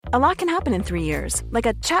A lot can happen in 3 years, like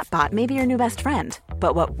a chatbot may be your new best friend.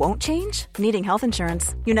 But what won't change? Needing health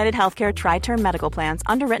insurance. United Healthcare Tri-Term Medical Plans,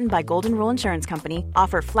 underwritten by Golden Rule Insurance Company,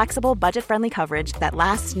 offer flexible, budget-friendly coverage that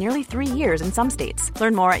lasts nearly 3 years in some states.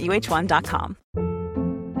 Learn more at uh1.com.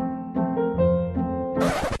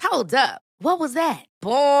 Hold up. What was that?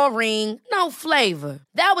 Boring. No flavor.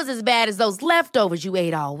 That was as bad as those leftovers you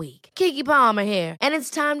ate all week. Keke Palmer here, and it's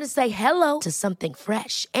time to say hello to something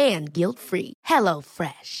fresh and guilt-free.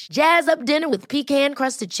 HelloFresh. Jazz up dinner with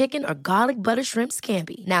pecan-crusted chicken or garlic butter shrimp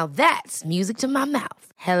scampi. Now that's music to my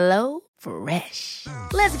mouth. HelloFresh.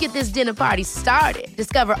 Let's get this dinner party started.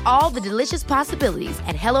 Discover all the delicious possibilities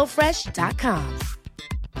at HelloFresh.com.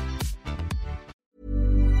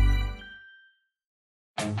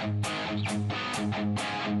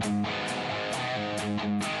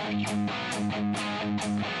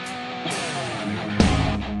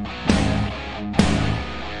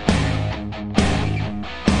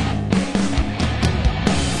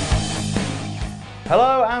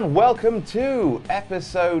 Hello and welcome to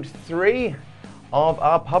episode 3 of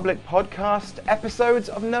our public podcast, Episodes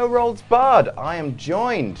of No Rolls Barred. I am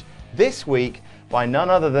joined this week by none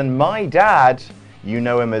other than my dad. You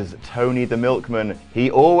know him as Tony the Milkman. He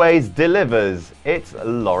always delivers. It's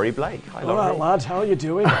Laurie Blake. Hi, Laurie. All right, lad. How are you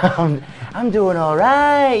doing? I'm doing all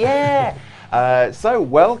right, yeah. So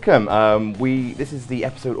welcome. This is the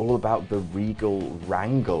episode all about the Regal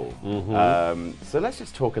Wrangle. So let's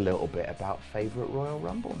just talk a little bit about favourite Royal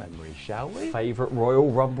Rumble memories, shall we? Favourite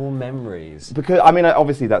Royal Rumble memories? Because, I mean,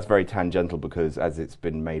 obviously that's very tangential because as it's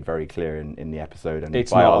been made very clear in the episode and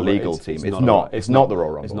by our legal team, it's not the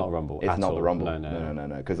Royal Rumble. It's not Rumble. It's not all. the Rumble.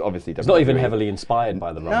 No. Because obviously it's not even heavily inspired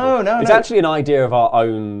by the Rumble. No. It's actually an idea of our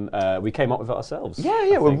own. We came up with it ourselves.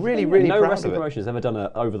 Yeah. We're really proud of it. No wrestling promotion has ever done an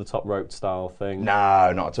over-the-top rope style thing.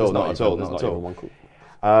 No, not at all. Not at all. Even one cool.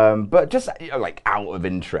 But just like out of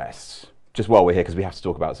interest, just while we're here, because we have to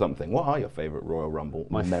talk about something. What are your favourite Royal Rumble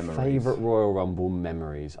memories? My favourite Royal Rumble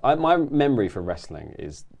memories. My memory for wrestling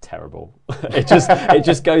is terrible. it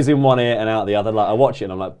just goes in one ear and out the other. Like I watch it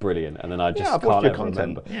and I'm like brilliant, and then I just can't ever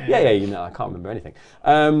remember. Yeah. You know, I can't remember anything.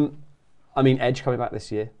 I mean, Edge coming back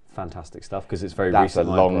this year. Fantastic stuff because it's very recent. That's a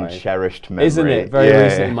long cherished memory, isn't it? Very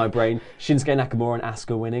recent in my brain. Shinsuke Nakamura and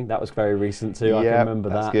Asuka winning, that was very recent too. I can remember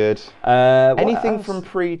that's that. Good. Anything from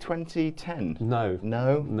pre-2010? No.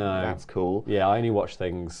 That's cool. Yeah, I only watch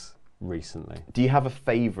things recently. Do you have a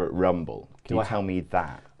favourite Rumble? Can you tell me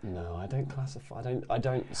that? No, I don't classify. I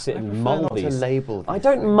don't sit and mull these. To label I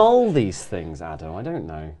don't mull these things, Adam. I don't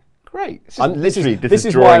know. Great. This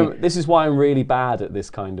is why I'm really bad at this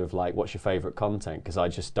kind of like, what's your favourite content? Because I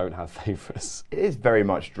just don't have favourites. It is very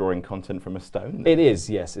much drawing content from a stone. It is,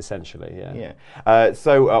 yes, essentially, yeah. Yeah.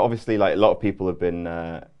 So obviously, like a lot of people have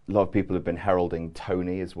been heralding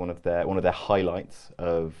Tony as one of their highlights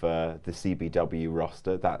of the CBW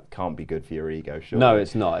roster. That can't be good for your ego, sure. No,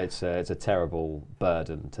 it's not. It's a terrible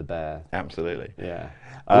burden to bear. Absolutely. Yeah.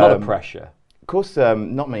 A lot of pressure. Of course,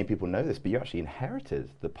 not many people know this, but you actually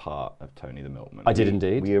inherited the part of Tony the Milkman. I did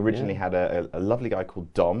indeed. We originally had a lovely guy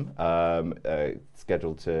called Dom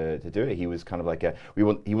scheduled to do it. He was kind of like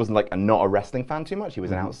he wasn't like not a wrestling fan too much. He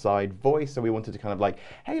was an outside voice, so we wanted to kind of like,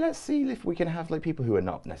 hey, let's see if we can have like people who are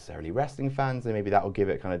not necessarily wrestling fans, and maybe that will give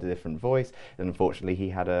it kind of a different voice. And unfortunately, he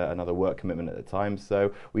had another work commitment at the time,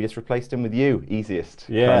 so we just replaced him with you. Easiest.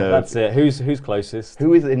 Yeah, that's it. Who's closest?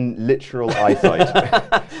 Who is in literal eyesight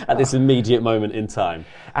at this immediate moment in time.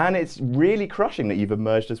 And it's really crushing that you've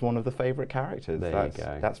emerged as one of the favourite characters. There you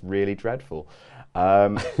go. That's really dreadful.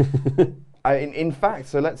 In fact,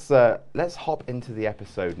 so let's hop into the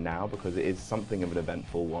episode now because it is something of an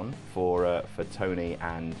eventful one for Tony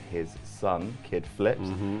and his son, Kid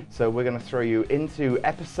Flips. So we're going to throw you into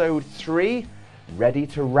episode 3, Ready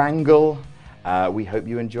to Wrangle. We hope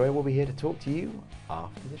you enjoy. We'll be here to talk to you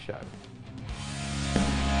after the show.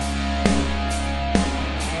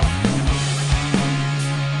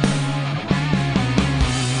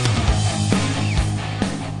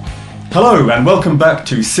 Hello and welcome back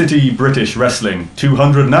to City British Wrestling.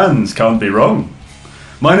 200 Nans, can't be wrong.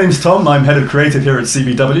 My name's Tom, I'm head of creative here at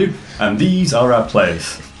CBW, and these are our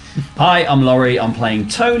plays. Hi, I'm Laurie, I'm playing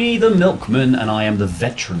Tony the Milkman, and I am the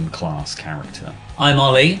veteran class character. I'm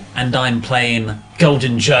Ollie, and I'm playing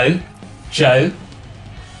Golden Joe, and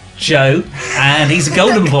he's a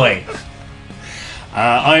golden boy.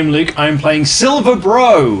 I'm Luke, I'm playing Silver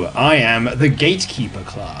Bro. I am the Gatekeeper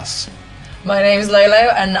class. My name's Lolo,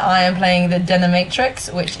 and I am playing the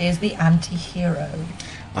Denomatrix, which is the anti-hero.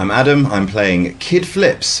 I'm Adam, I'm playing Kid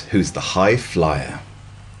Flips, who's the High Flyer.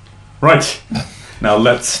 Right, now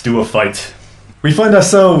let's do a fight. We find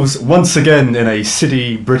ourselves once again in a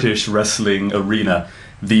City British Wrestling arena,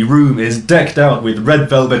 The room is decked out with red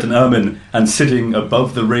velvet and ermine, and sitting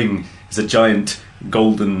above the ring is a giant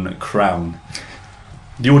golden crown.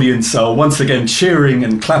 The audience are once again cheering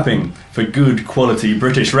and clapping for good quality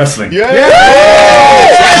British wrestling. Yeah!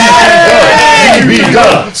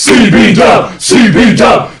 CB-Dub! CB-Dub!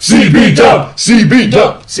 CB-Dub! CB-Dub!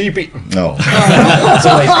 CB-Dub! CB. No. I'm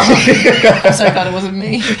so glad it wasn't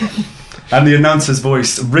me. And the announcer's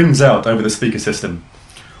voice rings out over the speaker system.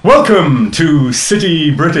 Welcome to City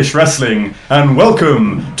British Wrestling, and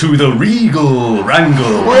welcome to the Regal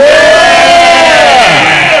Wrangle.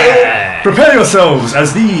 Prepare yourselves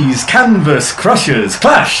as these canvas crushers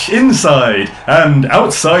clash inside and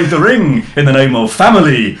outside the ring in the name of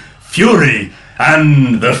family, fury,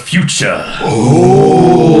 and the future. Ooh.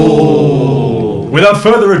 Without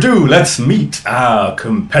further ado, let's meet our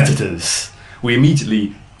competitors. We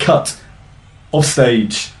immediately cut off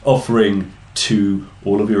stage, offering to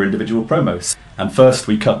all of your individual promos. And first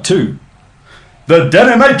we cut to the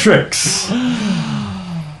Denimatrix.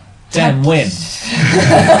 Den win.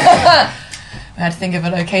 I had to think of a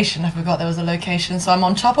location. I forgot there was a location, so I'm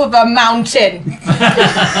on top of a mountain.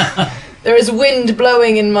 There is wind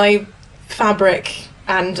blowing in my fabric,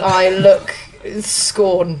 and I look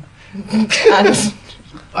scorn. And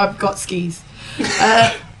I've got skis.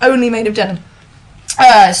 Only made of denim.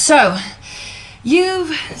 So,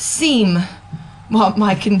 you've seen what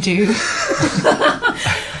I can do.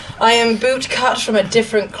 I am boot cut from a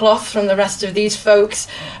different cloth from the rest of these folks,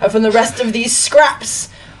 from the rest of these scraps.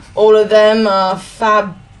 All of them are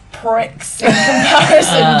fab pricks in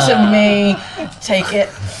comparison to me. Take it.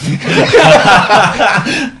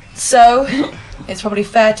 So, it's probably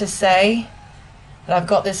fair to say that I've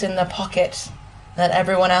got this in the pocket that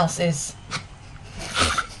everyone else is.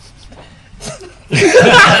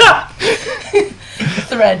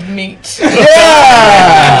 Thread meat.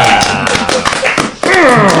 Yeah!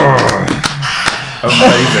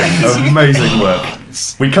 Amazing work.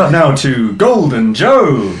 We cut now to Golden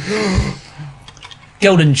Joe.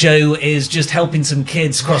 Golden Joe is just helping some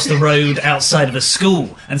kids cross the road outside of a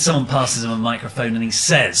school, and someone passes him a microphone and he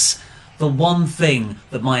says, the one thing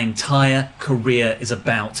that my entire career is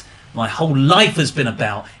about, my whole life has been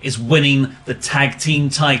about, is winning the tag team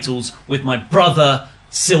titles with my brother,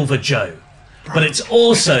 Silver Joe. But it's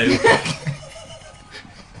also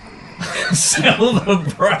Silver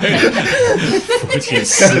Bro. Fucking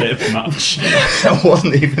slip much. That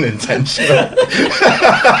wasn't even intentional.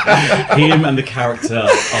 Him and the character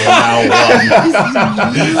are now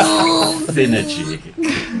one. Synergy.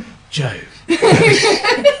 Joe.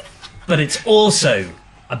 But it's also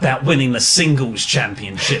about winning the singles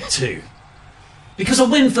championship too. Because a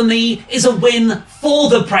win for me is a win for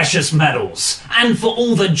the precious medals and for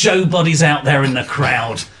all the Joe bodies out there in the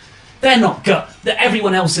crowd. They're not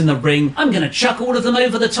everyone else in the ring, I'm going to chuck all of them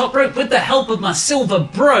over the top rope with the help of my Silver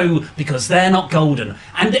Bro because they're not golden.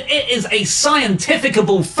 And it is a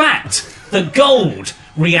scientificable fact that gold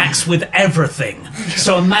reacts with everything.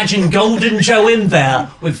 So imagine Golden Joe in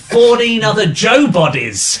there with 14 other Joe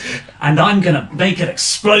bodies. And I'm going to make it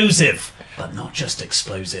explosive. But not just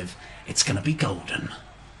explosive, it's going to be golden.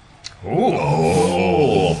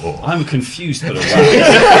 Oh, I'm confused but aware.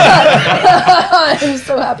 I'm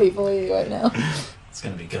so happy for you right now. It's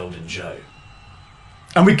going to be Golden Joe.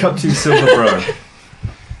 And we cut to Silver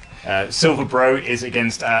Bro. Silver Bro is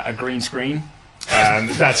against a green screen.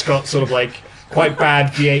 That's got sort of like quite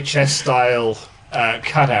bad VHS style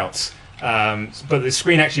cutouts. But the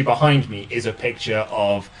screen actually behind me is a picture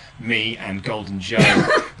of me and Golden Joe,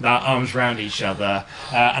 our arms round each other,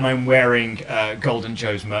 and I'm wearing Golden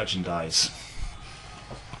Joe's merchandise.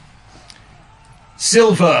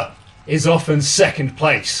 Silver is often second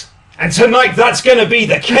place, and tonight that's going to be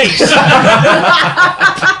the case.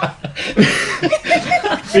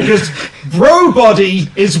 Because Bro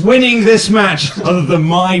Body is winning this match other than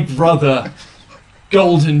my brother,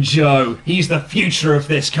 Golden Joe. He's the future of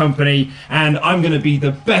this company, and I'm going to be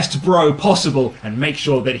the best bro possible and make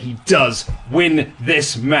sure that he does win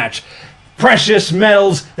this match. Precious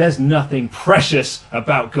medals, there's nothing precious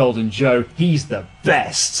about Golden Joe. He's the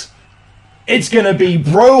best. It's going to be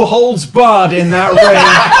bro holds barred in that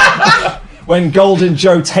ring when Golden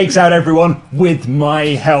Joe takes out everyone with my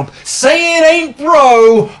help. Say it ain't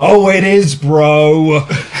bro, oh it is bro.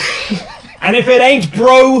 And if it ain't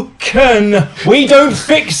broken, we don't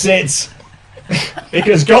fix it.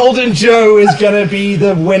 Because Golden Joe is going to be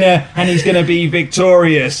the winner and he's going to be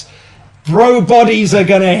victorious. Bro bodies are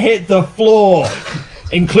going to hit the floor,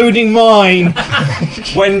 including mine,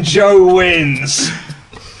 when Joe wins.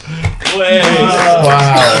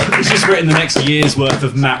 Wow. It's just written the next year's worth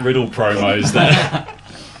of Matt Riddle promos there.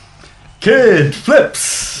 Kid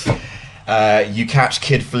Flips. You catch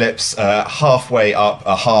Kid Flips halfway up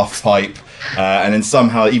a half pipe, and then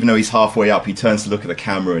somehow, even though he's halfway up, he turns to look at the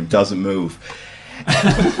camera and doesn't move.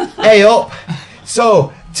 Hey up!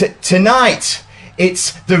 So, tonight,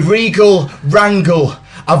 it's the Regal Wrangle.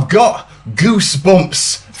 I've got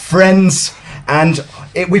goosebumps, friends, and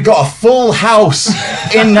we've got a full house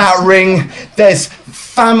in that ring. There's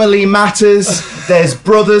family matters, there's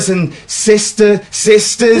brothers and sisters.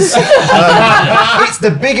 It's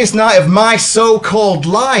the biggest night of my so-called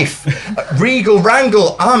life. Regal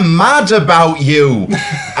Wrangle, I'm mad about you.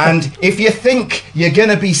 And if you think you're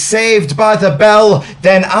gonna be saved by the bell,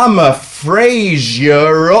 then I'm afraid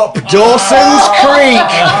you're up Dawson's Creek.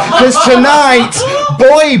 Because tonight,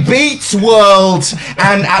 Boy Beats World,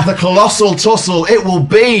 and at the Colossal Tussle, it will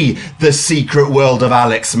be the secret world of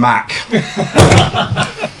Alex Mack.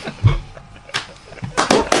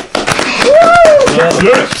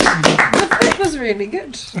 That was really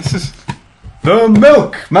good. The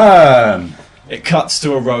Milkman. It cuts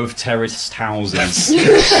to a row of terraced houses.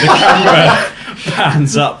 The camera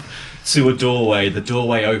pans up to a doorway. The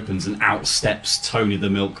doorway opens and out steps Tony the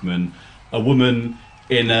Milkman. A woman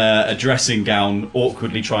in a dressing gown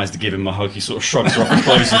awkwardly tries to give him a hug. He sort of shrugs her off and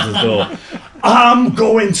closes the door. I'm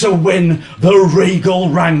going to win the Regal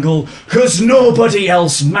Wrangle because nobody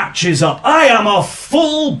else matches up. I am a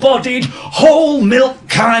full-bodied, whole milk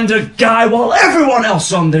kind of guy, while everyone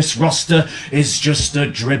else on this roster is just a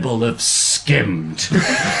dribble of skimmed.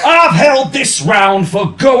 I've held this round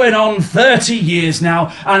for going on 30 years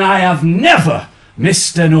now, and I have never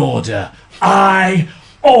missed an order. I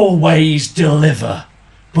always deliver.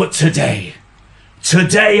 But today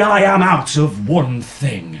I am out of one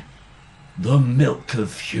thing. The milk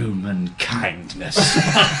of human kindness.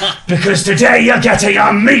 Because today you're getting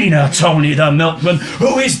a meaner Tony the Milkman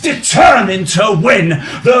who is determined to win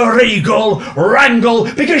the Regal Wrangle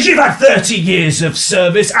because you've had 30 years of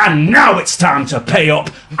service and now it's time to pay up.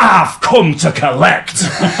 I've come to collect.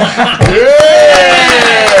 Yeah!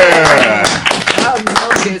 That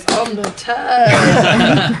milk is on the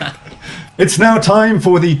turn. It's now time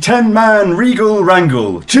for the 10-man Regal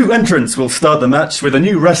Wrangle. 2 entrants will start the match with a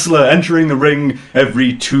new wrestler entering the ring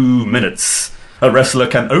every 2 minutes. A wrestler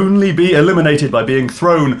can only be eliminated by being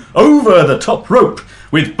thrown over the top rope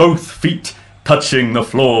with both feet touching the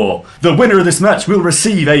floor. The winner of this match will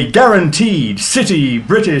receive a guaranteed City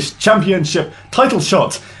British Championship title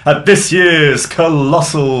shot at this year's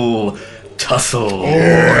Colossal Tussle.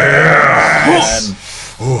 Yes.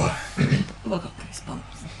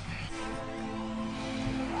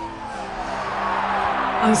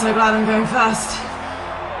 I'm so glad I'm going first.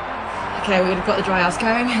 Okay, we've got the dry house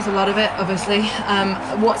going. There's a lot of it, obviously.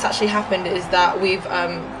 What's actually happened is that we've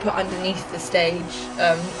put underneath the stage,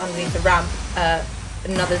 underneath the ramp,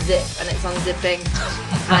 another zip, and it's unzipping.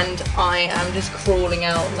 And I am just crawling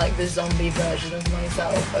out like the zombie version of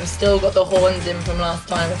myself. I've still got the horns in from last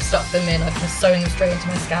time. I've stuck them in. I've just sewn them straight into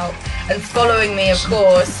my scalp. And following me, of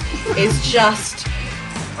course, is just,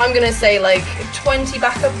 I'm gonna say like 20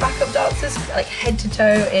 backup dancers, like head to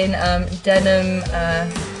toe in denim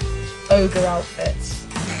ogre outfits.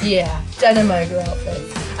 Yeah, denim ogre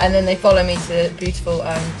outfits. And then they follow me to the beautiful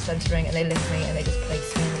centre ring and they lift me and they just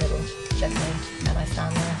place me in the middle gently and I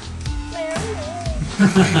stand there.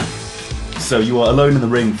 So you are alone in the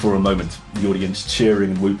ring for a moment, the audience cheering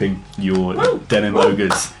and whooping, your denim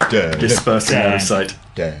ogres dispersing out of sight.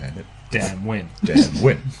 Damn win. Damn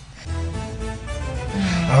win.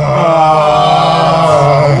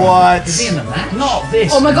 What? Is he in the match? Not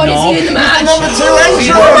this. Oh my god, is he in the match? Number 2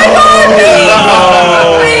 entrant! Oh my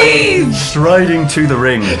god, please! Striding to the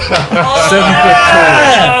ring, 7 foot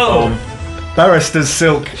tall, barrister's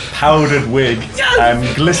silk powdered wig and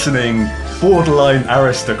glistening borderline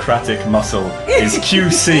aristocratic muscle is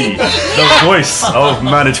QC, the voice of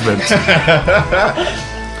management.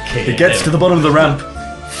 He gets to the bottom of the ramp,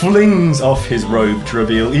 flings off his robe to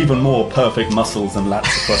reveal even more perfect muscles and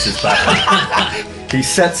lats across his back. He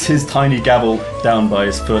sets his tiny gavel down by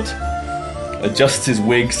his foot, adjusts his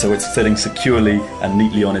wig so it's sitting securely and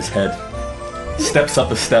neatly on his head, steps up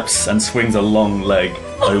the steps and swings a long leg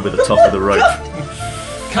over the top of the rope.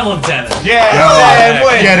 Come on, Dennis. Yeah! Damn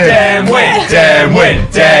win! Damn win! Damn win!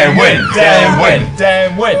 Damn win! Damn win!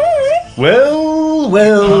 Damn win. Well.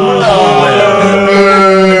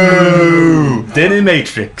 Denny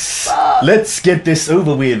Matrix, let's get this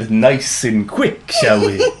over with nice and quick, shall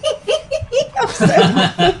we?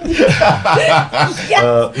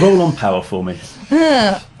 Roll on power for me.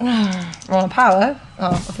 Roll on power?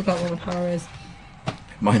 Oh, I forgot what power is.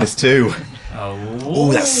 -2.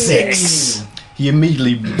 Oh, that's 6. he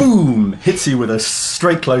immediately, boom, hits you with a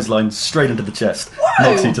straight clothesline straight into the chest,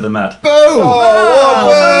 knocks you to the mat. Boom!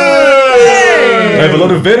 I have a lot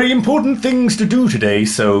of very important things to do today,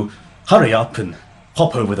 so hurry up and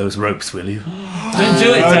hop over those ropes, will you? Don't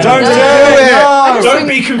do it. Don't do it. Don't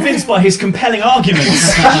be convinced by his compelling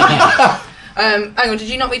arguments. Hang on, did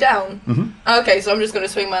you knock me down? Mm-hmm. Okay, so I'm just going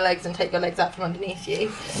to swing my legs and take your legs out from underneath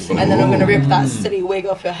you. And then I'm going to rip that silly wig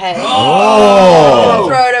off your head. Oh!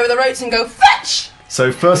 Throw it over the ropes and go, fetch!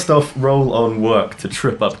 So first off, roll on work to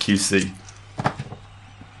trip up QC.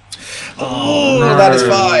 Oh, that is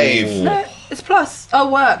 5. No, it's plus.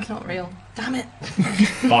 Oh, work, not real. Damn it.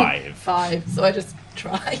 5. 5, so I just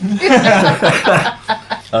try.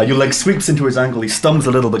 Your leg sweeps into his ankle, he stumbles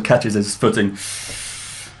a little but catches his footing.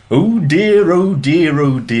 Oh dear, oh dear,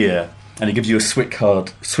 oh dear. And he gives you a swift,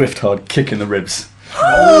 hard kick in the ribs.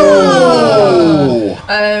 Oh!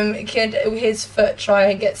 Could his foot try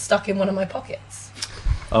and get stuck in one of my pockets?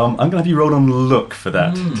 I'm going to have you roll on look for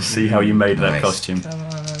that to see how you made that costume. Come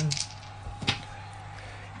on.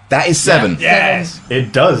 That is 7. Yes!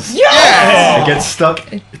 It does. Yes! It gets stuck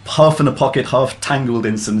half in a pocket, half tangled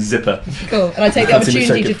in some zipper. Cool. And I take the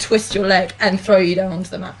opportunity to twist your leg and throw you down onto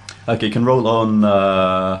the mat. Okay, you can roll on...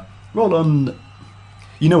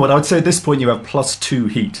 You know what, I would say at this point you have +2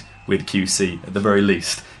 heat with QC, at the very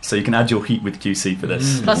least. So you can add your heat with QC for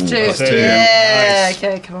this. +2. +2. Yeah! Nice.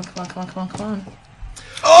 Okay, come on.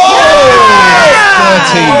 Oh!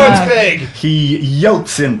 13. It's big. He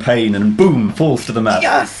yelps in pain and boom, falls to the mat.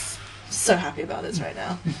 Yes! So happy about this right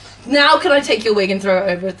now. Now can I take your wig and throw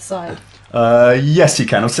it over the side? Yes, you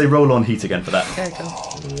can. I'll say roll on heat again for that. Okay,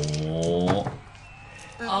 cool.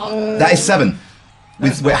 That is 7.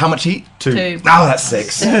 With how much heat? 2. Two. Oh, that's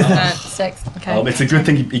 6. 6. Okay. It's a good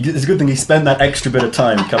thing. It's a good thing he spent that extra bit of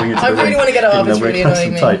time coming into I the really ring, want to get it even off. though It's we're really nice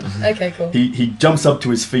annoying and me. tight. Okay, cool. He jumps up to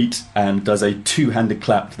his feet and does a 2-handed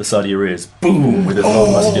clap to the side of your ears. Boom! With his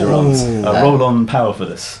long muscular arms. Roll on power for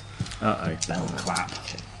this. That'll clap.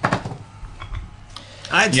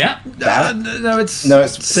 Yeah. No, it's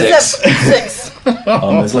 6. 6.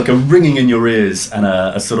 There's like a ringing in your ears and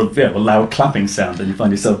a sort of a loud clapping sound, and you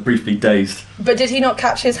find yourself briefly dazed. But did he not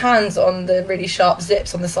catch his hands on the really sharp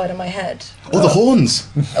zips on the side of my head? Or the horns.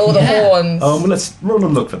 Or the horns? Well, let's roll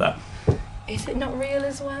and look for that. Is it not real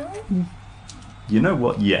as well? You know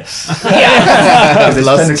what? Yes. Yes!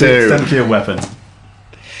 It's technically a weapon.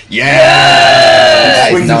 Yeah!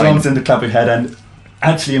 He swings his arms in to clap your head and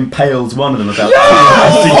actually impales one of them about.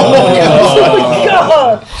 Oh my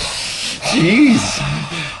god! Jeez.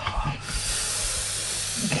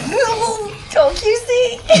 Don't you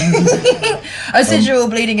see? I said you're all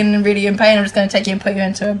bleeding and really in pain. I'm just going to take you and put you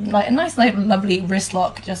into a nice, lovely wrist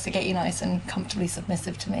lock just to get you nice and comfortably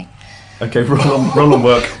submissive to me. Okay, roll on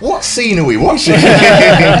work. What scene are we watching?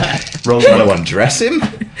 Roll Trying to undress him?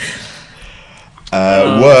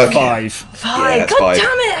 Work. 5. Yeah, that's God 5.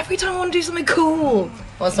 damn it! Every time I want to do something cool.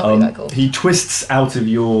 Well, it's not really that cool. He twists out of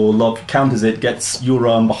your lock, counters it, gets your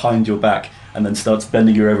arm behind your back, and then starts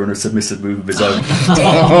bending you over in a submissive move of his own. He's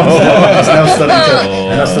now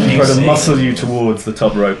starting to try to muscle you towards the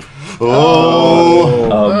top rope.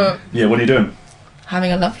 Yeah, what are you doing?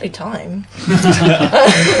 Having a lovely time.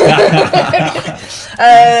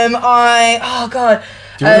 Oh god.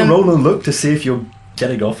 Do you want to roll and look to see if you're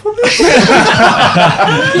getting off with it?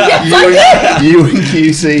 You and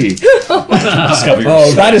QC.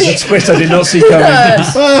 Oh, that is a twist I did not see coming.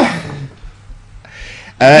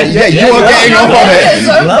 Yeah, you are getting off on it. It's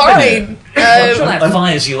so fine. I'm sure that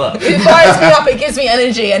fires you up. It fires me up, it gives me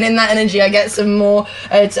energy, and in that energy I get some more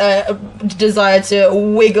desire to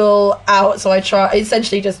wiggle out, so I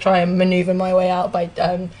essentially just try and manoeuvre my way out by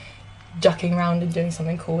ducking around and doing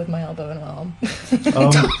something cool with my elbow and arm.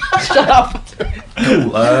 Shut up.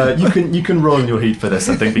 Cool. You can roll in your heat for this,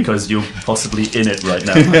 I think, because you're possibly in it right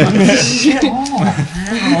now.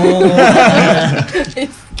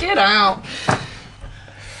 Get out.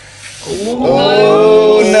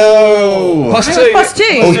 Oh no! +2.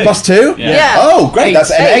 Oh, it's +2? Yeah. Oh, great! 8. That's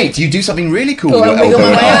an 8. You do something really cool. Cool, with and your wiggle my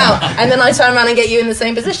elbow way and arm. out, and then I turn around and get you in the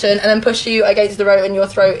same position, and then push you against the rope, and your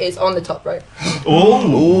throat is on the top rope.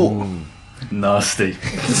 Oh, nasty.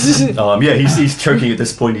 Yeah, he's choking at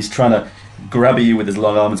this point. He's trying to grab you with his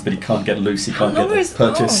long arms, but he can't get loose. He can't How long get are the his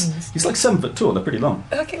purchase. arms? He's like 7 foot tall. They're pretty long.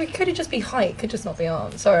 Okay, could it just be height? Could just not be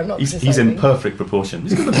arms. Sorry, I'm not. He's in perfect proportion.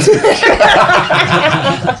 He's got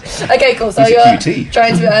Okay, cool. So He's a you're QT.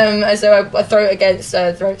 trying to, so I throw it against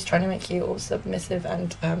throats, trying to make you all submissive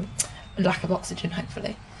and lack of oxygen,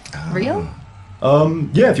 hopefully. Real?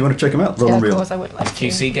 Yeah, if you want to check him out, roll Yeah, on of real. course I would like to.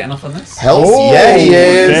 QC getting off on this? Health? Yeah, he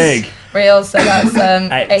is. Big. Real, so that's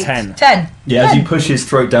 8. 10. Yeah, as you push his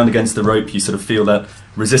throat down against the rope, you sort of feel that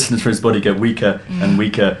resistance from his body get weaker and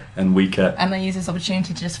weaker and weaker. And then use this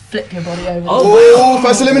opportunity to just flip your body over. Oh,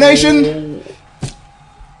 first elimination!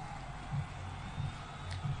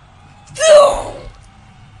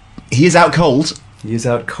 He is out cold. He is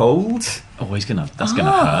out cold. Oh, that's gonna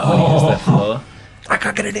hurt when he hits the floor. I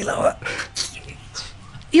can't get any lower.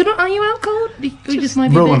 You're not? Are you out cold? You just might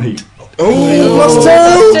be. Roll on heat. Oh,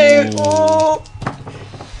 +2! Oh.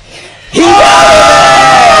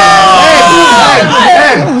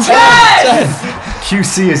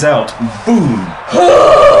 QC is out. Boom.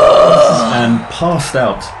 And passed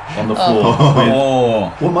out on the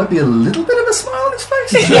floor with what might be a little bit of a smile on his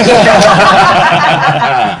face.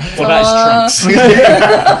 Well, that's trunks.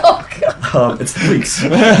 It's the pleats.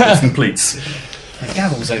 It's the pleats. The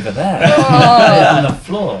gavel's over there on the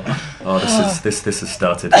floor. Oh, this has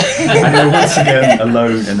started. And you're once again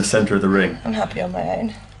alone in the centre of the ring. I'm happy on my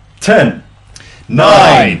own. 10,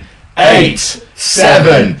 9, 8,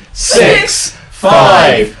 7, 6,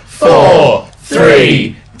 5, 4,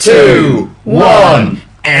 3, 2, 1.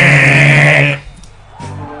 Yeah!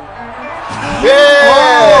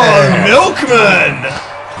 Milkman!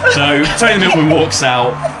 So Tony the Milkman walks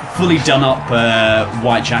out, fully done up,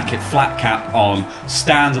 white jacket, flat cap on,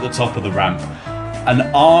 stands at the top of the ramp. An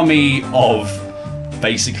army of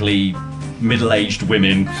basically middle-aged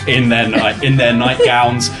women in their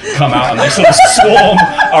nightgowns come out and they sort of swarm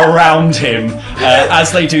around him.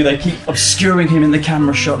 As they do, they keep obscuring him in the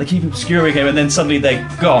camera shot. They keep obscuring him, and then suddenly they're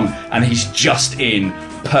gone, and he's just in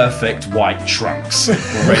perfect white trunks,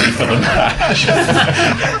 ready for the match.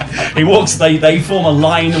 He walks. They form a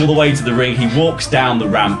line all the way to the ring. He walks down the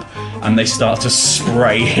ramp, and they start to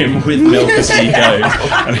spray him with milk as he goes,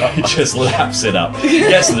 and he just laps it up.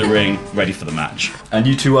 Gets to the ring, ready for the match. And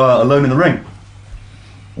you two are alone in the ring.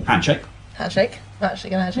 Handshake. Handshake. I'm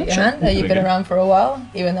actually going to handshake your hand. You've been around for a while,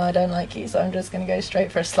 even though I don't like you, so I'm just going to go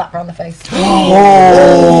straight for a slap around the face.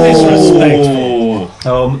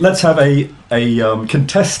 Disrespectful. Let's have a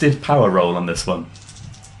contested power roll on this one.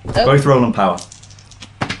 Oh. Both roll on power.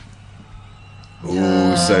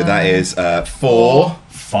 Ooh, so that is 4.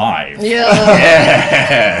 5.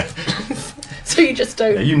 Yeah. So you just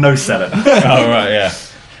don't. Yeah, you no sell it. Oh, right, yeah.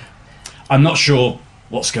 I'm not sure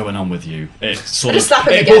what's going on with you. It sort of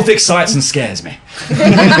both excites and scares me.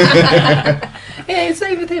 Yeah,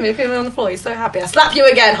 same with him. If him on the floor, he's so happy. I slap you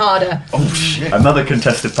again harder. Oh shit! Another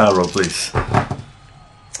contested power roll, please.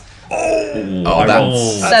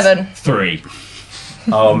 That's 7. 3.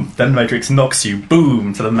 Then Matrix knocks you,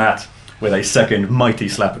 boom, to the mat with a second mighty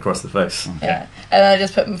slap across the face. Okay. Yeah, and I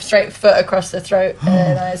just put my straight foot across the throat,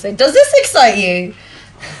 and I say, "Does this excite you?"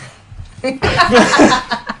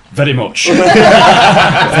 Very much.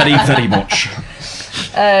 very much.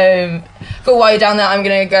 Cool, while you're down there, I'm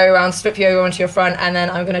going to go around, strip you over onto your front, and then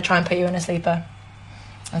I'm going to try and put you in a sleeper.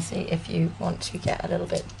 I'll see if you want to get a little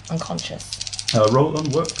bit unconscious. Roll on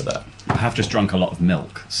work for that. I have just drunk a lot of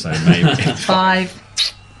milk, so maybe. 5.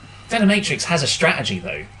 Venom-Matrix has a strategy,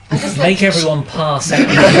 though. Make everyone pass out.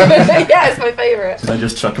 Yeah, it's my favourite. Then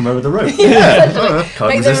just chuck them over the rope. Yeah. Can't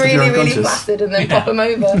Make them resist if you're really, really unconscious. flaccid and then pop them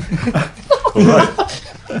over. All right.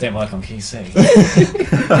 Don't work on QC.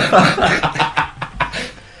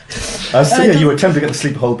 So yeah, you attempt to get the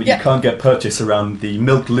sleeper hold, but you can't get purchase around the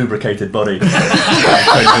milk-lubricated body.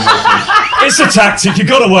 It's a tactic, you've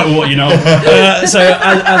got to work with what you know. So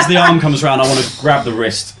as the arm comes around, I want to grab the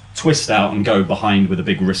wrist, twist out, and go behind with a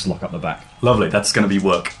big wrist lock up the back. Lovely, that's going to be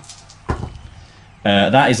work.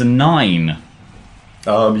 That is a 9.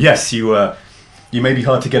 Yes, you may be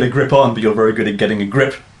hard to get a grip on, but you're very good at getting a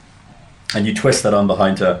grip. And you twist that arm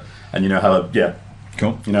behind her, and you know how,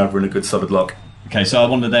 cool. You know, we're in a good solid lock. Okay, so I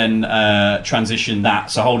want to then transition that,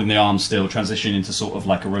 so holding the arm still, transition into sort of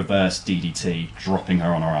like a reverse DDT, dropping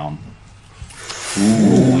her on her arm.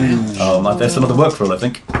 Ooh. There's another work roll, I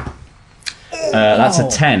think. That's a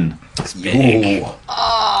 10. It's big.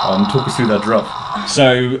 Talk us through that drop.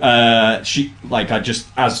 So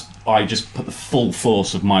as I just put the full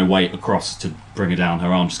force of my weight across to bring her down,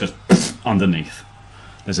 her arm just goes underneath.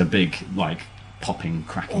 There's a big popping,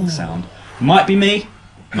 cracking sound. Might be me.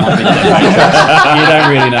 Might be you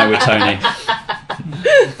don't really know with Tony.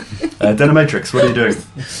 Denimatrix, what are you doing?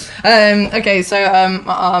 Okay, so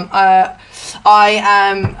I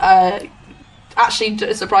am actually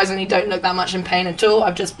surprisingly don't look that much in pain at all.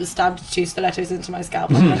 I've just stabbed 2 stilettos into my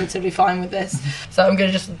scalp. I'm relatively fine with this. So I'm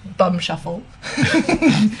going to just bum shuffle.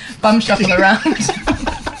 Bum shuffle around.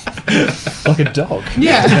 Like a dog.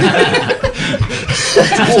 Yeah.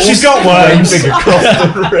 She's got worms.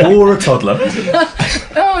 Or a toddler.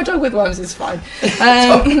 Oh, a dog with worms is fine.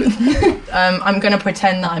 I'm going to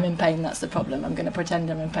pretend that I'm in pain. That's the problem. I'm going to pretend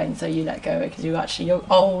I'm in pain. So you let go because you're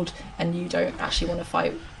old and you don't actually want to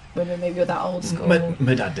fight women. Maybe you're that old school.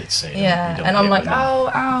 My dad did say that. Yeah, and I'm like,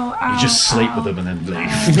 ow. You just sleep with them and then leave.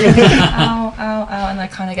 Ow, and I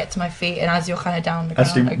kind of get to my feet, and as you're kind of down the ground,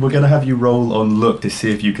 Actually, we're going to have you roll on look to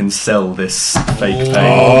see if you can sell this fake pain.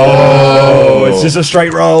 Oh, it's just a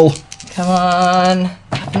straight roll. Come on,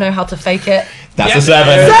 I know how to fake it. That's a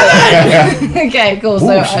 7. Okay, cool.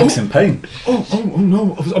 Oh, she looks in pain. Oh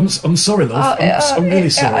no, I'm sorry, love. I'm really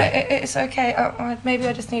sorry. It's okay. Maybe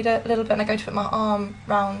I just need a little bit, and I go to put my arm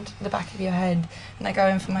round the back of your head, and I go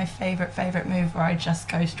in for my favourite move, where I just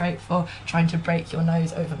go straight for trying to break your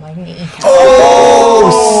nose over my knee. Oh,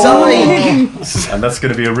 psych! And that's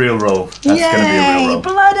going to be a real roll. That's going to be a real roll.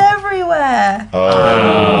 Blood everywhere.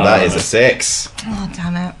 Oh, that is a 6. Oh,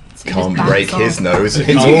 damn it. So Can't break his nose. It's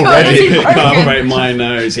already already. Can't break my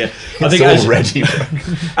nose. Yeah, I think already.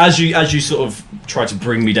 as you sort of try to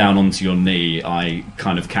bring me down onto your knee, I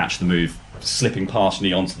kind of catch the move, slipping past your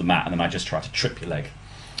knee onto the mat, and then I just try to trip your leg.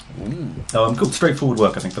 Cool. Straightforward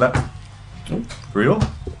work, I think, for that. Real?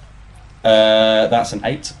 That's an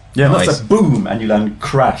 8. Yeah, Nice. that's a boom, and you land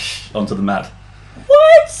crash onto the mat.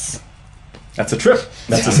 What? That's a trip.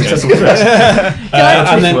 That's a successful trip.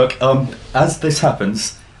 And then, work. As this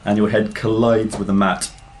happens, and your head collides with the mat,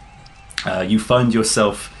 you find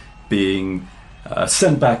yourself being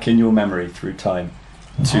sent back in your memory through time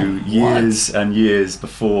to years and years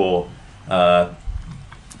before the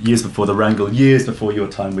wrangle, years before your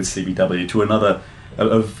time with CBW, to another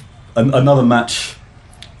match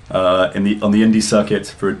on the indie circuit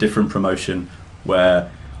for a different promotion, where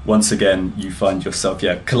once again you find yourself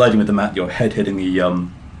colliding with the mat, your head hitting the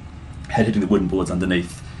wooden boards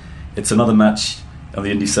underneath. It's another match on the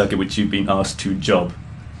indie circuit which you've been asked to job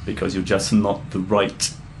because you're just not the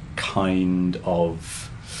right kind of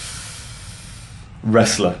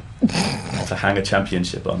wrestler to hang a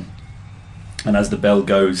championship on. And as the bell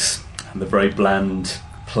goes and the very bland,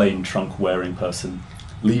 plain trunk wearing person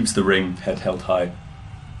leaves the ring, head held high,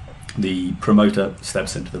 the promoter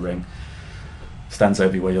steps into the ring, stands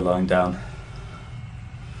over you where you're lying down.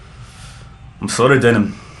 I'm sorry,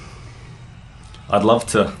 Denham. I'd love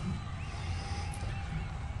to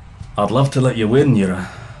let you win. You're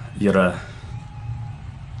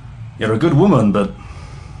a good woman, but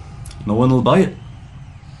no one will buy it.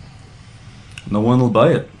 No one will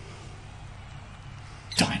buy it.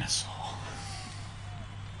 Dinosaur.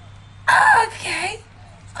 Okay.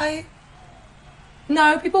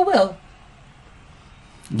 No, people will.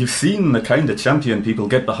 You've seen the kind of champion people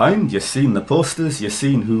get behind. You've seen the posters. You've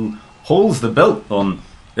seen who holds the belt on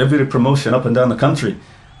every promotion up and down the country.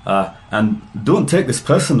 And don't take this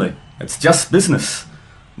personally. It's just business.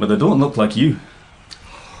 But they don't look like you.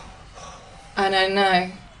 I don't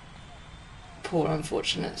know. Poor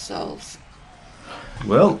unfortunate souls.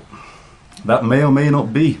 Well, that may or may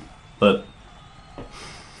not be. But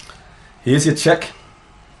here's your check.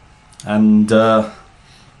 And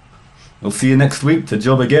we'll see you next week to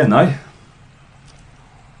job again, aye?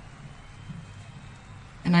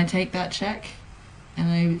 And I take that check and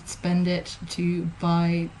I spend it to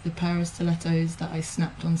buy the pair of stilettos that I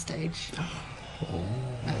snapped on stage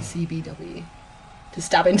at CBW. To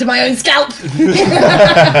stab into my own scalp!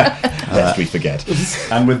 Lest we forget.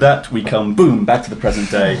 And with that, we come, boom, back to the present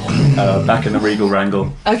day, back in the Regal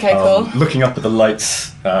Wrangle. Okay, cool. Looking up at the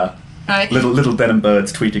lights, Right. little denim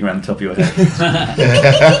birds tweeting around the top of your head.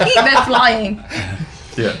 They're flying.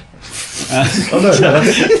 Yeah. Oh no,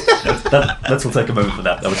 let's all take a moment for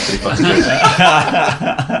that. That was pretty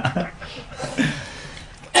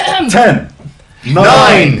fun. 10,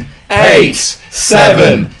 9, 8,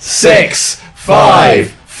 7, 6,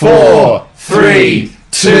 5, 4, 3,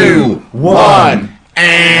 2, 1.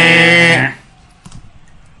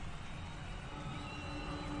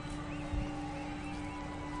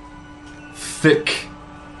 Thick,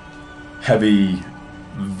 heavy,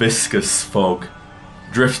 viscous fog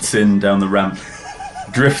drifts in down the ramp,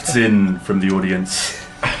 drifts in from the audience,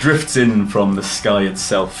 drifts in from the sky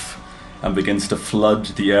itself, and begins to flood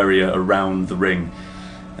the area around the ring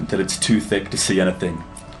until it's too thick to see anything.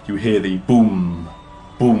 You hear the boom,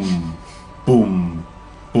 boom, boom,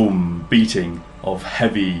 boom beating of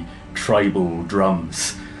heavy tribal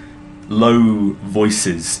drums. Low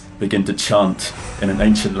voices begin to chant in an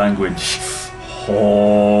ancient language.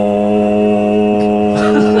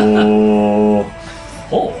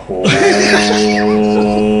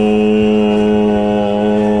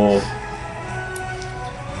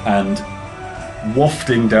 And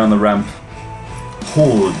wafting down the ramp,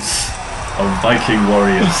 hordes of Viking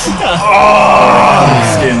warriors.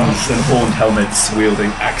 Skins and horned helmets,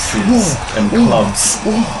 wielding axes and clubs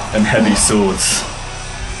and heavy swords.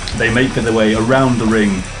 They make their way around the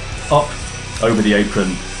ring, up over the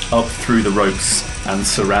apron, up through the ropes, and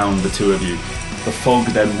surround the two of you. The fog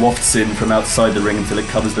then wafts in from outside the ring until it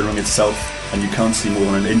covers the ring itself, and you can't see more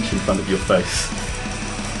than an inch in front of your face.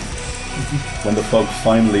 When the fog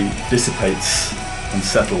finally dissipates and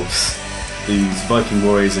settles, these Viking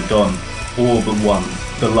warriors are gone, all but one,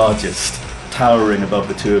 the largest, towering above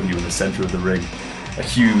the two of you in the centre of the ring. A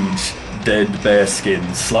huge, dead bear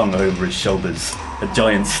skin slung over his shoulders, a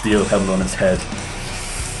giant steel helmet on his head,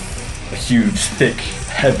 a huge, thick,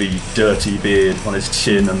 heavy, dirty beard on his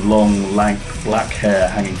chin and long, lank, black hair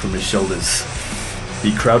hanging from his shoulders.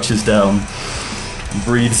 He crouches down,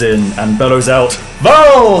 breathes in, and bellows out,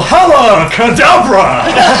 Valhalla Kadabra!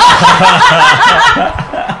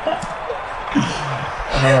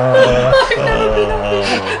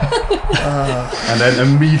 And then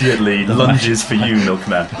immediately lunges for you,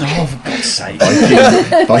 Milkman. Oh, for God's sake.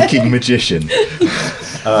 Viking magician. So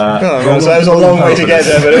that was a long way to get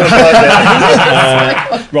there, but it was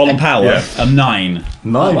like Roll on power. A 9.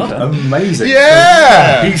 9. Amazing.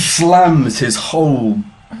 Yeah! He slams his whole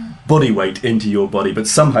body weight into your body, but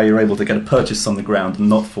somehow you're able to get a purchase on the ground and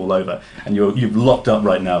not fall over. And you've locked up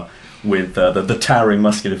right now with the towering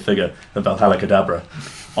muscular figure of Valhalla Kadabra.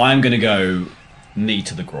 I'm going to go knee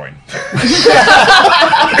to the groin.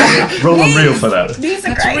 Roll on real for that.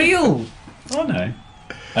 That's real. Oh no.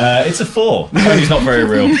 It's a 4. Tony's not very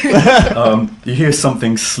real. You hear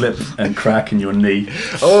something slip and crack in your knee.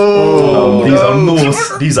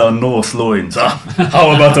 These are Norse loins.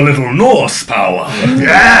 How about a little Norse power?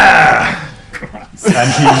 Yeah.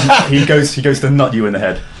 And he goes to nut you in the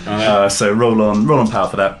head. So roll on power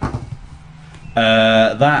for that.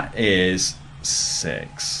 That is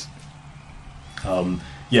 6.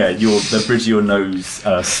 The bridge of your nose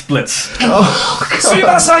splits. See,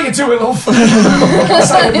 that's how you do it, love. That's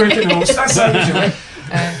how you break it, love. That's how you do it.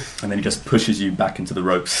 And then he just pushes you back into the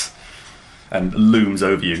ropes and looms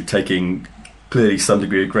over you, taking clearly some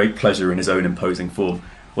degree of great pleasure in his own imposing form.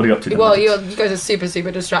 What are you up to? Well, you guys are super,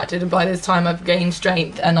 super distracted, and by this time I've gained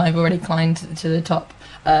strength and I've already climbed to the top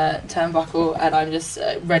turnbuckle, and I'm just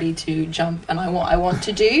ready to jump. And what I want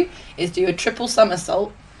to do is do a triple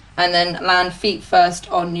somersault and then land feet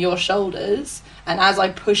first on your shoulders. And as I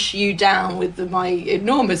push you down with my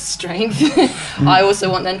enormous strength, I also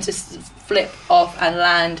want them to flip off and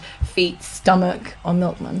land feet, stomach on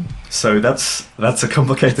Milkman. So that's a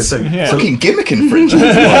complicated thing. Yeah. Fucking gimmick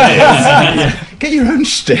infringement. Get your own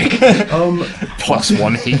shtick.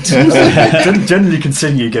 +1 heat. Generally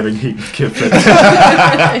continue giving heat.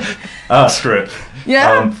 Screw it.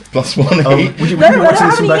 Yeah. +1 heat. Would you be watching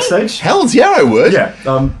this from backstage? Hells yeah, I would. Yeah.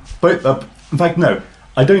 But in fact, no.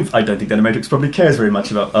 I don't think Denimatrix probably cares very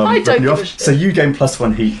much about I don't ripping you give a off. shit. So you gain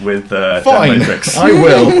 +1 heat with Fine. Denimatrix. I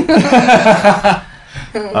will.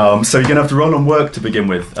 So you're gonna have to roll on work to begin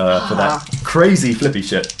with for that crazy flippy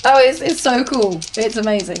shit. Oh, it's so cool. It's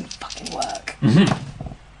amazing. Fucking work. Mm-hmm.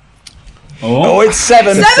 Oh, it's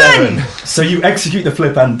 7. 7! So you execute the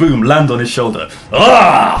flip and boom, land on his shoulder.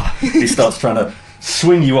 He starts trying to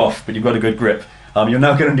swing you off, but you've got a good grip. You're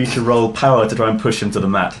now going to need to roll power to try and push him to the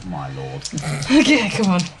mat. My lord. Okay, come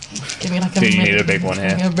on. Give me like a Do you need a big one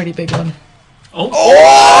here? A really big one. Oh!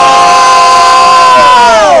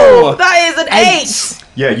 That is an 8!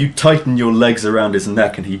 Yeah, you tighten your legs around his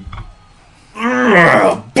neck and he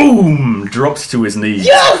boom drops to his knees.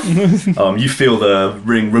 Yes! You feel the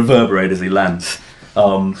ring reverberate as he lands.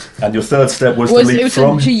 And your third step was to leap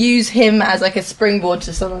from... to use him as like a springboard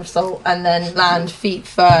to somersault and then land feet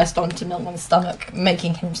first onto Milkman's stomach,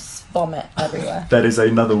 making him vomit everywhere. That is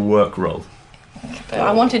another work roll. But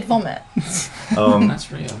I wanted vomit. That's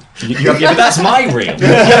real. Yeah, but that's my real. You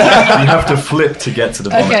have to flip to get to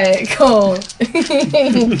the vomit. Okay, cool.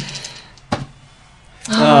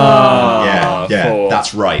 Yeah, 4.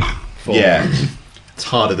 that's right. 4. Yeah. It's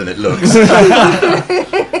harder than it looks.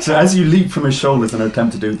 So as you leap from his shoulders and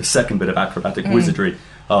attempt to do the second bit of acrobatic wizardry,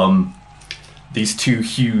 these two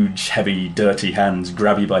huge, heavy, dirty hands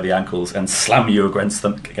grab you by the ankles and slam you against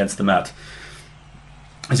the mat.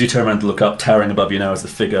 As you turn around to look up, towering above you now is the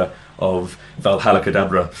figure of Valhalla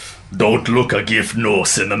Kadabra. Don't look a gift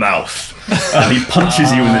Norse in the mouth. And he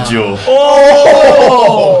punches you in the jaw.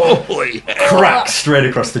 Crack straight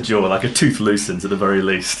across the jaw, like a tooth loosens at the very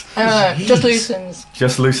least. Just loosens.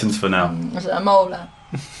 Just loosens for now. Is it a molar?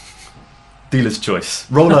 Dealer's choice.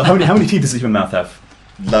 Roller. How many teeth does your mouth have?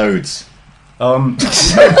 Loads. 20. 1,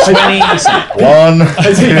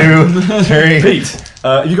 2, 3. Pete,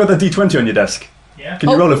 you got the D20 on your desk. Yeah. Can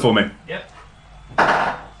you roll it for me? Yep.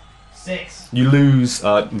 6. You lose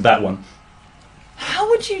that one. How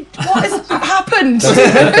would you? What has happened?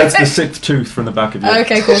 That's the 6th tooth from the back of you.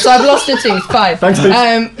 Okay, cool. So I've lost a tooth. Fine. Thanks, Pete.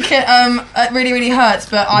 It really, really hurts,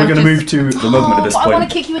 but We're going to move to the Milkman at this I point. want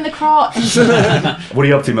to kick you in the crotch. What are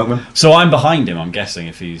you up to, Milkman? So I'm behind him, I'm guessing,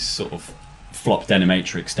 if he's sort of flopped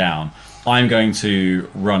Denimatrix down. I'm going to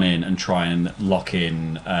run in and try and lock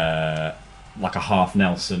in like a half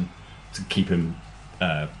Nelson to keep him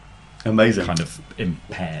amazing, kind of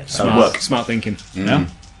impaired. Smart thinking. Yeah.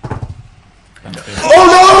 Oh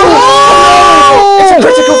no! It's a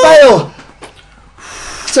critical fail!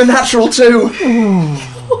 It's a natural 2.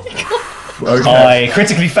 Okay. I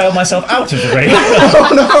critically failed myself out of the ring.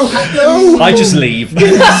 Oh no! I just leave. So,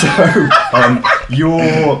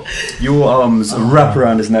 your arms wrap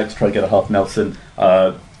around his neck to try to get a half Nelson.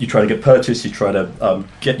 You try to get purchase. You try to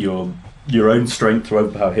get your own strength to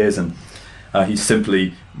overpower his, and he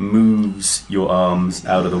simply moves your arms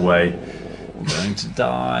out of the way. I'm going to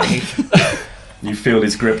die. You feel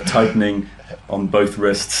his grip tightening on both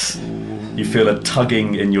wrists. You feel a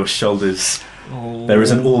tugging in your shoulders. There is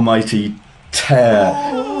an almighty tear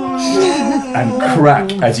and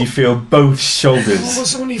crack as you feel both shoulders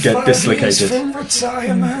get dislocated. And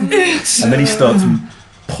then he starts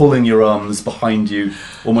pulling your arms behind you,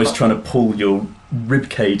 almost trying to pull your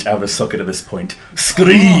ribcage out of the socket at this point.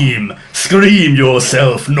 Scream! Scream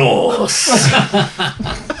yourself, Norse!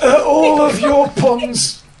 All of your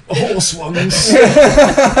puns. Horse ones.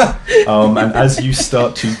 And as you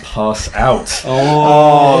start to pass out,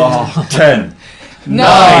 10,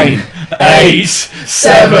 9, 8,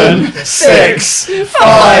 7, 6,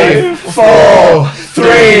 5, 4,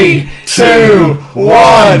 3, 2,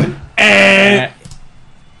 1.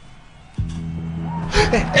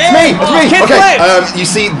 It's me. Okay. You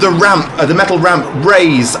see the ramp, the metal ramp,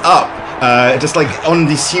 raise up. Just like on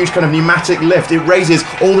this huge kind of pneumatic lift, it raises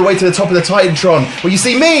all the way to the top of the Titantron. Well, you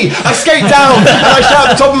see me. I skate down and I shout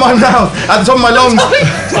at the top of my mouth, at the top of my lungs,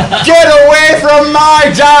 "Get away from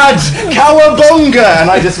my dad, Cowabunga!"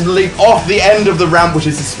 And I just leap off the end of the ramp, which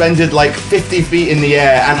is suspended like 50 feet in the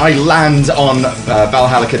air, and I land on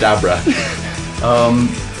Valhalla Kadabra.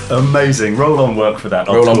 Amazing. Roll on work for that.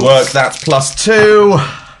 Roll on work. That's +2.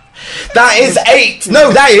 That is 8.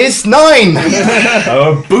 No, that is 9.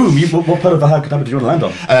 Boom. What part of the Kadabra did you want to land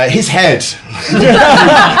on? His head.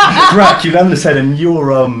 Crack. You land on his head, and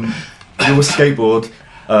your skateboard.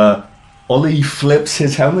 Ollie flips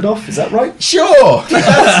his helmet off. Is that right? Sure.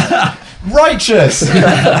 Righteous.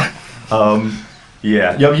 Yeah.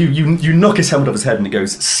 You knock his helmet off his head, and it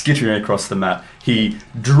goes skittering across the mat. He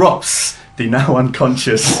drops the now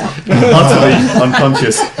unconscious, utterly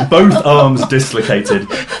unconscious, both arms dislocated.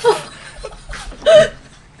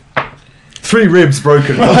 3 ribs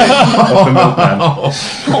broken off the milkman.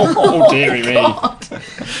 Oh dearie me.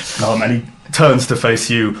 And he turns to face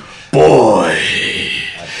you. Boy!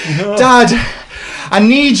 Dad, I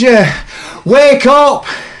need you. Wake up.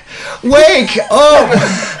 Wake up.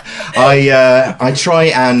 I try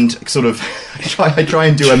and sort of I try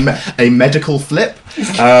and do a medical flip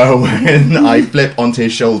when I flip onto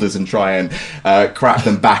his shoulders and try and crack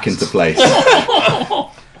them back into place.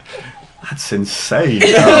 That's insane.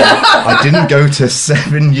 I didn't go to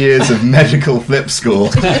 7 years of medical flip school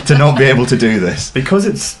to not be able to do this. Because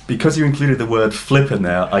you included the word flip in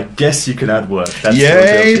there, I guess you can add work. That's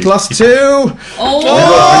Yay, +2.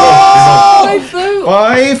 Oh,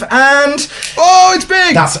 5 and it's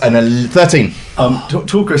big. That's an 13.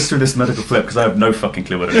 Talk us through this medical flip, because I have no fucking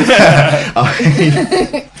clue what it is.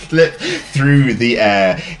 I flip through the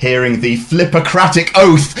air, hearing the Flippocratic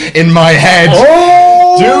oath in my head.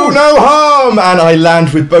 Do no harm! And I land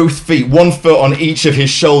with both feet, 1 foot on each of his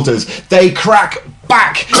shoulders. They crack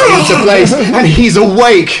back into place, and he's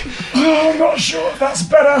awake. I'm not sure if that's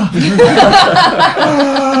better.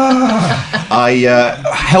 I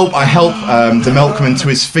help the milkman to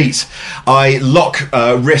his feet. I lock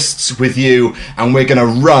wrists with you, and we're going to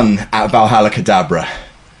run at Valhalla Kadabra.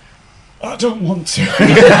 I don't want to. Are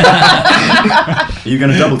you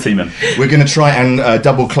going to double team him? We're going to try and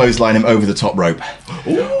double clothesline him over the top rope.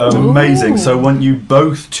 Amazing. So I want you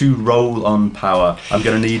both to roll on power. I'm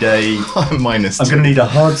going to need a minus. I'm going to need a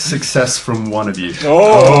hard success from one of you.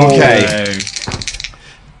 Okay.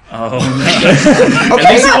 Oh. Okay.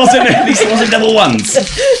 At least it wasn't double ones.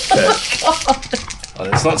 Oh,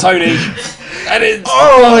 it's not Tony. And it's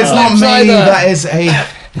it's not me. That is a.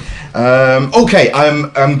 Okay,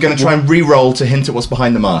 I'm going to try and re-roll to hint at what's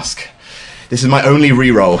behind the mask. This is my only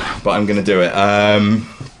re-roll, but I'm going to do it.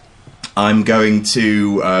 I'm going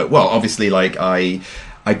to, obviously, like, I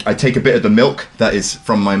take a bit of the milk that is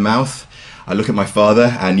from my mouth. I look at my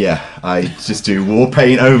father, and I just do war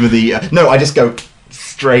paint over the... no, I just go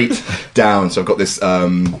straight down. So I've got this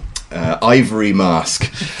ivory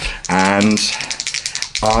mask, and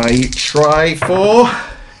I try for...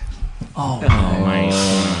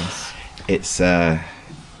 It's a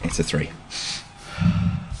 3.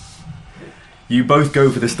 You both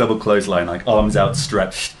go for this double clothesline, like arms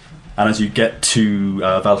outstretched, and as you get to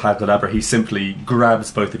Valhalla Kadabra, he simply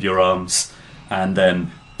grabs both of your arms and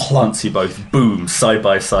then plants you both, boom, side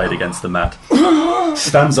by side against the mat.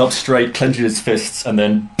 Stands up straight, clenches his fists, and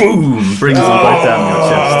then boom, brings them both down your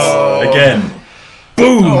chests. Again,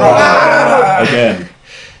 boom, again.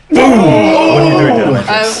 Boom! What are you doing,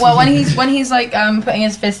 Dylan? Well, when he's like putting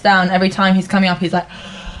his fist down, every time he's coming up, he's like,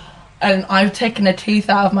 and I've taken a tooth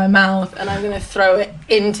out of my mouth, and I'm going to throw it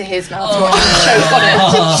into his mouth to watch him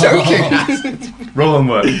choke on it. Choking. Roll on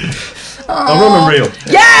work. Roll on real.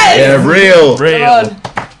 Yes! Yeah, real.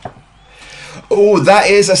 Oh, that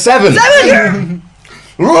is a 7. 7!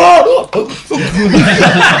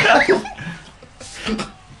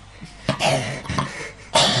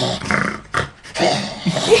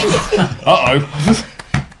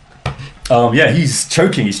 Yeah, he's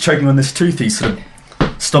choking. He's choking on this tooth. He's sort of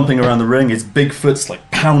stomping around the ring. His big foot's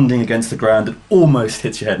like pounding against the ground. It almost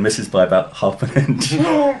hits your head. Misses by about half an inch.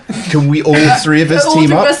 Can we all three of us all team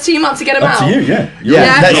three up? of us team up to get him out. Up to you, yeah.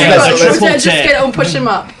 Let's just get it and push him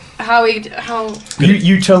up. How?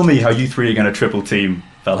 You tell me how you three are going to triple team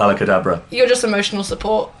Valhalla Kadabra. You're just emotional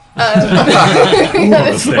support.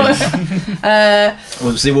 Well,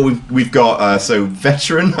 see what we've got. So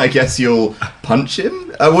veteran, I guess you'll punch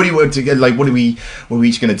him. What do you want to get? Like, what are we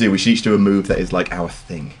each going to do? We should each do a move that is like our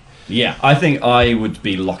thing. Yeah, I think I would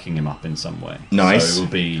be locking him up in some way. Nice. So it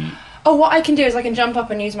will be. Oh, what I can do is I can jump up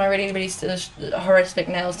and use my really, really horrific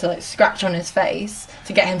nails to like scratch on his face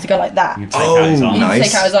to get him to go like that. You can nice.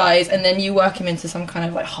 Take out his eyes, and then you work him into some kind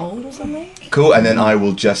of like hold or something. Cool, and then I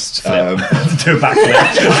will just do a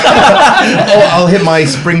backflip. I'll hit my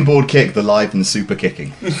springboard kick, the live and super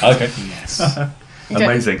kicking. Okay. Yes.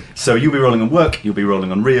 Amazing. So you'll be rolling on work, you'll be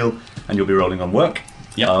rolling on real, and you'll be rolling on work.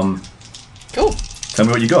 Yeah. Cool. Tell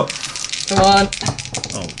me what you got. Come on.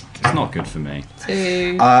 Oh, it's not good for me.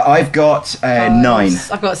 2. I've got 9.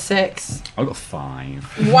 I've got 6. I've got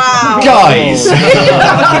 5. Wow. Guys!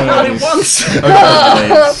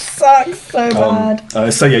 That sucks so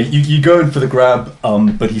bad. So yeah, you go in for the grab,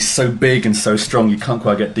 but he's so big and so strong you can't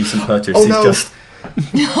quite get decent purchase. Oh, he's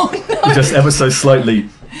no. just ever so slightly.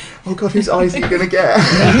 Oh god, whose eyes are you going to get?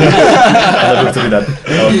 I'll never do that.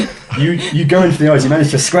 You go in for the eyes. You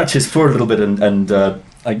manage to scratch his forehead a little bit and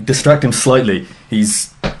like distract him slightly.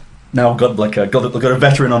 He's now got a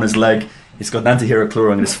veteran on his leg. He's got an anti-hero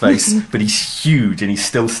claw on his face, but he's huge and he's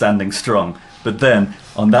still standing strong. But then,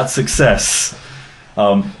 on that success,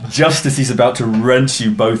 just as he's about to wrench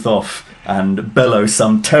you both off and bellow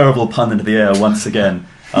some terrible pun into the air once again,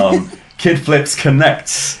 Kid Flips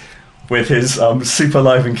connects with his super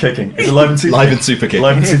live and kicking. It's a live and super Live and super kick.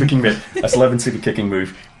 Live and super kicking move. That's a live and super kicking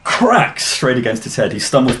move. Cracks straight against his head. He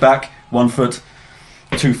stumbles back 1 foot,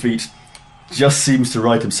 2 feet, just seems to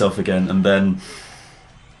right himself again, and then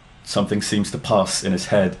something seems to pass in his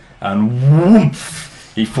head, and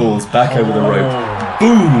whoomph, he falls back over the rope.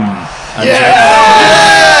 Boom! And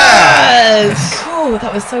Yes! Oh,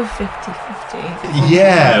 that was so 50-50.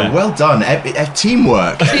 Yeah, well done.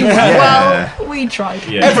 Teamwork. Well, we tried.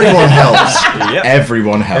 Yeah. Everyone helped. Yep.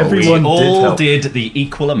 Everyone helped. Everyone We all did did the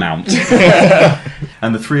equal amount.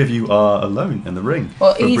 And the three of you are alone in the ring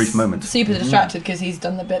Well, for a he's brief moment. super distracted because he's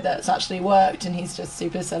done the bit that's actually worked, and he's just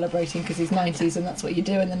super celebrating because he's 90s, and that's what you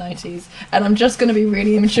do in the 90s. And I'm just going to be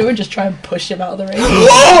really immature and just try and push him out of the ring.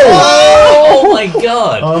 Oh my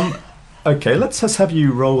god! Okay, let's just have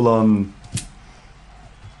you roll on.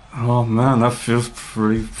 Oh man, that feels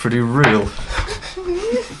pretty real.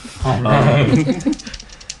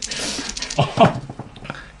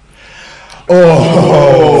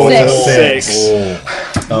 Oh, Six.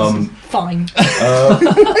 Fine. Fine.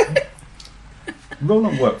 Roll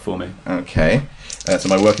on work for me. Okay. So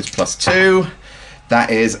my work is +2.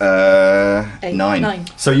 That is 9.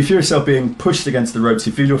 So you feel yourself being pushed against the ropes.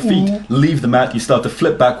 You feel your feet leave the mat. You start to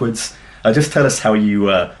flip backwards. Just tell us how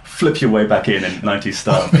you flip your way back in 90s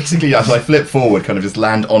style. Basically, as I flip forward, kind of just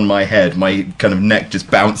land on my head. My kind of neck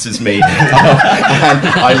just bounces me, and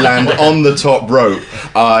I land on the top rope.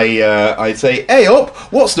 I say, "Hey up!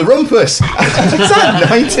 What's the rumpus?" Is that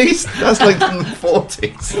 90s? That's like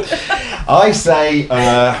 40s. I say,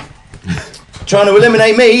 "Trying to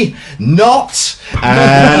eliminate me? Not."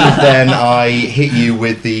 And then I hit you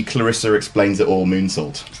with the Clarissa Explains It All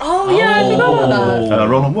moonsault. Oh, yeah, I forgot about that.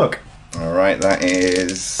 Roll on work. All right, that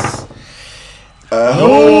is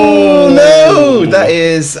No! That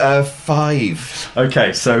is 5.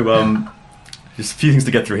 Okay, so just a few things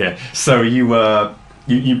to get through here. So you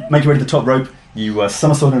make your way to the top rope. You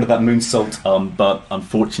somersault into that moonsault, but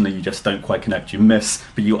unfortunately you just don't quite connect. You miss,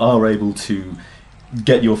 but you are able to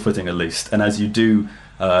get your footing at least. And as you do,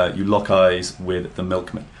 you lock eyes with the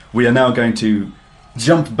milkman. We are now going to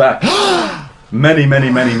jump back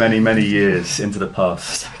many years into the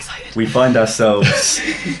past. So excited. We find ourselves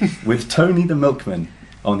with Tony the milkman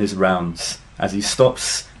on his rounds as he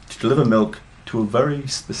stops to deliver milk to a very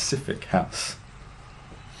specific house.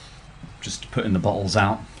 Just putting the bottles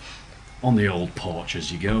out on the old porch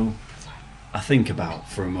as you go. I think about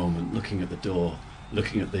for a moment, looking at the door,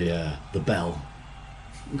 looking at the bell.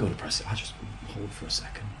 I'm going to press it. I just hold for a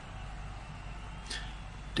second.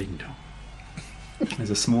 Ding dong.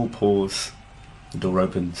 There's a small pause. The door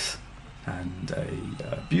opens, and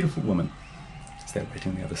a beautiful woman is there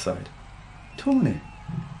waiting on the other side. Tony,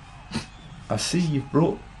 I see you've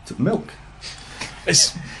brought milk.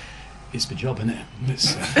 It's my job, isn't it?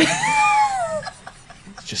 It's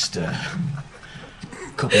just a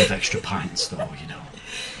couple of extra pints, though, you know.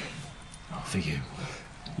 For you.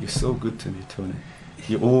 You're so good to me, Tony.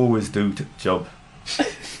 You always do the job.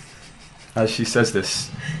 As she says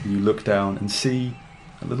this, you look down and see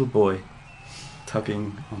a little boy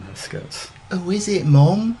tugging on her skirts. Oh, is it,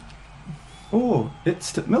 Mom? Oh,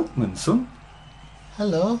 it's the milkman, son.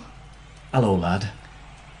 Hello. Hello, lad.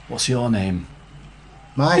 What's your name?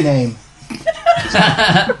 My name?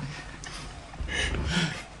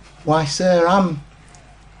 Why, sir,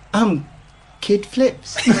 I'm Kid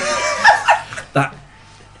Flips. That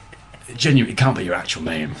genuinely can't be your actual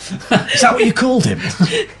name. Is that what you called him?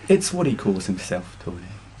 It's what he calls himself, Tony.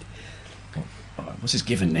 What's his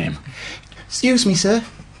given name? Excuse me, sir.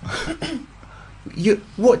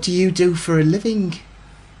 What do you do for a living?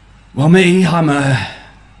 Well, me, I'm a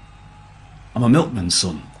milkman's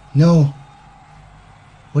son. No.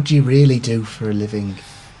 What do you really do for a living?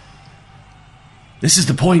 This is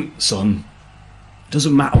the point, son. It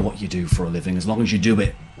doesn't matter what you do for a living as long as you do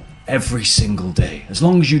it every single day. As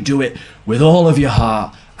long as you do it with all of your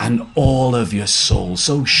heart and all of your soul.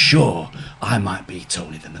 So sure, I might be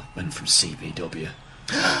Tony the Milkman from CBW.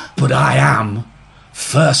 But I am,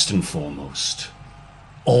 first and foremost,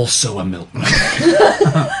 also a milkman.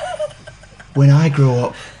 When I grow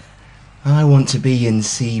up, I want to be in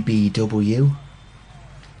CBW.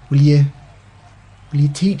 Will you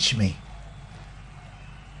teach me?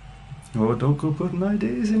 Oh, don't go putting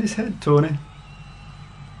ideas in his head, Tony.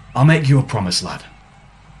 I'll make you a promise, lad.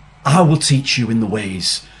 I will teach you in the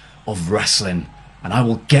ways of wrestling, and I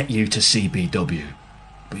will get you to CBW.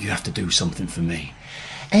 But you have to do something for me.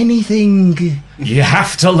 Anything. You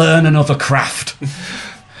have to learn another craft.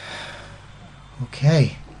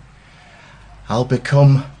 Okay. I'll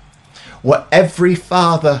become what every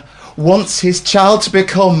father wants his child to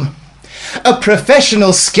become. A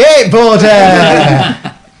professional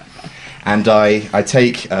skateboarder! And I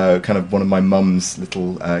take kind of one of my mum's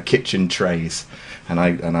little kitchen trays, and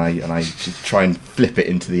I just try and flip it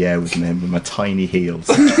into the air with my tiny heels.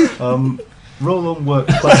 Roll on work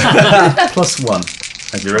plus 1,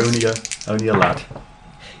 and you're only a lad.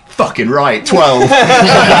 Fucking right, 12.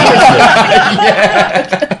 Yeah.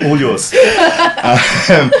 All yours. Is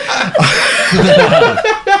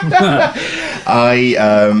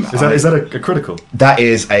that a critical? That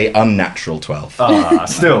is a unnatural 12.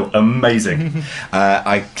 Still amazing.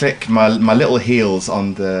 I click my little heels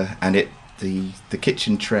on the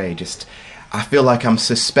kitchen tray. I feel like I'm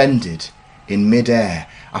suspended in midair.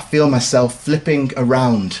 I feel myself flipping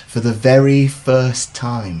around for the very first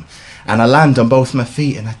time, and I land on both my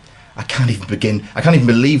feet, and I can't even begin. I can't even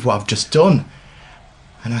believe what I've just done.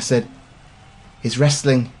 And I said, "Is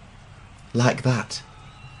wrestling like that?"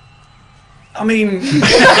 I mean,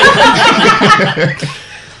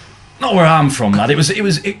 not where I'm from, lad. It was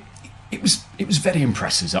very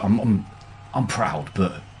impressive. I'm proud,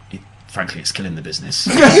 but frankly, it's killing the business.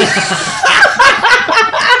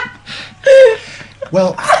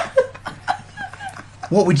 Well,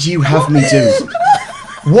 what would you have me do?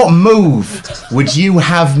 What move would you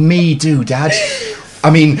have me do, Dad? I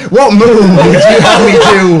mean, what move would you have me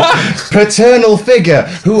do? Paternal figure,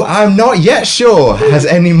 who I'm not yet sure has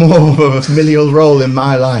any more of a familial role in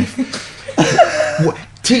my life.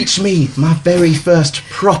 Teach me my very first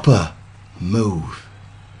proper move.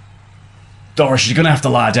 Doris, you're going to have to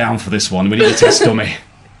lie down for this one. We need a test dummy.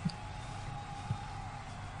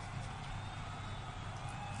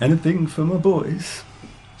 Anything for my boys?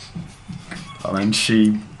 And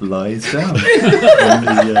she lies down.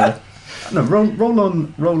 Roll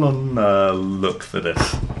on look for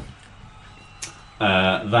this.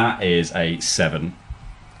 That is a 7.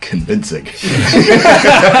 Convincing.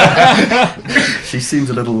 She seems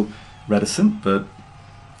a little reticent, but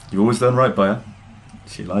you've always done right by her.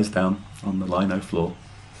 She lies down on the lino floor.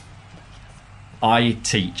 I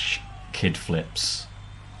teach Kid Flips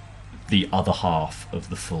the other half of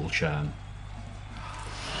the full churn.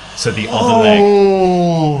 So the other leg.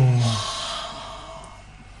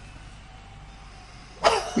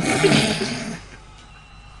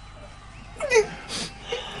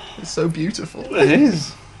 It's so beautiful. It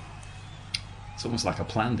is. It's almost like I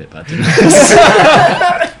planned it, but I didn't.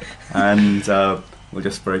 And we'll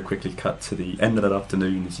just very quickly cut to the end of that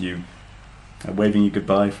afternoon as you, waving you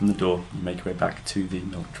goodbye from the door, you make your way back to the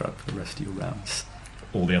milk truck for the rest of your rounds.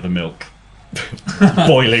 All the other milk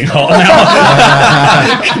boiling hot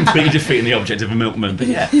now. Completely defeating the object of a milkman, but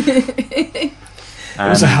yeah. It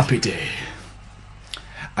was a happy day.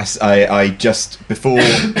 I just,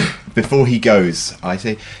 before he goes, I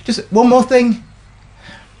say, just one more thing.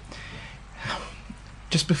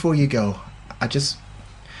 Just before you go, I just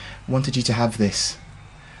wanted you to have this.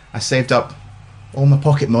 I saved up all my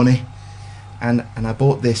pocket money and I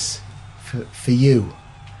bought this for you.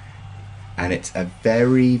 And it's a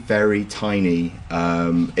very, very tiny,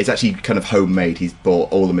 it's actually kind of homemade. He's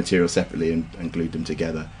bought all the materials separately and glued them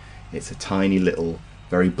together. It's a tiny little,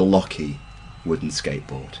 very blocky wooden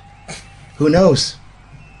skateboard. Who knows?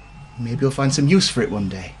 Maybe you'll find some use for it one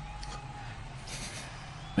day.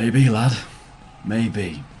 Maybe, lad.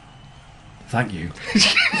 Maybe. Thank you.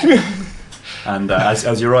 And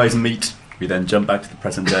as your eyes meet, we then jump back to the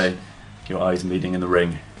present day, your eyes meeting in the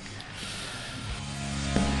ring.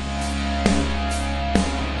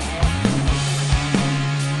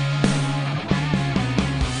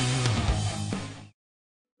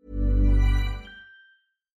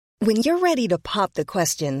 When you're ready to pop the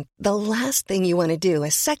question, the last thing you want to do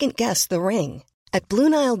is second-guess the ring. At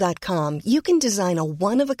BlueNile.com, you can design a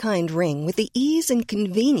one-of-a-kind ring with the ease and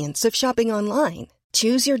convenience of shopping online.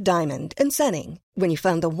 Choose your diamond and setting. When you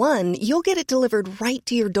find the one, you'll get it delivered right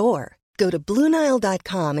to your door. Go to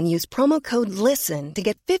BlueNile.com and use promo code LISTEN to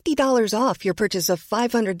get $50 off your purchase of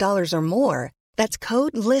 $500 or more. That's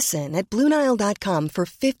code LISTEN at BlueNile.com for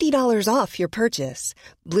 $50 off your purchase.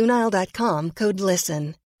 BlueNile.com, code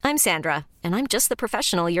LISTEN. I'm Sandra, and I'm just the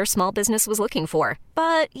professional your small business was looking for.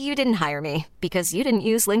 But you didn't hire me because you didn't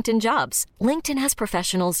use LinkedIn Jobs. LinkedIn has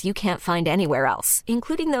professionals you can't find anywhere else,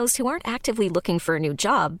 including those who aren't actively looking for a new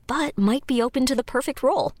job, but might be open to the perfect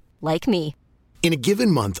role, like me. In a given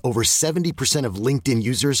month, over 70% of LinkedIn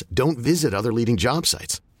users don't visit other leading job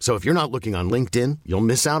sites. So if you're not looking on LinkedIn, you'll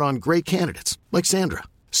miss out on great candidates, like Sandra.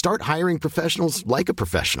 Start hiring professionals like a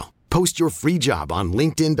professional. Post your free job on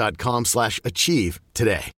linkedin.com/achieve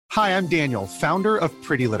today. Hi, I'm Daniel, founder of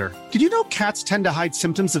Pretty Litter. Did you know cats tend to hide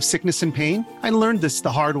symptoms of sickness and pain? I learned this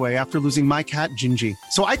the hard way after losing my cat, Gingy.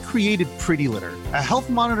 So I created Pretty Litter, a health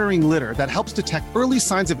monitoring litter that helps detect early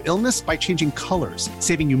signs of illness by changing colors,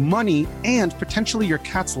 saving you money and potentially your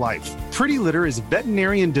cat's life. Pretty Litter is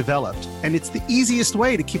veterinarian developed, and it's the easiest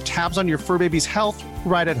way to keep tabs on your fur baby's health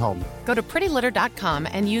right at home. Go to prettylitter.com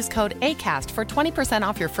and use code ACAST for 20%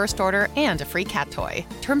 off your first order and a free cat toy.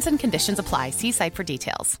 Terms and conditions apply. See site for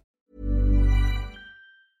details.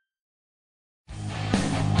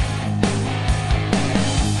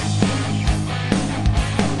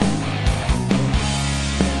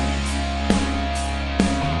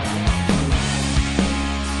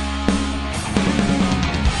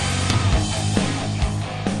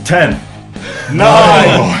 Ten. 9,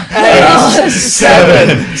 8,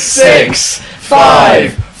 7, 6,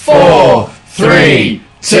 5, 4, 3,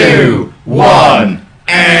 2, 1.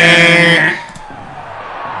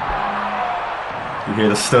 You hear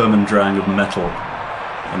the Sturm und Drang of metal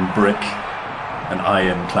and brick and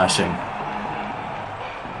iron clashing.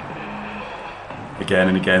 Again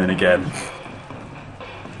and again and again.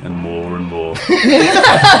 And more and more.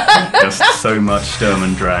 Just so much Sturm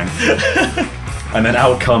und Drang. And then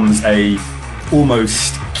out comes a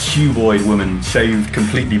almost cuboid woman, shaved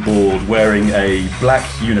completely bald, wearing a black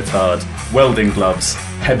unitard, welding gloves,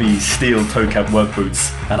 heavy steel toe-cap work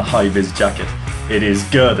boots, and a high-vis jacket. It is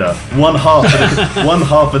Gerda, one half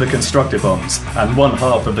of the Constructor Bombs, and one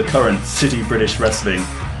half of the current City British Wrestling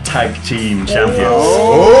Tag Team Champions.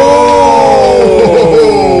 Oh.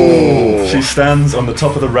 She stands on the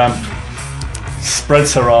top of the ramp,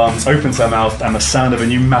 spreads her arms, opens her mouth, and the sound of a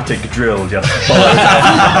pneumatic drill just follows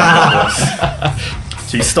out.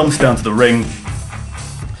 She stomps down to the ring,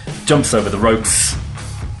 jumps over the ropes,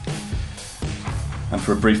 and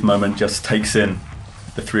for a brief moment just takes in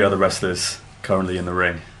the three other wrestlers currently in the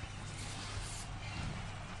ring.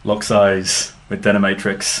 Locks eyes with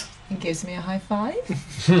Denimatrix, He gives me a high five.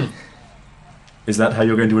 Is that how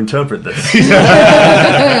you're going to interpret this?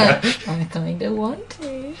 I kind of want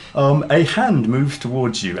to. A hand moves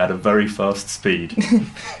towards you at a very fast speed.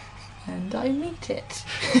 And I meet it.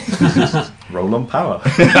 Roll on power.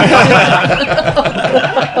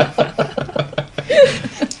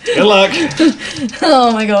 Good luck.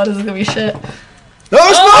 Oh my god, this is gonna be shit.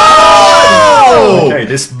 Oh! Okay,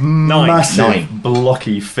 this massive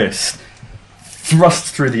blocky fist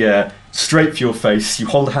thrusts through the air, straight for your face. You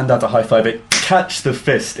hold a hand out to high five it, catch the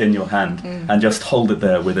fist in your hand, and just hold it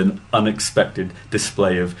there with an unexpected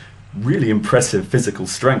display of really impressive physical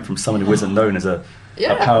strength from someone who isn't known as a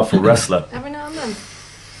powerful wrestler. Every now and then.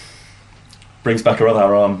 Brings back her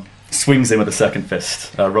other arm, swings in with a second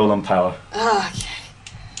fist. Roll on power. Okay.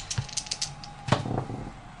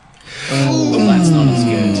 Oh, that's not as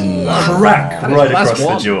good. Crack right across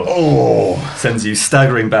the jaw. Oh, sends you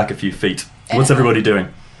staggering back a few feet. What's everybody doing?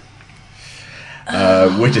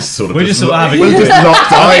 We're just sort of having. We're just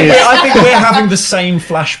locked eyes. I think we're having the same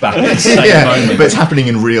flashback at the same moment. But it's happening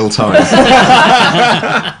in real time.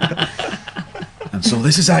 And so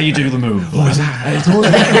this is how you do the move. You're on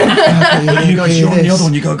the other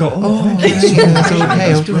one. You gotta go.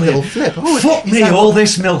 Okay. I'll do a little flip. Fuck me! All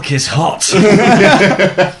this milk is hot.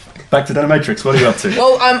 Back to Dynamatrix, what are you up to?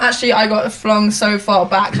 Well, actually, I got flung so far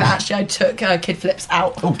back that actually I took Kid Flips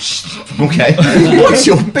out. Oh, okay. What's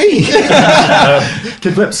your B?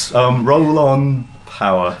 Kid Flips, roll on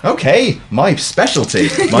power. Okay, my specialty.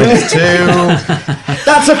 -2.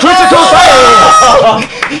 That's a critical fail!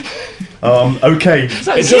 Okay.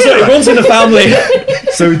 It runs in the family.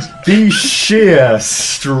 So the sheer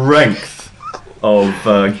strength of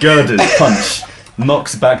Gerda's punch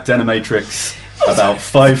knocks back Dynamatrix about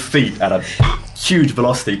 5 feet at a huge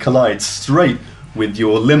velocity, collides straight with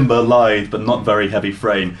your limber, lithe, but not very heavy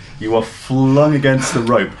frame. You are flung against the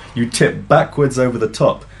rope. You tip backwards over the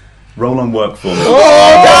top. Roll on work for me.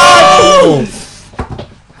 Oh,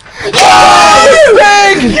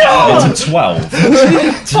 It's a 12.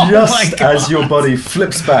 Just as your body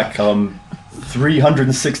flips back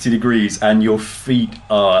 360 degrees and your feet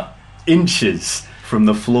are inches from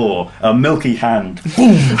the floor, a milky hand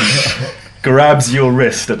grabs your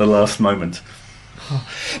wrist at the last moment.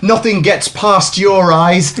 Nothing gets past your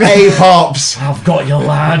eyes, Pops. I've got you,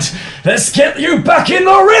 lad. Let's get you back in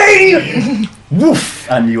the ring. Woof!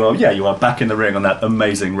 And you are back in the ring on that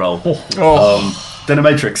amazing roll.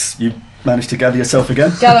 Dynamatrix, you managed to gather yourself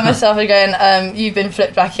again? Gather myself again. You've been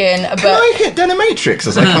flipped back in. But can I hit Dynamatrix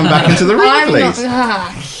as I come back into the ring, please?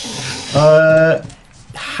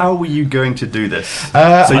 How are you going to do this? So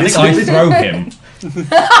I throw him.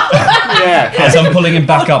 As I'm pulling him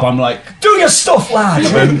back up, I'm like, do your stuff, lad!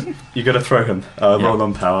 You got to throw him. Roll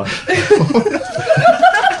on power.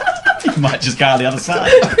 You might just go on the other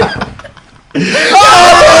side.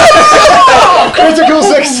 Critical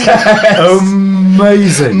success!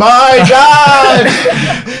 Amazing. My God!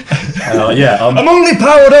 I'm only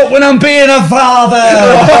powered up when I'm being a father!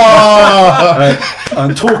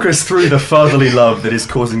 And talk us through the fatherly love that is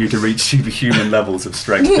causing you to reach superhuman levels of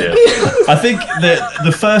strength here. I think that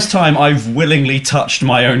the first time I've willingly touched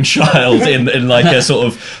my own child in like a sort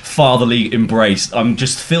of fatherly embrace, I'm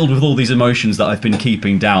just filled with all these emotions that I've been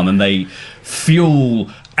keeping down, and they fuel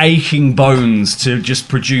aching bones to just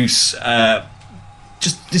produce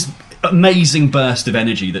just this amazing burst of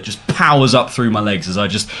energy that just powers up through my legs as I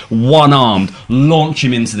just one-armed launch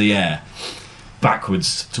him into the air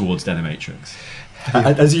backwards towards Dynamatrix.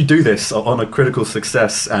 As you do this on a critical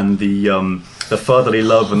success, and the fatherly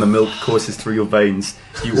love and the milk courses through your veins,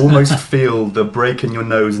 you almost feel the break in your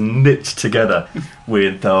nose knit together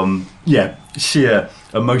with sheer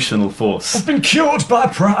emotional force. I've been cured by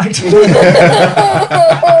pride.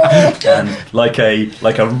 And like a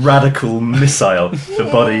radical missile, the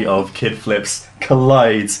body of Kid Flips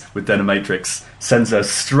collides with Dynamatrix, sends her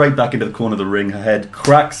straight back into the corner of the ring. Her head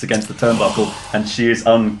cracks against the turnbuckle, and she is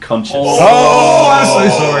unconscious. I'm so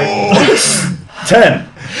sorry. 10,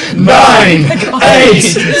 9, 8,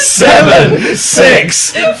 7,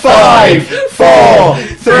 6, 5, 4,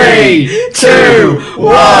 3, 2,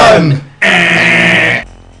 1.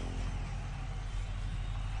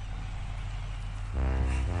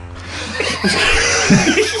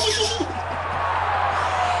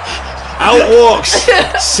 Out walks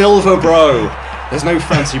Silver Bro. There's no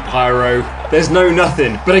fancy pyro. There's no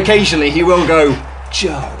nothing. But occasionally he will go,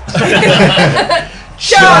 Joe.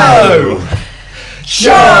 Joe!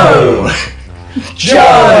 Joe!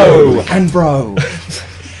 Joe! And bro.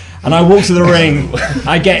 And I walk to the ring.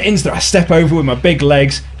 I get into I step over with my big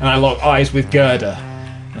legs, and I lock eyes with Gerda.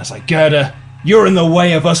 And I say, Gerda, you're in the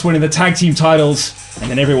way of us winning the tag team titles. And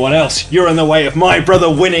then everyone else, you're in the way of my brother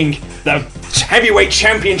winning the heavyweight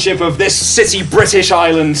championship of this city British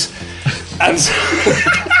island. And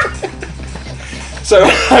so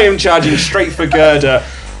I am charging straight for Gerda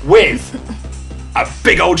with a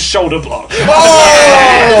big old shoulder block.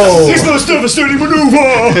 Oh! It's not a devastating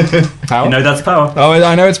maneuver! Power? You know that's power. Oh,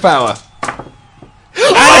 I know it's power.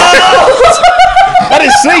 That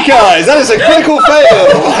is Snake Eyes! That is a critical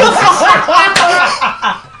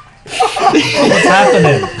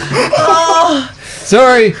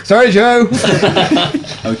Sorry, fail! Joe.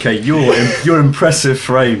 Okay, your impressive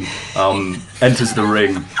frame enters the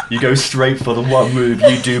ring. You go straight for the one move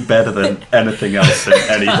you do better than anything else and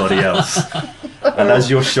anybody else. And as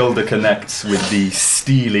your shoulder connects with the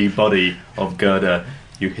steely body of Gerda,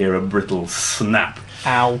 you hear a brittle snap.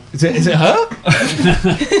 Ow. Is it her?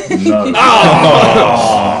 No.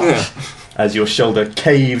 Oh. As your shoulder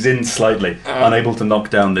caves in slightly, unable to knock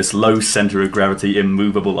down this low centre of gravity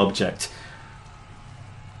immovable object.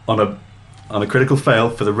 On a critical fail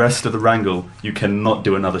for the rest of the wrangle, you cannot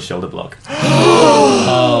do another shoulder block.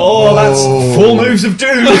 That's 4 moves of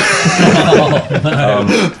doom!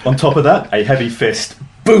 On top of that, a heavy fist,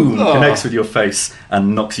 boom, connects with your face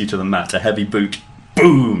and knocks you to the mat. A heavy boot,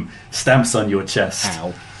 boom, stamps on your chest.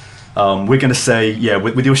 Ow. We're going to say,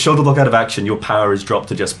 with your shoulder block out of action, your power is dropped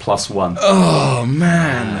to just +1. Oh,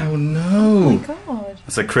 man. Oh, no. Oh, my God.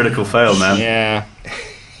 It's a critical fail, man. Yeah.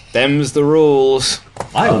 Them's the rules.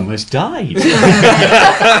 I almost died.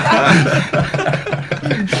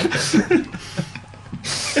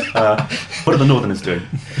 What are the Northerners doing?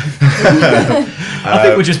 I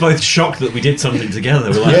think we're just both shocked that we did something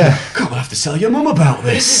together. We're like, God, we'll have to tell your mum about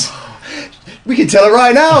this. We can tell her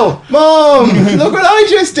right now. Mom, look what I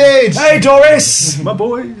just did. Hey, Doris. My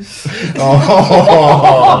boys.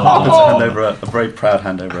 Oh. A very proud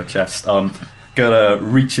hand over her chest. Gerda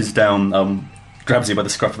reaches down, grabs you by the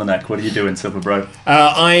scruff of the neck. What are you doing, Silver Bro?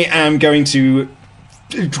 I am going to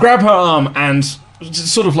grab her arm and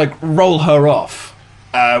sort of like roll her off.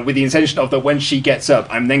 With the intention of that when she gets up,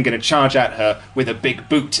 I'm then going to charge at her with a big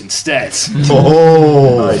boot instead.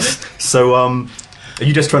 Oh, nice. So, are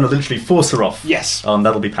you just trying to literally force her off? Yes.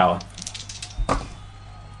 That'll be power.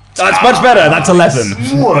 That's much better. That's 11.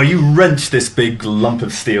 Whoa, you wrench this big lump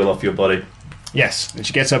of steel off your body. Yes, and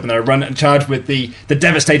she gets up and I run and charge with the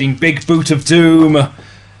devastating big boot of doom.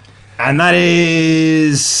 And that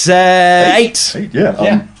is 8. 8,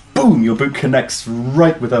 yeah. Boom, your boot connects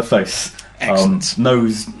right with her face. Excellent.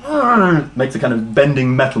 Nose makes a kind of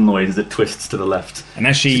bending metal noise as it twists to the left. And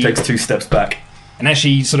as she takes 2 steps back. And as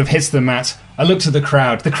she sort of hits the mat, I look to the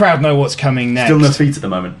crowd. The crowd know what's coming next. Still on her feet at the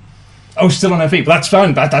moment. Oh, still on her feet. But that's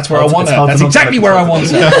fine. That's where I want her. hard to That's not exactly get where I her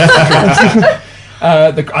want her.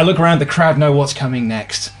 I look around. The crowd know what's coming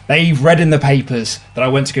next. They've read in the papers that I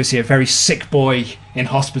went to go see a very sick boy in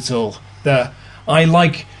hospital that I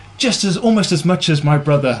like almost as much as my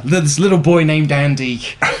brother, this little boy named Andy.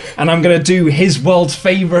 And I'm going to do his world's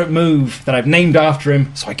favourite move that I've named after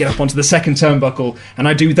him. So I get up onto the second turnbuckle and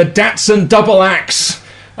I do the Datsun double axe.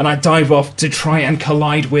 And I dive off to try and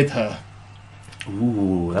collide with her.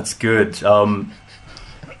 Ooh, that's good.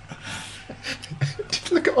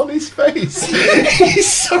 Look at Ollie's face.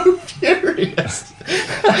 He's so furious.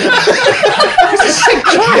 He's a sick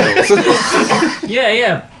child.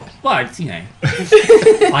 Yeah. Well,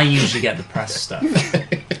 I usually get the press stuff.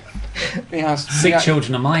 Sick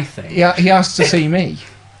children are my thing. Yeah, he asked to see me.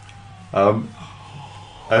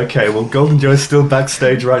 Okay, well, Golden Joe's still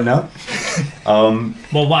backstage right now.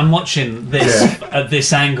 Well, I'm watching this at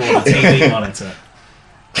this angle on a TV monitor.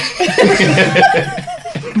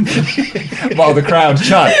 While the crowd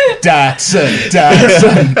chant, Datsun.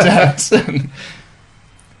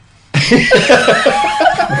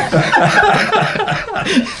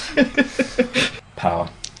 Power.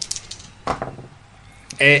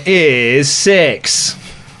 It is 6.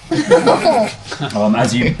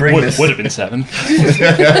 As you bring this, would have been 7. It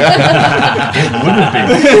would have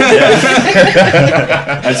been.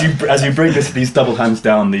 As you bring these double hands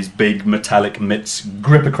down, these big metallic mitts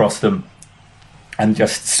grip across them, and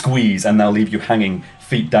just squeeze, and they'll leave you hanging,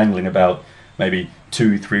 feet dangling about maybe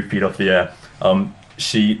 2-3 feet off the air.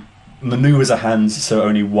 She maneuvers her hands so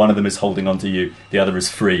only one of them is holding onto you, the other is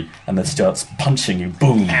free, and then starts punching you.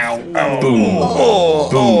 Boom, boom,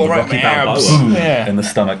 boom, right Rocky in the abs. boom, Yeah. in the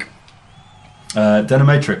stomach.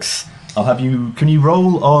 Denomatrix, I'll have you. Can you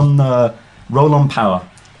roll on power?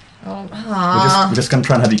 We're just going to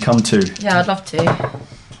try and have you come to. Yeah, I'd love to.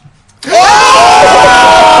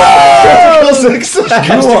 Critical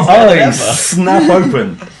success. Your eyes snap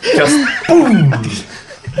open. Just boom.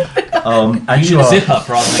 And you zip up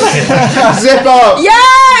rather than kick up. Zip up.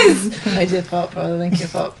 Yes. I zip up rather than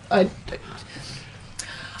kick up. I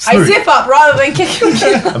zip up rather than kick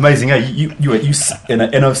up. Amazing. Yeah, you in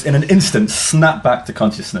an instant snap back to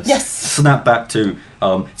consciousness. Yes. Snap back to.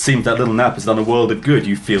 It seems that little nap has done a world of good.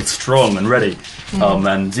 You feel strong and ready.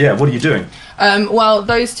 And yeah, what are you doing? Well,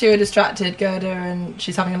 those two are distracted, Gerda, and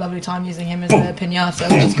she's having a lovely time using him as a pinata,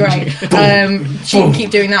 which is great. She can keep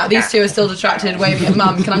doing that. These two are still distracted, waving at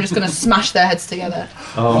Mum, and I'm just going to smash their heads together.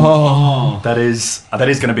 That is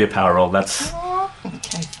going to be a power roll. That's.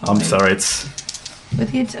 Okay. I'm sorry. It's.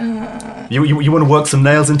 With You want to work some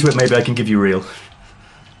nails into it? Maybe I can give you real.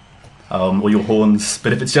 Or your horns,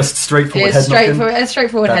 but if it's just straightforward head knocking, it's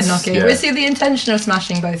straightforward head knocking. Yeah. We see the intention of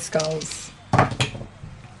smashing both skulls.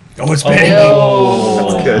 Oh, it's big.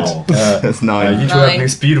 Oh, that's good. That's 9. You two have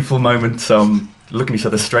this beautiful moment, looking each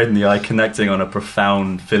other straight in the eye, connecting on a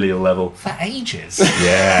profound filial level. For ages.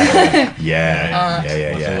 Yeah.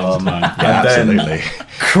 Absolutely. Then,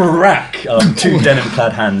 crack! 2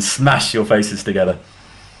 denim-clad hands smash your faces together.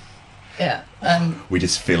 Yeah. We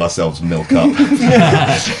just feel ourselves milk up.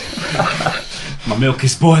 My milk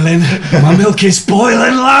is boiling. My milk is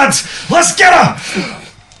boiling, lads. Let's get her.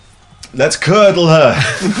 Let's curdle her.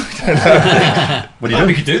 What do you think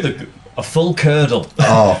we could do? A full curdle.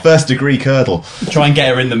 Oh, first degree curdle. Try and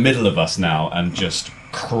get her in the middle of us now and just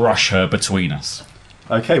crush her between us.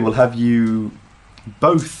 Okay, we'll have you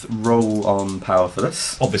both roll on power for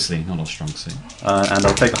this. Obviously, not a strong suit. And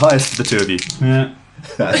I'll take the highest of the two of you. Yeah.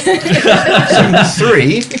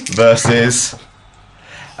 3 versus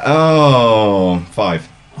 5.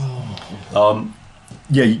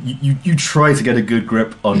 Yeah, you try to get a good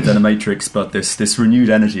grip on Denimatrix, but this renewed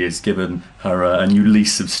energy has given her a new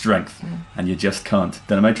lease of strength, and you just can't.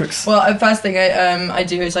 Denimatrix? Well, the first thing I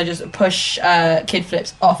do is I just push Kid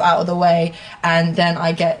Flips off out of the way, and then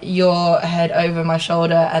I get your head over my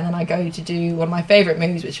shoulder, and then I go to do one of my favourite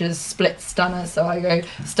moves, which is split stunner. So I go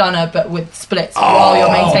stunner, but with splits while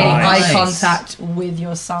you're maintaining eye contact with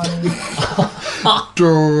your son. I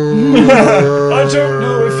don't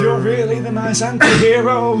know if you're really the nice anti-hero.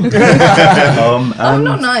 I'm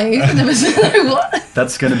not nice. I never said what.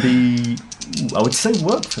 That's going to be, I would say,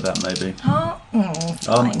 work for that maybe.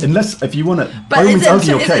 Unless if you want to. But is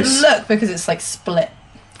it look because it's like split?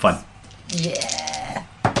 Fine. Yeah.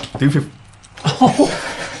 Do for.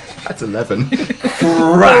 That's 11.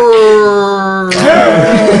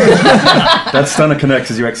 That stunner connects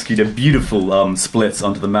as you execute a beautiful splits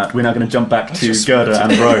onto the mat. We're now going to jump back to Gerda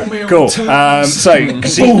and Bro. Cool.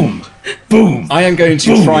 Boom. I am going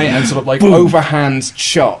to try and sort of like overhand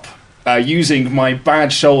chop using my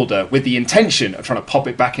bad shoulder with the intention of trying to pop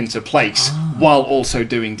it back into place while also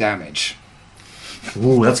doing damage.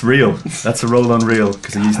 Ooh, that's real. That's a roll on real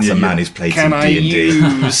because he's using a man who's played Can some I D&D.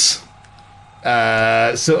 use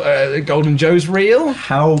Golden Joe's reel?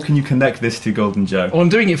 How can you connect this to Golden Joe? Well, I'm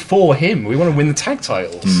doing it for him. We want to win the tag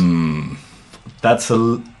titles. I'm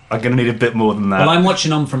going to need a bit more than that. Well, I'm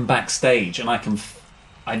watching on from backstage, and I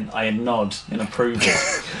nod in approval.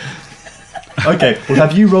 Okay, well,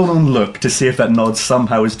 have you rolled on look to see if that nod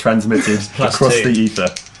somehow is transmitted across 2. the ether?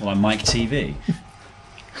 Well, I'm Mike TV.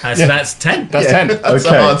 So that's 10. That's 10. That's a Okay,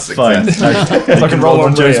 hard fine. success. You can roll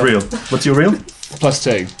on Joe's reel. What's your reel?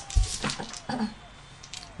 +2.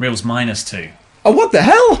 Reel's -2. Oh, what the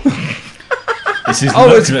hell? This is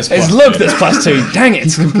it's look that's +2. Dang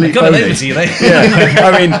it! Complete got it over to you, though. Yeah,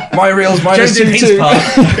 I mean, my reel's Joe's in -2 his too. part.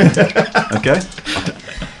 Okay.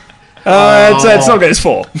 It's not good. It's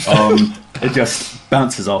 4. It just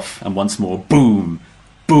bounces off, and once more, boom,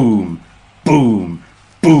 boom, boom,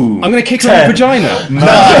 boom. I'm going to kick her in the vagina. 9,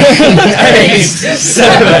 8,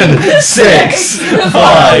 7, 6,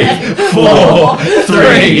 5, 4,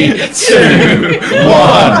 3, 2,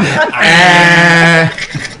 1.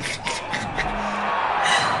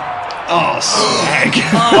 Oh, slag.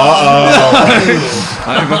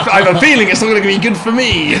 I have a feeling it's not going to be good for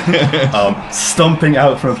me. Stomping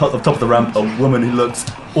out from the top of the ramp, a woman who looks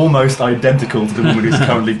almost identical to the woman who's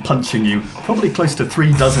currently punching you, probably close to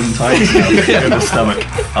 3 dozen times now in the stomach.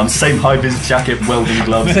 Same high-vis jacket, welding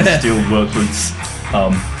gloves, and steel work boots.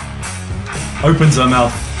 Opens her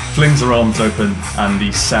mouth, flings her arms open, and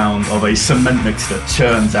the sound of a cement mixer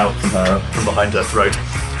churns out from behind her throat.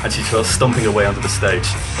 And she starts stomping away onto the stage.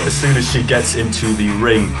 As soon as she gets into the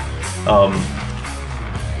ring,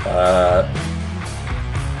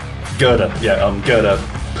 Gerda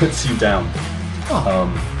puts you down.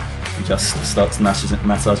 He just starts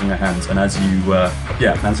massaging her hands, and as you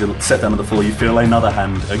sit down on the floor, you feel another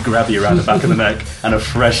hand grab you around the back of the neck, and a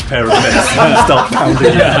fresh pair of mitts start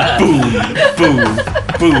pounding you. Boom, boom,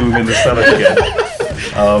 boom in the stomach again.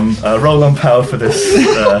 Roll on power for this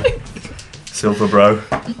silver bro.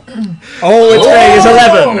 It's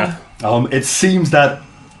 11. It seems that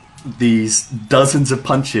these dozens of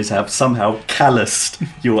punches have somehow calloused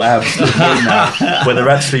your abs to the point now, where they're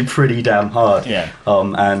actually pretty damn hard. Yeah.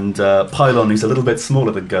 And Pylon, who's a little bit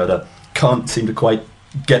smaller than Gerda, can't seem to quite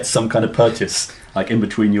get some kind of purchase, like in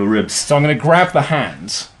between your ribs. So I'm going to grab the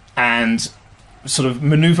hands and sort of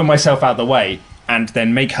maneuver myself out of the way and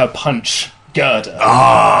then make her punch Gerda.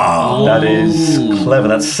 That is clever.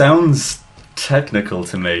 That sounds technical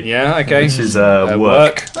to me. Yeah, okay. This is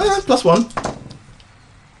work. +1.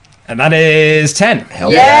 And that is 10.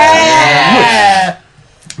 Yeah!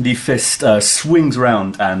 The fist swings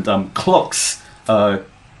round and clocks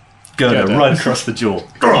Gerda right across the jaw.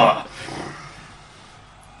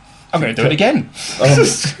 I'm going to do it again.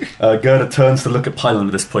 Gerda turns to look at Pylon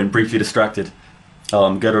at this point, briefly distracted.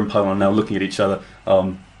 Gerda and Pylon are now looking at each other.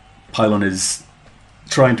 Pylon is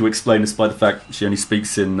trying to explain, despite the fact she only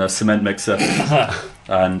speaks in cement mixer.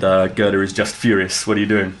 And Gerda is just furious. What are you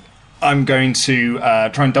doing? I'm going to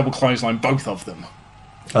try and double clothesline both of them.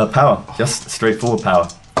 Power. Just straightforward power.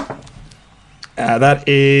 That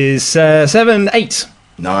is 7, 8.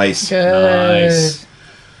 Nice. Good. Nice.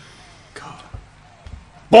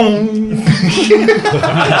 Boom!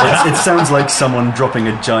 It sounds like someone dropping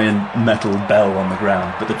a giant metal bell on the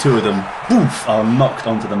ground, but the two of them are knocked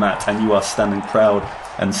onto the mat, and you are standing proud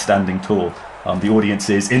and standing tall. The audience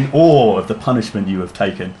is in awe of the punishment you have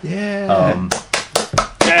taken. Yeah.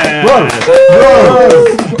 Bro!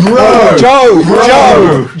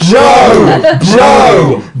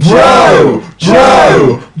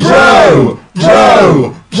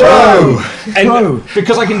 And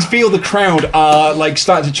because I can feel the crowd are like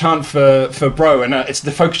starting to chant for bro, and it's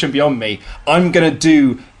the focus should be on me, I'm gonna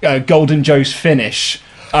do Golden Joe's finish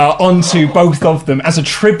onto both of them as a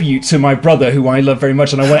tribute to my brother, who I love very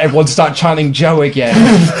much, and I want everyone to start chanting Joe again.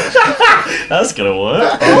 That's gonna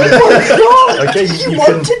work. Oh my god! Okay, you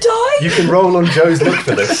want to die? You can roll on Joe's look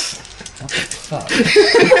for this. Oh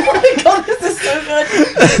my god, this is so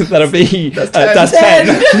good. That'll be that's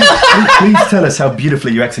 10. Please tell us how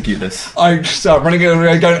beautifully you execute this. I start running and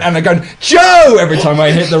I'm going Joe every time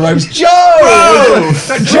I hit the ropes. Joe!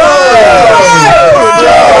 Joe!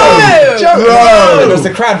 And as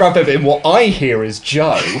the crowd wrap up in what I hear is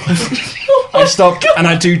Joe, I stop and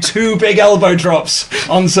I do 2 big elbow drops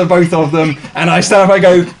onto both of them, and I stand up and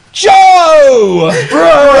I go, Joe!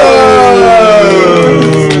 Bro!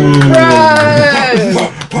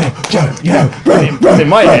 In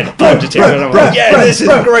my head, I'm just here, yeah, this is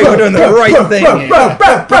great, we're doing the right thing.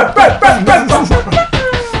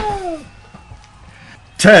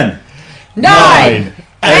 10, 9,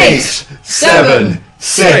 8, 7,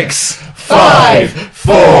 6, 5,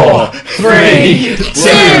 4, 3,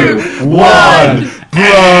 2, 1.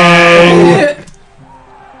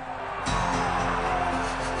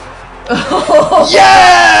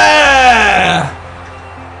 Yeah!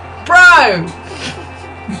 Bro!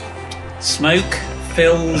 Smoke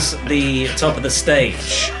fills the top of the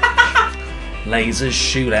stage. Lasers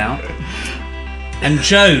shoot out. And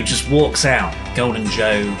Joe just walks out. Golden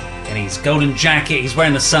Joe in his golden jacket. He's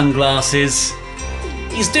wearing the sunglasses.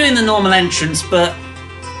 He's doing the normal entrance, but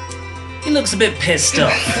he looks a bit pissed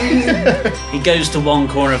off. He goes to one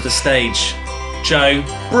corner of the stage. Joe.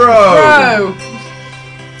 Bro!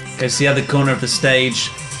 Goes to the other corner of the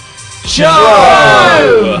stage.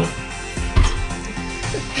 Joe!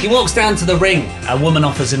 He walks down to the ring. A woman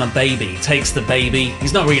offers him a baby. He takes the baby.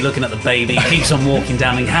 He's not really looking at the baby. He keeps on walking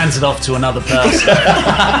down and hands it off to another person.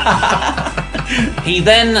 He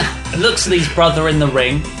then looks at his brother in the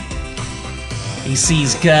ring. He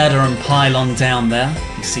sees Gerda and Pylon down there.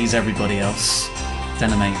 He sees everybody else.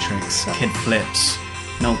 Denimatrix, Kid Flips,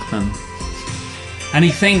 Milkman. And he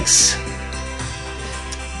thinks,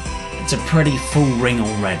 it's a pretty full ring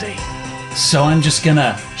already. So I'm just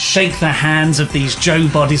gonna shake the hands of these Joe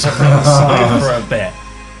bodies up on the side for a bit.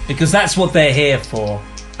 Because that's what they're here for.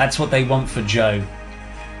 That's what they want for Joe.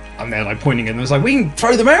 And they're like pointing at them. It's like, we can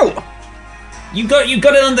throw them out. You got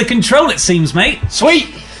it under control, it seems, mate.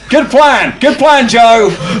 Sweet. Good plan, Joe.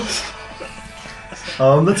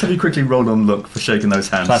 Let's have you quickly roll on look for shaking those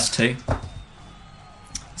hands. +2.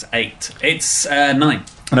 It's 8. It's 9.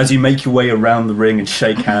 And as you make your way around the ring and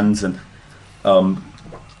shake hands and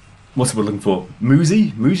what's the word looking for?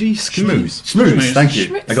 Moozy? Schmooze. Thank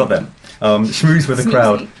you. I got them. Schmooze with the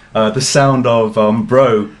crowd. The sound of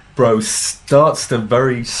Bro starts to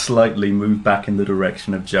very slightly move back in the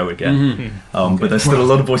direction of Joe again. Mm-hmm. But there's still a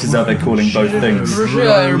lot of voices out there calling both things.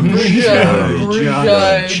 Joe.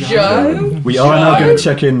 We are now going to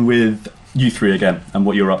check in with you three again and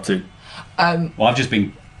what you're up to. Well, I've just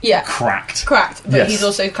been cracked. But he's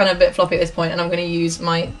also kind of a bit floppy at this point, and I'm going to use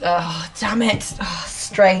my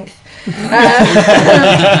strength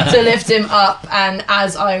to lift him up. And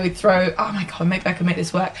as I would throw, oh my god, maybe I can make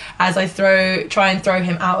this work. As I try and throw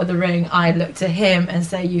him out of the ring, I look to him and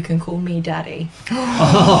say, "You can call me Daddy." You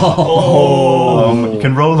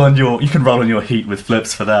can roll on your heat with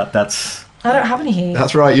flips for that. I don't have any heat.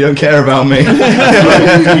 That's right, you don't care about me.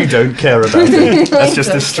 You don't care about me. That's just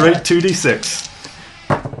a straight 2d6.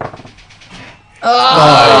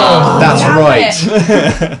 That's right.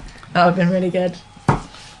 That would have been really good.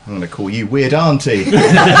 I'm going to call you Weird Auntie.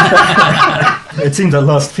 It seems that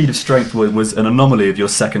last feat of strength was an anomaly of your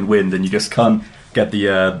second wind, and you just can't get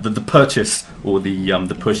the purchase or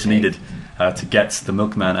the push needed to get the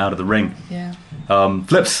milkman out of the ring. Yeah.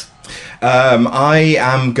 Flips. I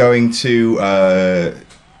am going to,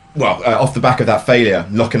 off the back of that failure,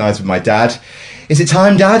 lock eyes with my dad. Is it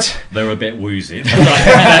time, Dad? They're a bit woozy.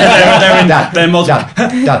 Dad.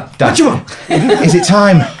 What do you want? Is it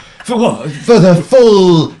time? For what? For the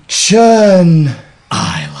full churn.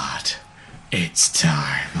 Aye, lad. It's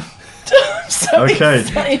time. So okay.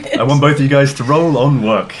 excited. I want both of you guys to roll on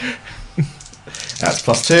work. That's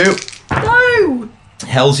 +2. No!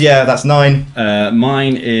 Hells yeah, that's 9.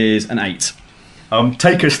 Mine is an 8.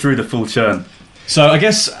 Take us through the full churn. So I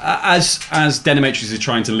guess as Denimatrix is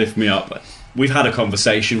trying to lift me up, we've had a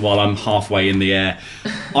conversation while I'm halfway in the air.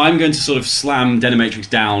 I'm going to sort of slam Denimatrix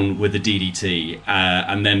down with the DDT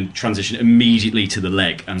and then transition immediately to the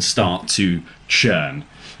leg and start to churn.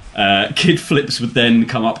 Kid Flips would then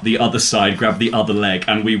come up the other side, grab the other leg,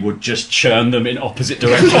 and we would just churn them in opposite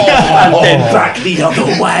directions. And then back the other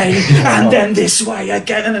way, and then this way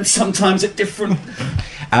again, and then sometimes at different...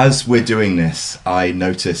 As we're doing this, I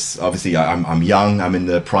notice, obviously I'm young, I'm in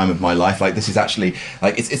the prime of my life, like this is actually,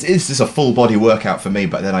 like it's just a full body workout for me,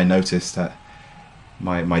 but then I noticed that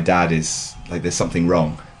my dad is, like there's something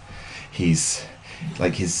wrong. He's,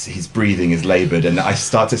 like his breathing is laboured, and I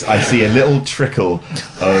see a little trickle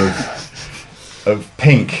of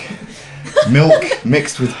pink milk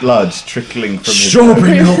mixed with blood trickling from his...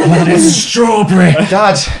 Strawberry milk, lad, it's strawberry.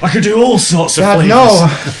 Dad! I could do all sorts of flavours. No!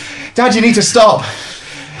 Dad, you need to stop!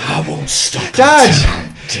 I won't stop. Dad,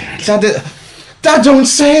 don't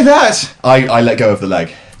say that! I let go of the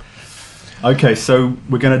leg. Okay, so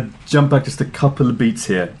we're going to jump back just a couple of beats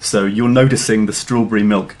here. So you're noticing the strawberry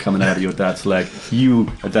milk coming out of your dad's leg. You,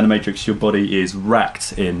 Denimatrix, your body is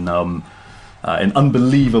racked in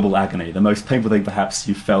unbelievable agony. The most painful thing perhaps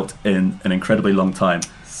you've felt in an incredibly long time.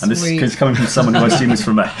 And this is coming from someone who I assume is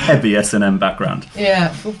from a heavy S&M background.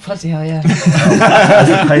 Yeah, bloody hell, yeah. As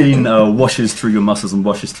the pain washes through your muscles and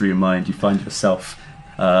washes through your mind, you find yourself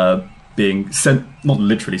being sent, not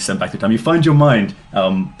literally sent back through time, you find your mind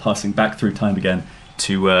passing back through time again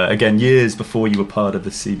to, again, years before you were part of the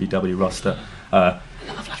CBW roster.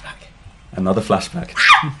 Another flashback.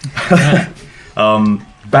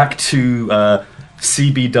 Back to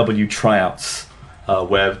CBW tryouts.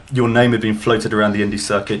 Where your name had been floated around the indie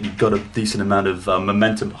circuit, you got a decent amount of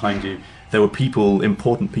momentum behind you. There were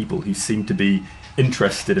important people, who seemed to be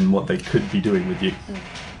interested in what they could be doing with you.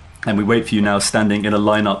 And we wait for you now standing in a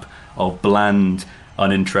lineup of bland,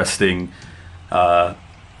 uninteresting,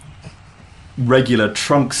 regular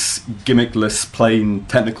trunks, gimmickless, plain,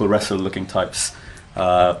 technical wrestler-looking types,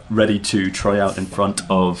 ready to try out in front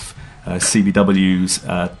of CBW's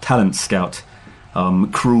talent scout,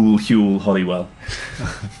 Cruel Huel Hollywell.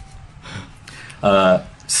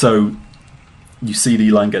 So you see the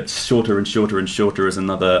line gets shorter and shorter and shorter as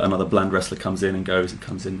another bland wrestler comes in and goes,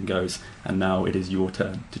 and now it is your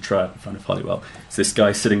turn to try out in front of Hollywell. It's this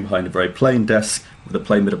guy sitting behind a very plain desk with a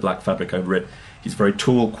plain bit of black fabric over it. He's very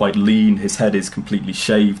tall, quite lean, his head is completely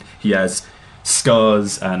shaved, he has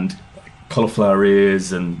scars and cauliflower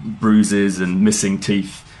ears and bruises and missing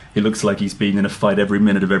teeth. He looks like he's been in a fight every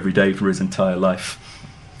minute of every day for his entire life.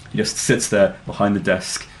 He just sits there behind the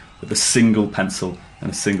desk with a single pencil and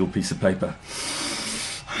a single piece of paper.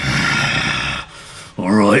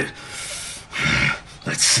 All right,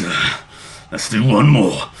 let's do one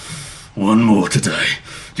more today,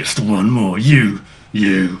 just one more. You,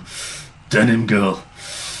 denim girl,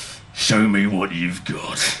 show me what you've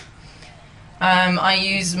got. I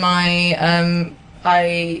use my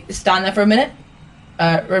I stand there for a minute.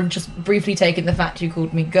 Just briefly taking the fact you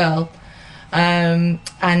called me girl, and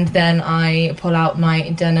then I pull out my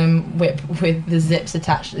denim whip with the zips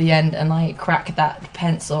attached at the end, and I crack that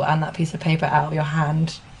pencil and that piece of paper out of your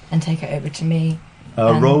hand and take it over to me.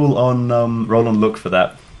 Roll on look for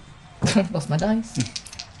that. Lost my dice.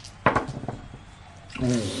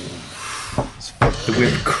 The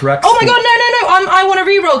whip cracks. Oh my god, no! I want to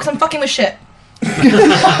reroll because I'm fucking with shit.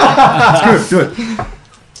 Screw it, do it.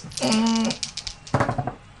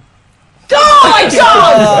 Oh my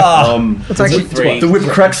god! That's actually 3. The whip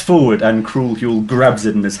cracks forward and Cruel Huel grabs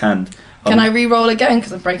it in his hand. Can I re-roll again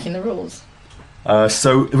because I'm breaking the rules?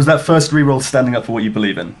 So it was that first reroll standing up for what you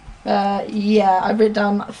believe in? Yeah, I've written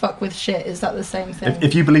down fuck with shit. Is that the same thing?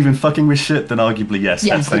 If you believe in fucking with shit, then arguably yes.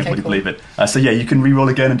 That's the same what you believe it. So yeah, you can reroll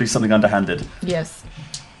again and do something underhanded. Yes.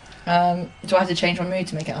 Do I have to change my mood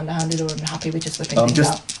to make it underhanded, or am I happy with just whipping things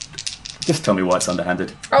out? Just tell me why it's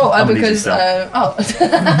underhanded. Because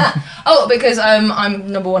because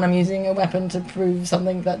I'm number one. I'm using a weapon to prove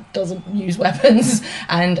something that doesn't use weapons,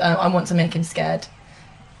 and I want to make him scared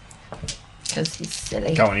because he's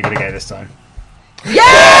silly. Come on, you got to go this time.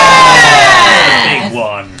 Yeah! Big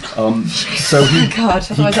one. So he, God,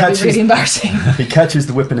 otherwise that'd be really embarrassing. He catches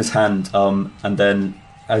the whip in his hand, and then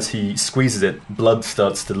as he squeezes it, blood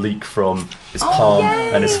starts to leak from his palm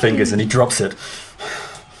and his fingers, and he drops it.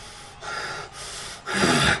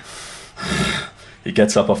 He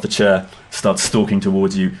gets up off the chair, starts stalking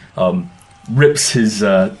towards you, rips his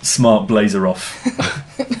smart blazer off,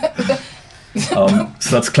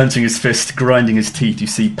 starts clenching his fist, grinding his teeth. You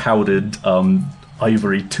see powdered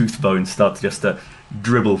ivory tooth bone start to just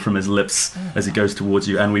dribble from his lips as he goes towards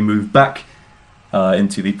you, and we move back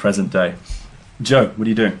into the present day. Joe, what are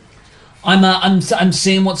you doing? I'm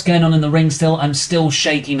seeing what's going on in the ring still. I'm still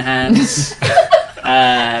shaking hands.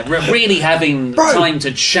 Really having time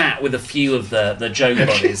to chat with a few of the Joe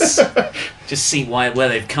bodies. Just see where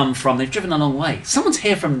they've come from. They've driven a long way. Someone's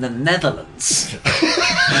here from the Netherlands.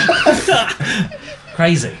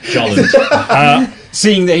 Crazy. Jolland.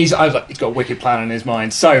 Seeing these, I've got a wicked plan in his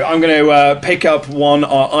mind. So I'm going to pick up one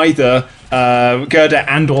either girder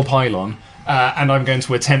and or pylon, and I'm going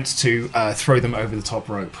to attempt to throw them over the top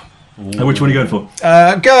rope. Which one are you going for?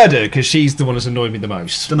 Girder, because she's the one that's annoyed me the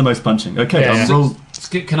most. Done the most punching. Okay, roll.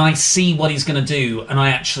 Can I see what he's going to do, and I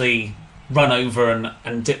actually run over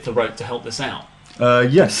and dip the rope to help this out?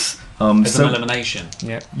 Yes. As an elimination.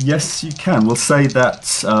 Yeah. Yes, you can. We'll say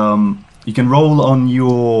that you can roll on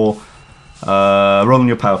your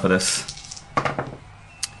power for this.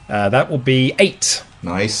 That will be 8.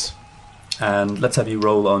 Nice. And let's have you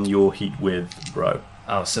roll on your heat with bro.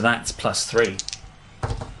 Oh, so that's +3.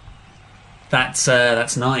 That's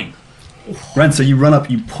 9. Ren, so you run up,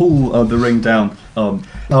 you pull the ring down.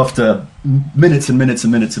 After minutes and minutes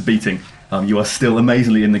and minutes of beating, you are still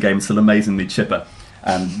amazingly in the game, still amazingly chipper.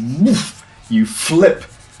 And woof, you flip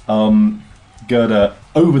Gerda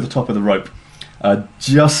over the top of the rope.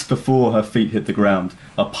 Just before her feet hit the ground,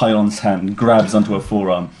 a pylon's hand grabs onto her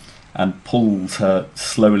forearm and pulls her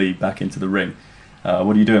slowly back into the ring.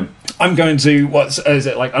 What are you doing? I'm going to, is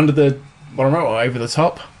it like under the bottom rope or over the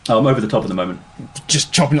top? Over the top at the moment.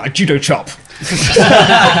 Just chopping like judo chop.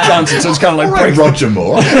 Granted, so it's kind of like break Roger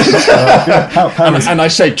Moore. And I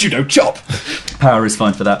say judo chop. Power is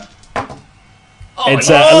fine for that. It's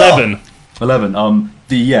 11. 11.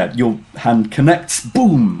 Your hand connects,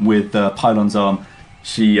 boom, with Pylon's arm.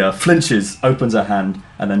 She flinches, opens her hand,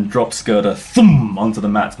 and then drops Gerda thump onto the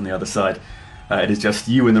mat on the other side. It is just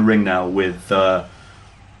you in the ring now with.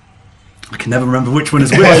 I can never remember which one is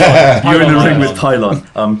which. You're in the ring with Pylon.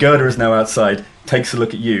 Gerda is now outside, takes a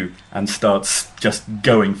look at you, and starts just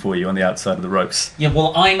going for you on the outside of the ropes. Yeah,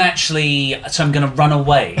 well, I'm going to run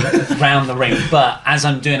away round the ring, but as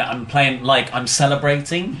I'm doing it, I'm playing like I'm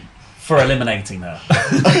celebrating for eliminating her.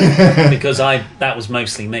 Because that was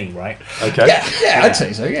mostly me, right? Okay. Yeah, I'd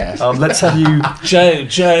say so, yeah. Let's have you... Joe.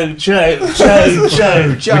 We're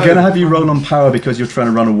going to have you roll on power because you're trying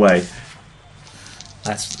to run away.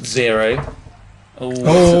 That's 0.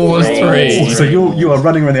 Oh, 3. So you are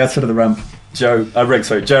running around the outside of the ramp. Joe,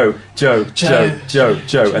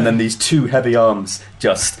 and then these two heavy arms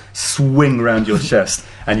just swing around your chest,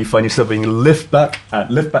 and you find yourself being lifted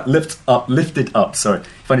up. Sorry, you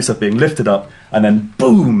find yourself being lifted up, and then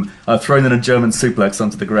boom, thrown in a German suplex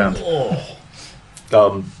onto the ground.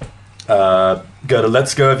 Gerda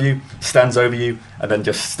lets go of you, stands over you, and then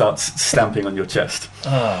just starts stamping on your chest.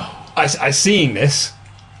 I seeing this,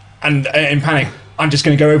 and in panic, I'm just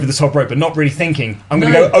going to go over the top rope, but not really thinking. I'm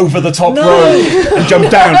going to go over the top rope and jump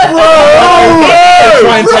down.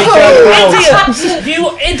 Try and take Gerda out.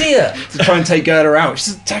 You idiot! To try and take Gerda out.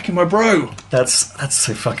 She's attacking my bro. That's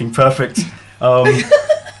so fucking perfect. I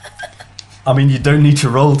mean, you don't need to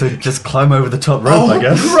roll to just climb over the top rope, I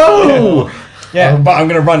guess. Bro! Yeah, but I'm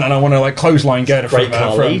going to run and I want to clothesline Gerda from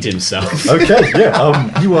Khalid himself. Okay,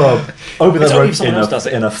 yeah. You are over the rope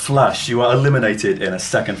in a flash. You are eliminated in a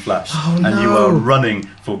second flash. And you are running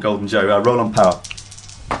for Golden Joe. Roll on power.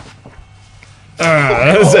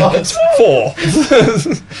 That's 4.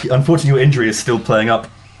 Unfortunately, your injury is still playing up,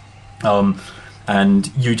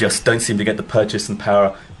 and you just don't seem to get the purchase and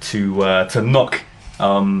power to knock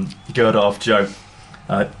Gerda off Joe.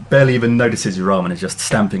 Barely even notices your arm and is just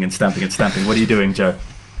stamping and stamping and stamping. What are you doing, Joe?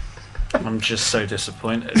 I'm just so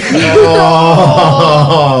disappointed.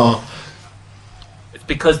 Oh. It's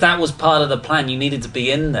because that was part of the plan. You needed to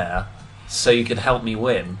be in there so you could help me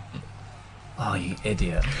win. Oh, you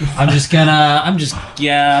idiot! I'm just gonna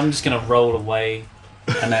roll away,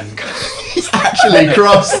 and then he's actually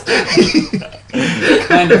cross.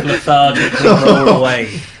 Kind of lethargically roll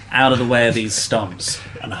away out of the way of these stomps,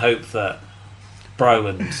 and hope that Bro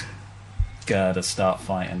and Gerda start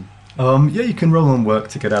fighting. Yeah, you can roll on work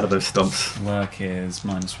to get out of those stomps. Work is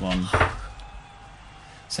 -1.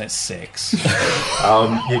 So it's 6.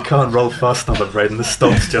 You can't roll fast enough, I'm afraid, and the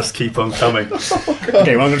stomps just keep on coming.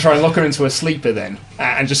 Okay, well, I'm going to try and lock her into a sleeper then,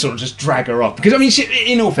 and just drag her off. Because, I mean,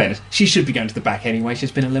 in all fairness, she should be going to the back anyway.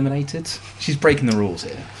 She's been eliminated. She's breaking the rules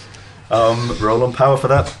here. Roll on power for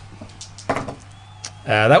that.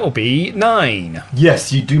 That will be 9.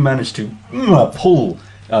 Yes, you do manage to pull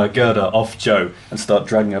Gerda off Joe and start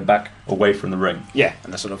dragging her back away from the ring. Yeah,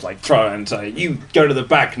 and I sort of like throw her and say, "You go to the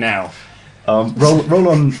back now." Roll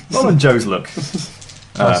on Joe's look.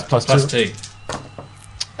 Plus 2.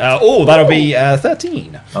 That'll be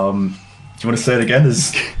 13. Do you want to say it again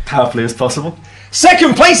as powerfully as possible?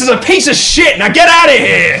 Second place is a piece of shit. Now get out of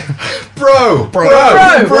here, bro.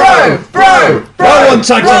 No one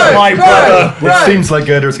touches my brother. It seems like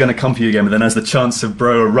Gerda is going to come for you again, but then as the chants of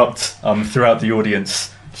bro erupt throughout the audience,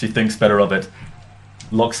 she thinks better of it,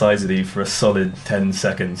 locks eyes with you for a solid 10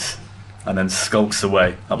 seconds, and then skulks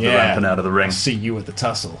away up the ramp and out of the ring. I'll see you at the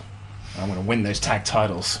tussle. I'm going to win those tag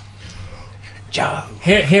titles. Joe.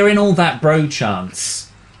 Hearing all that bro chants,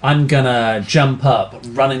 I'm gonna jump up,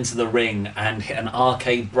 run into the ring, and hit an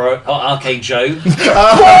arcade Joe,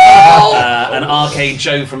 an arcade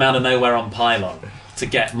Joe from out of nowhere on Pylon to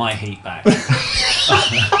get my heat back.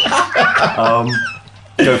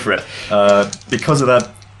 Go for it. Because of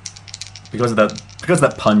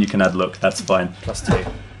that pun, you can add look. That's fine. Plus 2.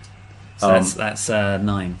 So that's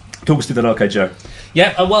 9. Talk us through that arcade Joe.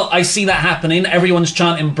 Yeah. Well, I see that happening. Everyone's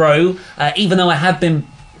chanting bro, even though I had been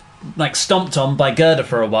stomped on by Gerda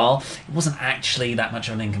for a while. It wasn't actually that much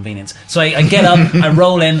of an inconvenience. So I get up, I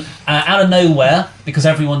roll in, out of nowhere, because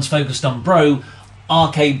everyone's focused on bro,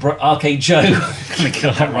 Arcade Joe. Let me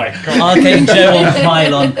get that right. Arcade Joe on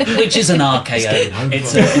Pylon, which is an RKO.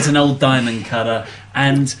 It's an old diamond cutter.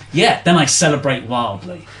 And then I celebrate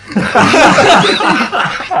wildly.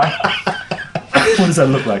 What does that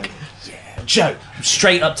look like? Yeah, Joe.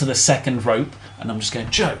 Straight up to the second rope, and I'm just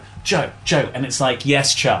going, Joe, and it's like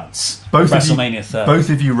yes chance. WrestleMania 30.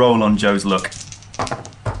 Both of you roll on Joe's look.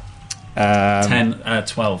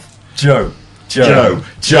 12. Joe.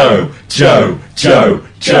 It's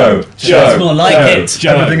more like it.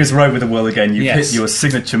 Everything is right with the world again. You've hit your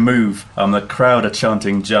signature move. The crowd are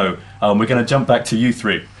chanting Joe. We're going to jump back to you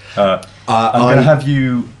three. I'm going to have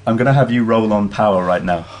you roll on power right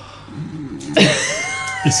now.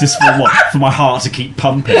 Is this for what? For my heart to keep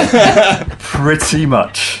pumping? Pretty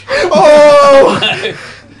much. Oh!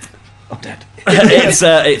 I'm dead. It's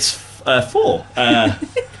 4.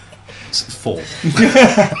 It's 4.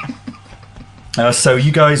 So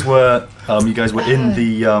you guys were in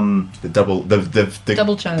the double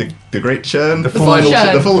double churn, the great churn, the full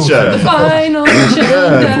churn, the final churn.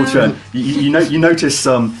 The full churn. You notice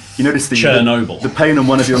the Chernobyl. The pain on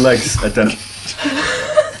one of your legs.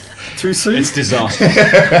 Too soon? It's disaster.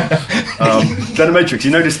 Denimatrix, you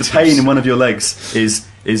notice the pain in one of your legs is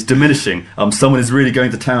diminishing. Someone is really going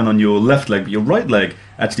to town on your left leg, but your right leg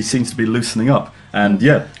actually seems to be loosening up. And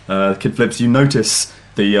Kid Flips, you notice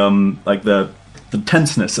the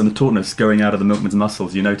tenseness and the tautness going out of the Milkman's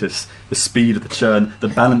muscles. You notice the speed of the churn, the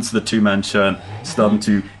balance of the two-man churn starting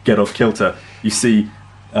to get off kilter. You see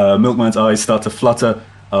Milkman's eyes start to flutter.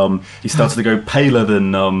 He starts to go paler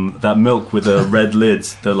than that milk with the red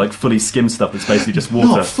lids, the fully skimmed stuff that's basically just water.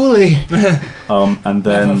 Not fully. And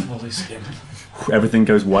then everything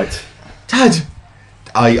goes white. Dad!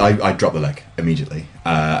 I drop the leg immediately,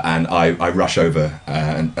 and I rush over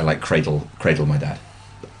and cradle my dad.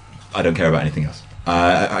 I don't care about anything else.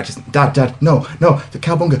 I just, Dad, no, the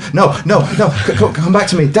cowbunga, no, come back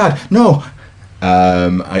to me, Dad, no.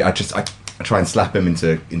 I try and slap him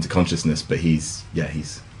into consciousness, but he's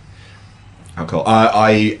out cold.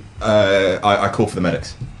 I call for the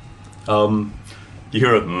medics. You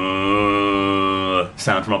hear a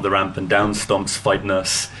sound from up the ramp, and down stomps Fight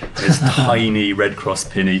Nurse, his tiny Red Cross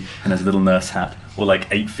pinny and his little nurse hat, all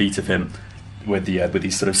 8 feet of him. with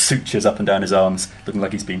these sort of sutures up and down his arms, looking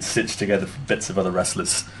like he's been stitched together from bits of other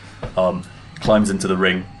wrestlers. Climbs into the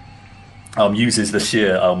ring. Uses the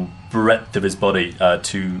sheer breadth of his body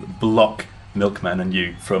to block Milkman and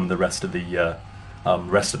you from the rest of the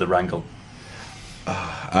wrangle.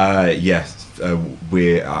 Yes,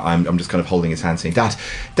 I'm just kind of holding his hand, saying, "Dad,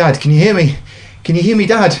 can you hear me? Can you hear me,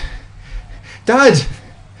 Dad? Dad,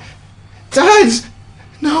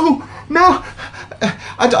 no,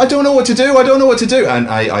 I don't know what to do. And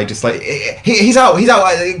I just like, he's out.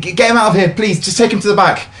 Get him out of here, please. Just take him to the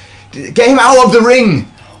back. Get him out of the ring."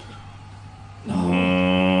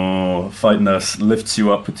 Fight Nurse lifts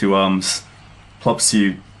you up with 2 arms, plops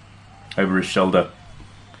you over his shoulder,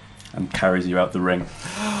 and carries you out the ring.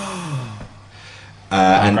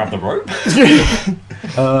 And grab the rope.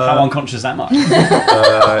 How unconscious that much?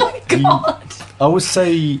 I would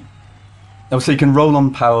say you can roll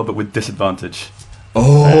on power, but with disadvantage.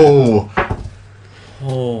 Oh,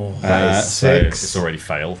 that is 6. So it's already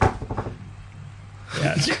failed.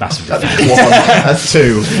 Yeah, that's 1. That's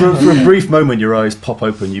 2. For a brief moment, your eyes pop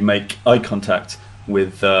open. You make eye contact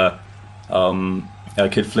with Kid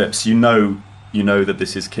Flips. You know that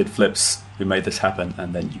this is Kid Flips who made this happen,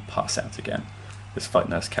 and then you pass out again. This Fight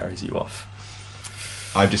Nurse carries you off.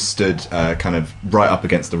 I've just stood kind of right up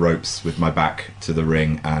against the ropes with my back to the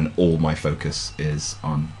ring, and all my focus is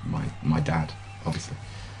on my dad, obviously.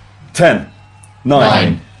 10,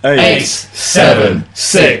 9, 8, 7,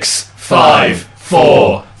 6, 5,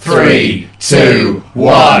 4, 3, 2,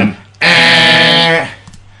 1.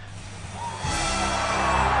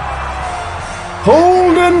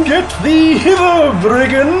 Hold and get thee hither,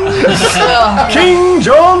 brigands! King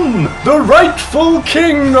John, the rightful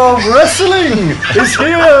king of wrestling, is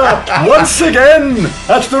here once again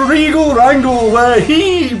at the Regal Wrangle where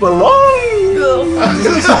he belongs!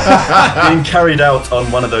 Being carried out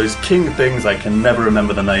on one of those king things I can never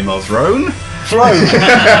remember the name of. Throne?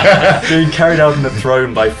 Being carried out in the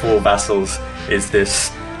throne by 4 vassals is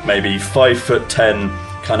this maybe 5'10"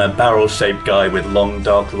 kind of barrel-shaped guy with long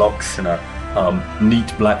dark locks and a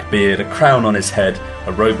neat black beard, a crown on his head,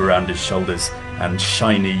 a robe around his shoulders, and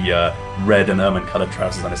shiny red and ermine-coloured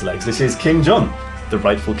trousers on his legs. This is King John, the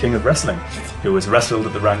rightful king of wrestling, who has wrestled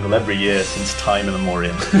at the Wrangle every year since time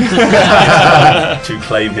immemorial to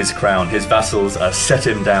claim his crown. His vassals set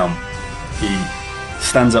him down. He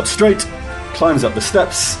stands up straight, climbs up the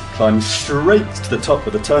steps, climbs straight to the top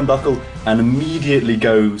of the turnbuckle, and immediately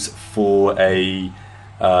goes for a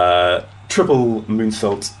triple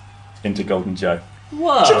moonsault into Golden Joe.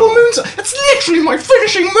 Whoa. Triple moonsault? That's literally my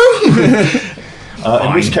finishing move!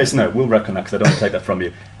 In which case, no, we'll reckon that because I don't want to take that from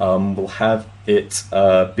you. We'll have it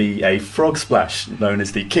be a frog splash known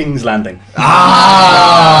as the King's Landing.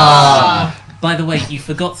 By the way, you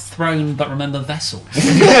forgot throne, but remember vessels.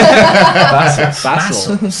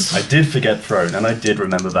 Vassals. I did forget throne, and I did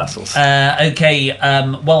remember vassals. Okay,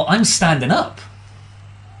 well, I'm standing up.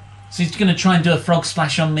 So he's going to try and do a frog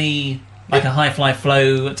splash on me, like a high fly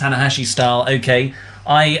flow, Tanahashi style. Okay.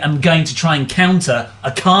 I am going to try and counter a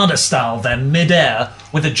Okada style then, mid-air,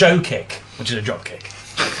 with a Joe kick, which is a drop kick.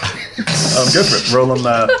 Go for it. Roll on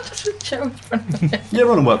yeah,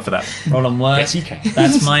 roll and work for that. Roll and work. Yes, you can.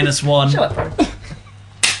 That's -1. Shut up, bro.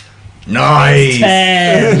 Nice!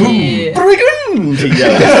 10. Brigand! He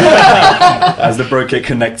yells as the bro kick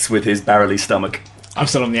connects with his barrely stomach. I'm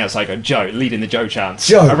still on the outside going, Joe, leading the Joe chants.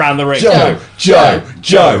 Joe! Around the ring. Joe!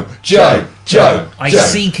 I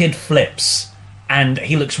see Kid Flips, and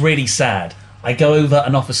he looks really sad. I go over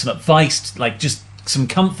and offer some advice, like just some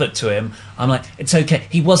comfort to him. I'm like, it's okay.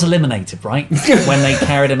 He was eliminated, right? When they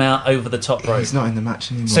carried him out over the top rope. He's not in the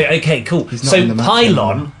match anymore. So, okay, cool. He's not So, in the match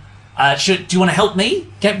Pylon, do you want to help me?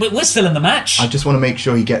 We're still in the match. I just want to make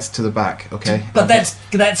sure he gets to the back, okay? But let's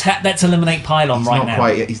eliminate Pylon right now.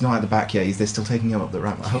 He's not at the back yet. They're still taking him up the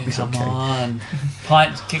ramp. I hope he's okay. Come on.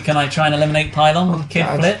 Can I try and eliminate Pylon with Kid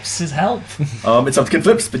Flips' help? It's up to Kid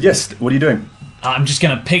Flips, but yes, what are you doing? I'm just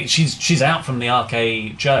going to pick... She's out from the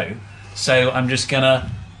RK Joe, so I'm just going to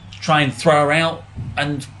try and throw her out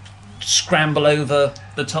and scramble over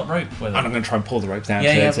the top rope with her. And I'm going to try and pull the rope down.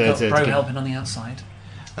 We've got Bro helping on the outside.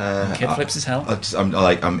 Kid Flips' help.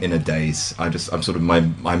 I'm in a daze.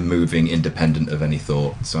 I'm moving independent of any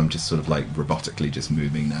thought, so I'm just sort of like robotically just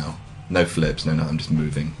moving now. No flips, no, I'm just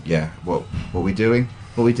moving. Yeah, what are we doing?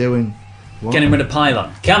 What? Getting rid of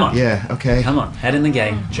Pylon. Come on. Yeah, okay. Come on, head in the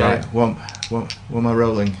game, Joe. Right, what am I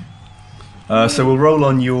rolling? So we'll roll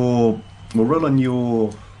on your. Do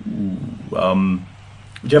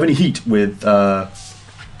you have any heat with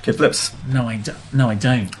Kid Flips? No, I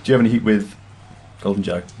don't. Do you have any heat with Golden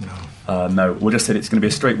Joe? No. No. We'll just say it's going to be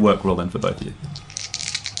a straight work roll then for both of you.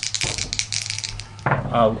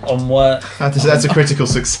 On what? That's a critical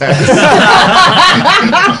success.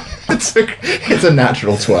 It's a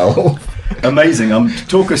natural 12. Amazing.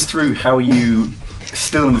 Talk us through how you,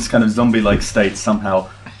 still in this kind of zombie-like state, somehow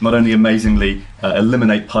not only amazingly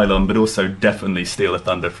eliminate Pylon, but also definitely steal the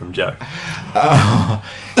thunder from Joe.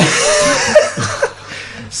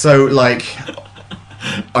 So, like,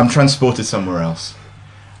 I'm transported somewhere else.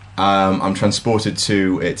 I'm transported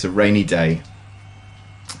to, it's a rainy day,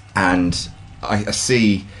 and I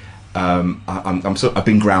see. I've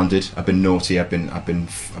been grounded. I've been naughty. I've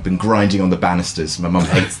been grinding on the banisters. My mum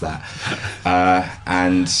hates that.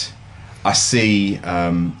 And I see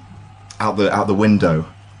out the window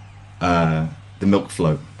the milk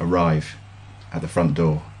float arrive at the front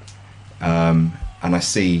door, and I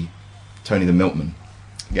see Tony the milkman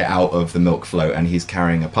get out of the milk float, and he's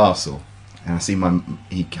carrying a parcel. And I see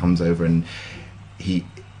he comes over, and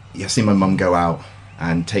I see my mum go out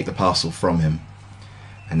and take the parcel from him.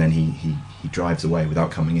 And then he drives away without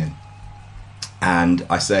coming in. And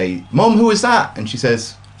I say, "Mom, who is that?" And she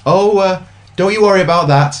says, "Oh, don't you worry about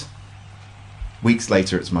that." Weeks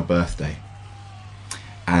later, it's my birthday.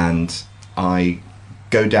 And I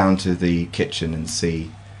go down to the kitchen and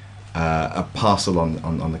see a parcel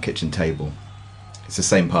on the kitchen table. It's the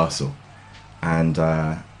same parcel. And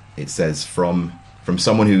it says, from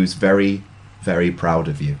someone who's very, very proud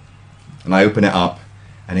of you. And I open it up,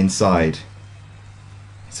 and inside,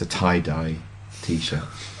 it's a tie-dye t-shirt.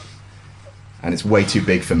 And it's way too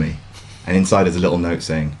big for me. And inside is a little note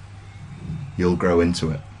saying, "You'll grow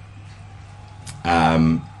into it."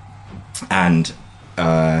 And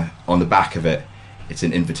on the back of it, it's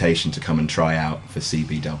an invitation to come and try out for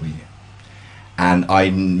CBW. And I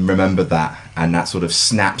remember that, and that sort of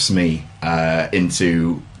snaps me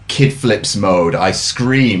into kid flips mode. I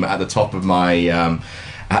scream at the top of my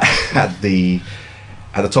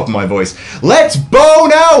at the top of my voice, "Let's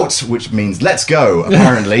bone out!" Which means let's go,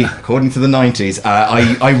 apparently, according to the 90s.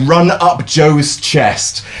 I run up Joe's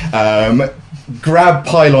chest, grab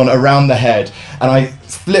Pylon around the head, and I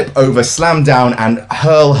flip over, slam down, and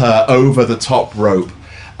hurl her over the top rope,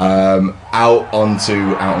 out onto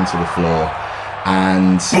the floor.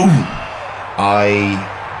 And boom!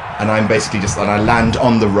 I'm basically and I land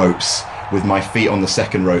on the ropes with my feet on the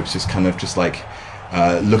second ropes, just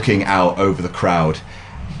looking out over the crowd.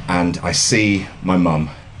 And I see my mum,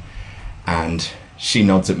 and she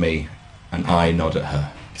nods at me, and I nod at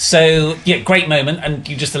her. So, yeah, great moment, and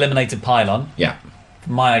you just eliminated Pylon. Yeah.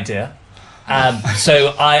 My idea.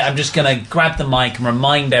 So I'm just going to grab the mic and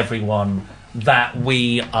remind everyone that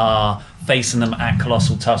we are facing them at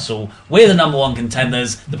Colossal Tussle. We're the number one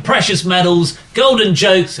contenders. The Precious Medals, Golden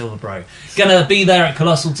Joe, Silver Bro, going to be there at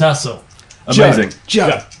Colossal Tussle. Amazing.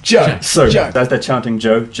 Joe. So, as they're chanting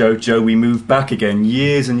Joe, Joe, Joe, we move back again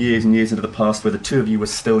years and years and years into the past where the two of you were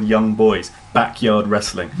still young boys. Backyard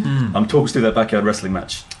wrestling. Talk us through that backyard wrestling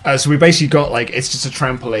match. So we basically got, it's just a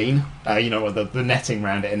trampoline, the netting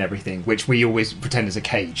around it and everything, which we always pretend is a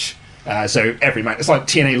cage. So every match, it's like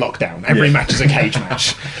TNA Lockdown. Every match is a cage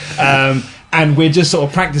match. And we're just sort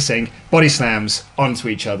of practicing body slams onto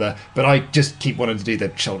each other, but I just keep wanting to do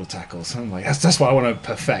the shoulder tackles. I'm like, that's what I want to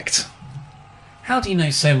perfect. How do you know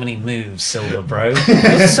so many moves, Silver Bro?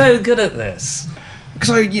 You're so good at this.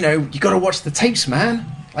 Because, you got to watch the tapes, man.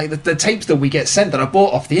 Like the tapes that we get sent that I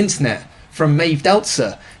bought off the internet from Maeve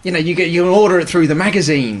Deltzer. You order it through the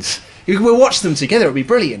magazines. We'll watch them together. It'll be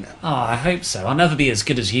brilliant. Oh, I hope so. I'll never be as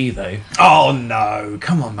good as you, though. Oh no!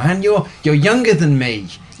 Come on, man. You're younger than me.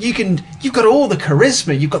 You've got all the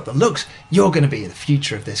charisma. You've got the looks. You're going to be the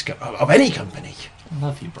future of of any company. I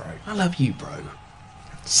love you, bro. I love you, bro.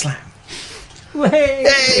 Slam. And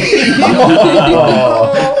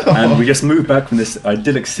we just moved back from this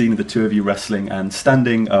idyllic scene of the two of you wrestling, and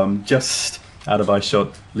standing just out of eye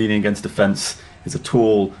shot, leaning against a fence, is a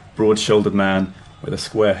tall, broad-shouldered man with a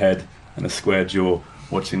square head and a square jaw,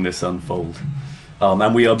 watching this unfold.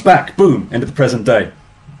 And we are back, boom, into the present day.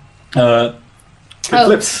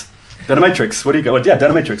 Flips, Detonatrix, what do you got? Yeah,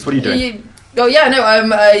 Detonatrix, what are you doing?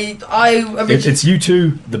 It's you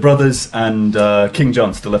two, the brothers, and King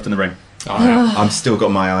John still left in the ring. I've still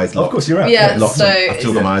got my eyes locked. Of course, you're out. Yeah, I've so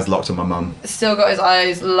still got my eyes locked on my mum. Still got his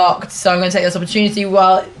eyes locked, so I'm going to take this opportunity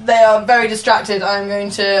while they are very distracted. I'm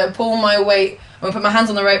going to pull my weight. I'm going to put my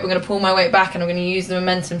hands on the rope, I'm going to pull my weight back, and I'm going to use the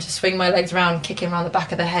momentum to swing my legs around, kick him around the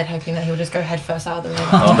back of the head, hoping that he'll just go head first out of the ring.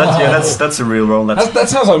 That's a real roll. That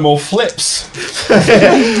sounds like more flips.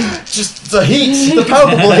 Just the heat, the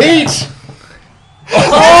palpable heat.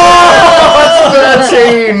 Oh, that's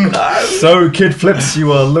 13. So, Kid Flips,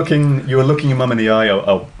 you are looking your mum in the eye.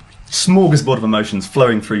 A smorgasbord of emotions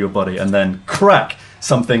flowing through your body, and then crack,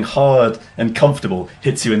 something hard and comfortable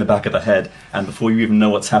hits you in the back of the head, and before you even know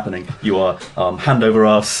what's happening, you are hand over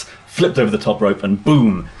ass, flipped over the top rope, and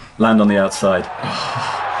boom, land on the outside.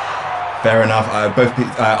 Fair enough.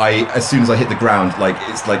 As soon as I hit the ground, like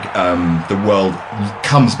it's like the world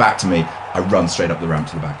comes back to me. I run straight up the ramp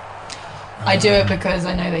to the back. I do it because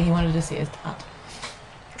I know that he wanted to see his dad.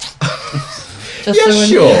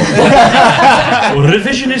 Sure.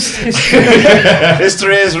 Revisionist history.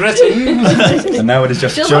 History is written. And now it is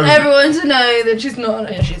just Just Joe. want everyone to know that she's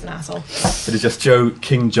not. She's an asshole. It is just Joe,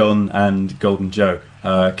 King John, and Golden Joe.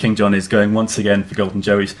 King John is going once again for Golden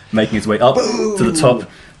Joe. He's making his way up to the top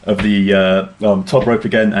of the top rope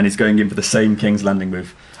again, and he's going in for the same King's Landing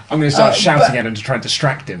move. I'm going to start shouting at him to try and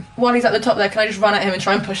distract him. While he's at the top there, can I just run at him and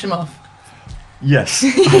try and push him off? Yes.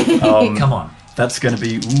 Come on. That's going to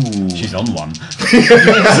be... Ooh. She's on one. He's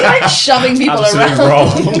like shoving people around.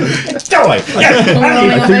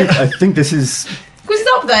 I think this is... Because he's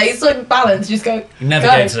up there, he's like balanced. You just go. You never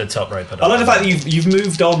go. get to the top rope at all. I like the fact that you've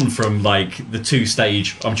moved on from like the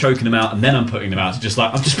 2-stage. I'm choking them out and then I'm putting them out. To just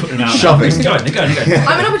like I'm just putting them out. Shoving. Go.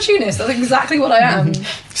 I'm an opportunist. That's exactly what I am.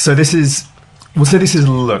 So this is... We'll say this is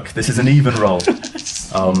look. This is an even roll.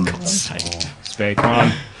 Spade, come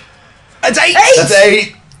on. That's 8! That's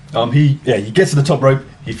 8! He gets to the top rope,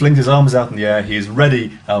 he flings his arms out in the air, he is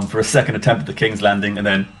ready for a second attempt at the King's Landing, and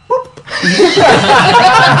then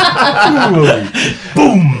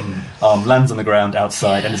boom! Lands on the ground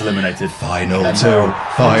outside and is eliminated. Final two.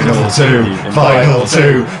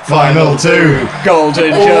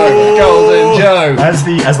 Golden Joe. As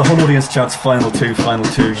the whole audience shouts final two,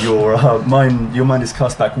 your mind is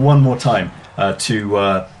cast back one more time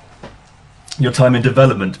to your time in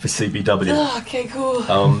development for CBW. Oh, okay, cool.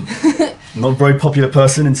 Not a very popular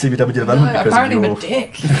person in CBW development because apparently of I'm your a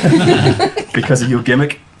dick. because of your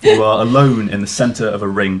gimmick. You are alone in the centre of a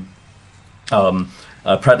ring,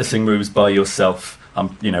 practicing moves by yourself.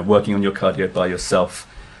 Working on your cardio by yourself.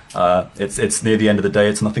 It's near the end of the day.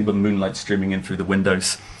 It's nothing but moonlight streaming in through the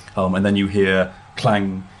windows, and then you hear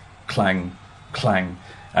clang, clang, clang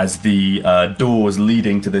as the doors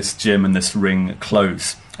leading to this gym and this ring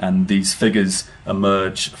close. And these figures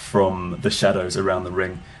emerge from the shadows around the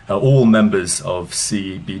ring, all members of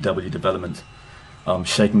CBW development,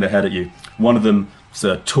 shaking their head at you. One of them is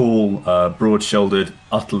a tall, broad-shouldered,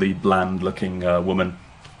 utterly bland-looking woman,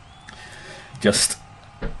 just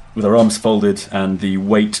with her arms folded and the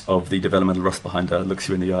weight of the developmental rust behind her, looks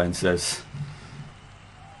you in the eye and says,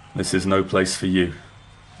 "This is no place for you,"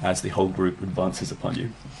 as the whole group advances upon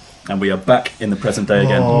you. And we are back in the present day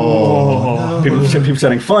again. People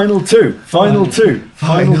shouting, final two. I'm in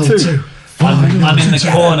the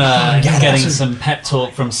corner getting some pep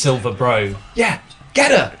talk from Silver Bro. Yeah,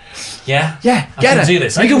 get her. Yeah? Yeah, I can do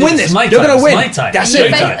this. You can win this. You're going to win. That's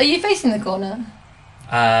it. Are you facing the corner?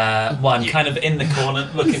 I'm kind of in the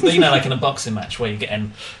corner, looking, like in a boxing match where you're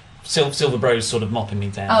getting Silver Bro's sort of mopping me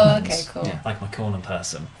down. Oh, okay, cool. Yeah, like my corner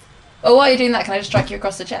person. Well, while you're doing that, can I just strike you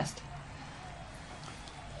across the chest?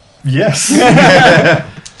 Yes.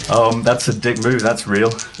 That's a dick move. That's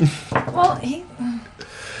real. Well,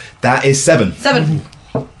 That is 7. 7.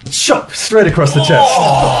 Shot straight across the chest.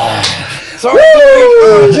 Sorry,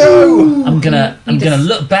 Joe. I'm gonna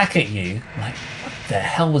look back at you like, what the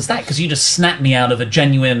hell was that? Because you just snapped me out of a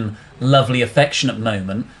genuine, lovely, affectionate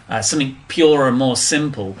moment, something purer and more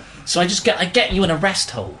simple. So I get you in a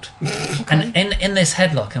rest hold, and in this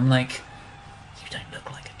headlock, I'm like, you don't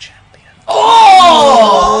look like a champion.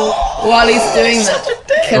 Oh! While he's doing that,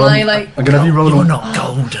 can I like? I'm gonna have you roll. You're not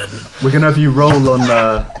golden. We're gonna have you roll on.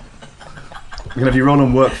 We're gonna have you roll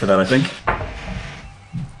on work for that, I think.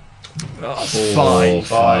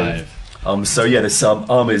 5. So yeah, this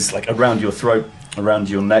arm is like around your throat, around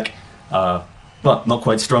your neck, but not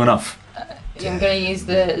quite strong enough. I'm going to use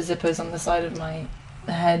the zippers on the side of my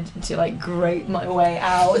head to like grate my way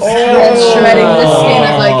out, shredding the skin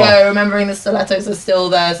as I go, remembering the stilettos are still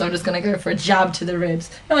there, so I'm just going to go for a jab to the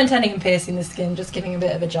ribs. Not intending on piercing the skin, just giving a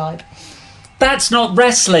bit of a jibe. That's not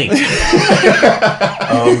wrestling. Ow!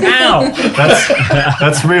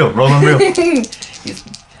 That's real. Roll on real.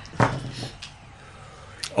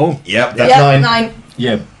 Oh, yep, that's 9.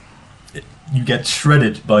 Yeah, you get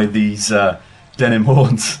shredded by these denim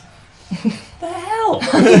horns. The hell?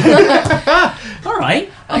 All right,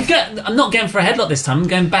 I'm not going for a headlock this time. I'm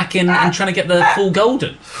going back in and trying to get the full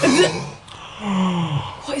golden.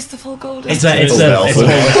 What is the full golden? It's the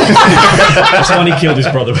one he killed his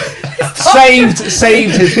brother with. Saved his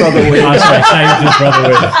brother with. Saved his brother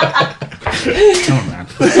with.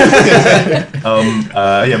 Oh man.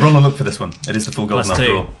 Yeah, roll a look for this one. It is the full golden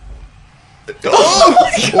after all.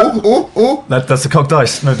 That's the cocked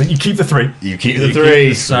dice. No, you keep the 3. You keep the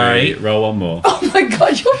 3. Sorry, roll one more. Oh my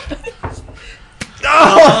god, you're...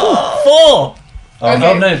 4! Okay.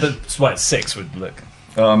 Oh no, but what, 6 would look.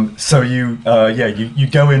 So you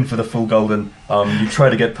go in for the full golden. You try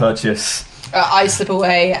to get purchase. I slip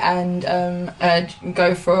away and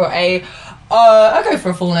go for a... I'll go for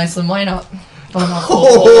a full nice one, why not? What?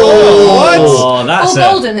 Oh, That's full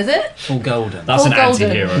golden, is it? Full golden. That's Full an golden.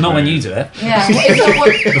 anti-hero. Not when you do it. Yeah. What is that?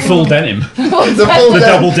 What? The full denim. The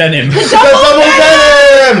double denim. The double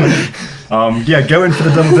denim! Yeah, go in for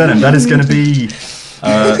the double denim. That is going to be.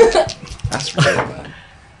 That's real, man.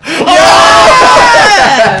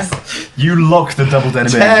 Yes! You lock the double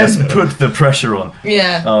denim in. Just put the pressure on.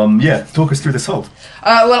 Yeah. Yeah. Talk us through this hold.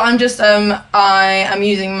 Well, I'm just I am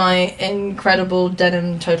using my incredible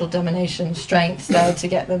denim total domination strength there to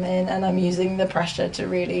get them in, and I'm using the pressure to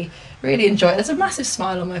really enjoy it. There's a massive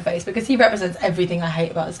smile on my face because he represents everything I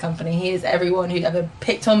hate about this company. He is everyone who ever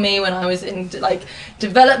picked on me when I was in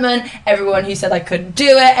development, everyone who said I couldn't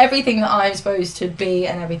do it, everything that I'm supposed to be,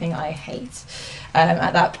 and everything I hate.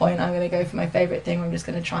 At that point, I'm going to go for my favourite thing. I'm just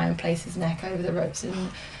going to try and place his neck over the ropes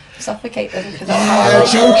and suffocate them. Choke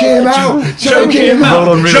him out! Choke him out!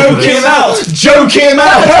 Choke him out! Choke him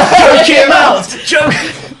out! Choke him out! Choke!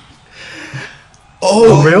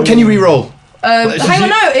 Oh, real? Can you re-roll? Hang on,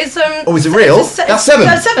 no, it's Oh, is it real? That's 7.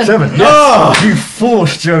 That's 7. 7. Oh! You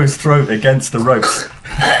force Joe's throat against the ropes.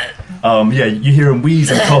 Yeah, you hear him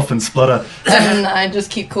wheeze and cough and splutter. And I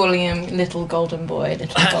just keep calling him Little Golden Boy,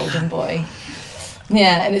 Little Golden Boy.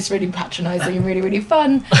 Yeah, and it's really patronising and really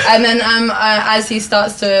fun. And then as he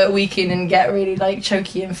starts to weaken and get really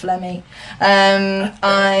choky and phlegmy,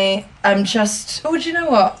 I am just... Oh, do you know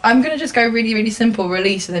what? I'm going to just go really simple,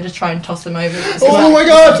 release, and then just try and toss him over. Oh my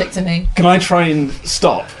god! To me. Can I try and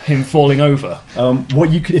stop him falling over? Have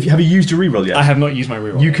you used your reroll yet? I have not used my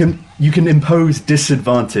reroll. You can impose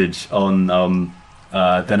disadvantage on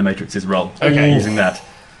Denimatrix's roll. Okay. Using that.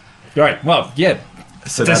 Right. Well, yeah.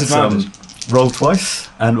 So disadvantage. That's roll twice,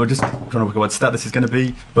 and we're just trying to work out what stat this is going to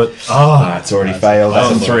be. But it's already failed.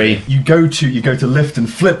 That's a 3. You go to lift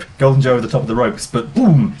and flip Golden Joe over the top of the ropes, but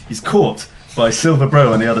boom, he's caught by Silver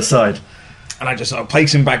Bro on the other side. And I just sort of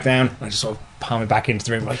place him back down, and I just sort of palm him back into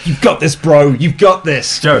the room, like, you've got this, bro, you've got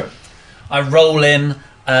this. Joe. I roll in,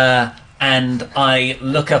 and I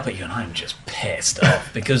look up at you, and I'm just pissed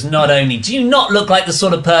off because not only do you not look like the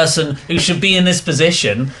sort of person who should be in this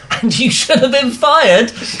position, and you should have been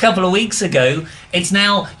fired a couple of weeks ago, it's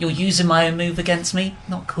now you're using my own move against me.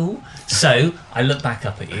 Not cool. So I look back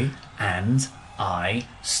up at you, and I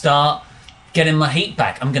start getting my heat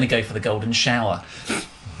back. I'm going to go for the golden shower.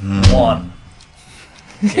 1.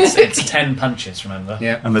 It's 10 punches, remember?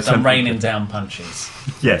 Yeah. And the I'm raining down punches.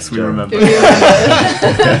 Yes, we remember. We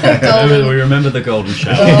remember the golden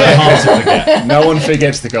shower. Hard to forget. No one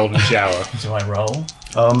forgets the golden shower. Do I roll?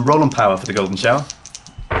 Roll on power for the golden shower.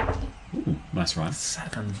 Ooh, that's right.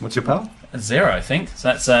 7. What's your power? 0, I think.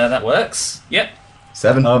 So that works. Yep.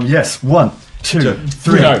 7. Yes. 1, 2,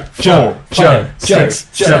 3, Joe, 4, 5, 6,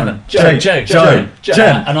 7, Joe.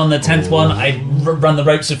 And on the 10th one, I run the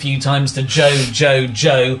ropes a few times to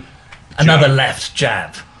Joe. Another left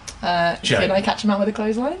jab. Can I catch him out with a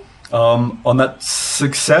clothesline? On that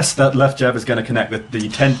success, that left jab is going to connect. The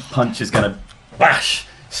 10th punch is going to bash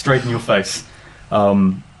straight in your face.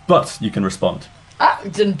 But you can respond.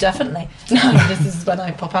 Definitely. No, this is when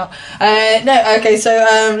I pop out. So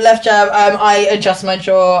left jab, I adjust my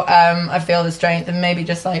jaw, I feel the strength, and maybe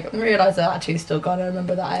just realise that tattoo's still gone. I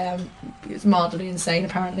remember that I am mildly insane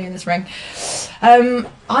apparently in this ring.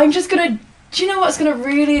 I'm just gonna... Do you know what's gonna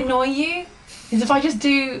really annoy you? Is if I just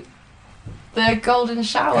do the golden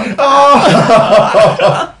shower.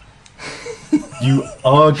 You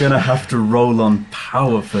are going to have to roll on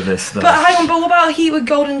power for this, though. But hang on, what about heat with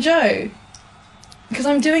Golden Joe? Because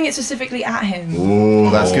I'm doing it specifically at him. Ooh,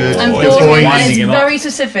 that's good. I'm Good forcing point. him, and it's very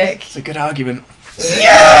specific. It's a good argument.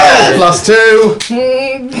 Yeah! +2.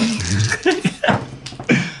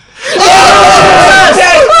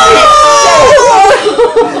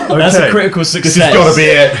 That's a critical success. This has got to be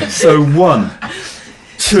it. So 1,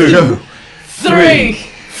 2, 3,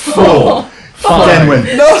 4, 5. Den win.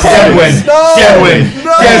 Den win.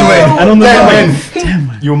 And on the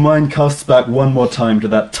 9th, your mind casts back one more time to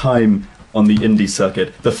that time on the indie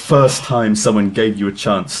circuit. The first time someone gave you a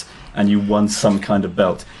chance. and you won some kind of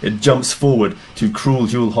belt. It jumps forward to Cruel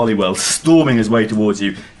Jewel Hollywell, storming his way towards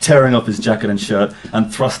you, tearing off his jacket and shirt,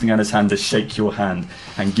 and thrusting out his hand to shake your hand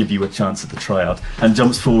and give you a chance at the tryout. And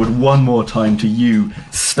jumps forward one more time to you,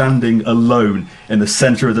 standing alone in the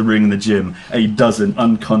centre of the ring in the gym, a dozen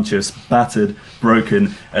unconscious, battered,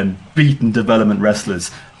 broken, and beaten development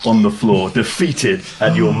wrestlers on the floor, defeated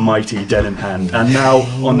at your mighty denim hand. And now,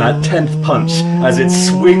 on that 10th punch, as it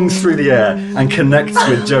swings through the air and connects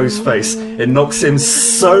with Joe's face, it knocks him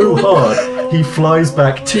so hard, he flies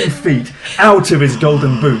back 2 feet out of his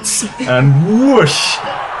golden boots and whoosh,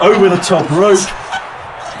 over the top rope.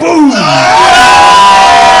 Boom!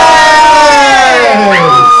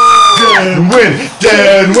 Dan win!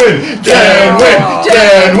 Dan win! Dan win!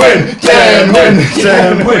 Dan win! Dan win!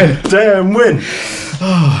 Dan win! Dan win!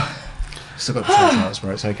 Oh, still got 2 titles, bro.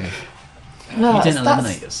 It's okay. No, You didn't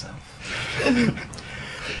eliminate yourself.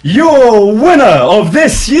 Your winner of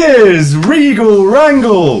this year's Regal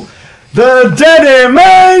Wrangle, the Denny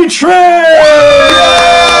Matrix!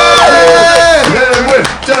 Dan win!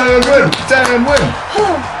 Dan win! Dan win!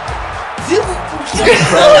 The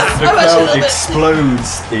crowd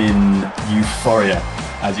explodes in euphoria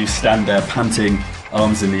as you stand there panting,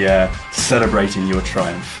 arms in the air, celebrating your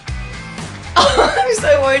triumph. I'm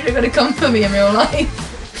so worried you're going to come for me in real life.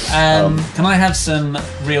 Can I have some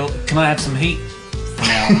heat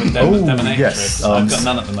now with Dominatrix? Yes. I've got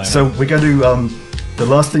none at the moment. So we're going to the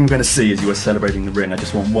last thing we're going to see as you are celebrating the ring. I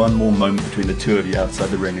just want one more moment between the two of you outside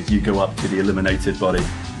the ring as you go up to the eliminated body,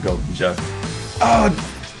 Golden Joe. Oh,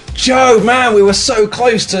 Joe, man, we were so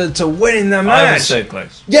close to winning the match. I was so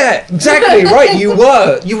close. Yeah, exactly, right, you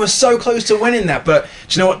were so close to winning that, but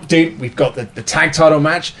do you know what, dude, we've got the tag title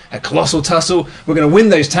match, a Colossal Tussle, we're going to win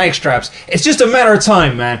those tag straps. It's just a matter of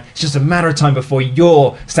time, man. It's just a matter of time before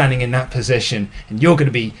you're standing in that position and you're going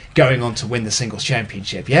to be going on to win the singles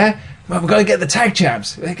championship, yeah? Well, we've got to get the tag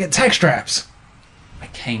champs, get tag straps. I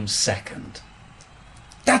came second.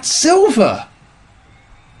 That's silver.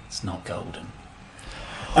 It's not golden.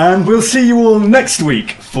 And we'll see you all next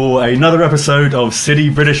week for another episode of City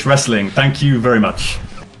British Wrestling. Thank you very much.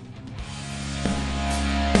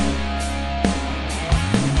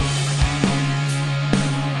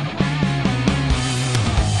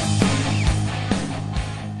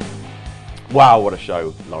 Wow, what a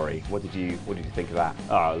show, Laurie. What did you think of that?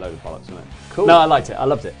 Oh, a load of bollocks, isn't it? Cool. No, I liked it. I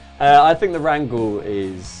loved it. I think the Wrangle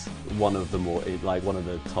is one of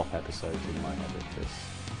the top episodes in my head. It's just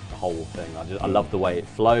the whole thing. I loved the way it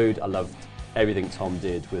flowed. I loved everything Tom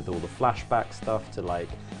did with all the flashback stuff to like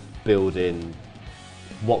build in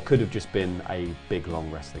what could have just been a big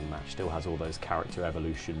long wrestling match. Still has all those character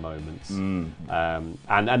evolution moments. And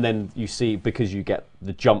then you see, because you get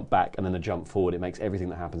the jump back and then the jump forward, it makes everything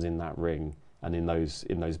that happens in that ring and in those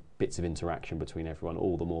bits of interaction between everyone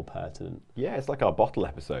all the more pertinent. Yeah, it's like our bottle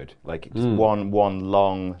episode. Like just one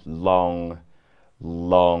long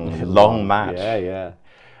match. Yeah.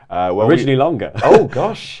 Originally longer. Oh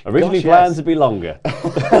gosh. Originally planned to be longer.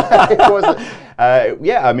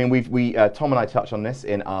 Yeah, I mean, we Tom and I touched on this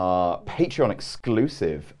in our Patreon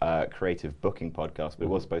exclusive creative booking podcast, but it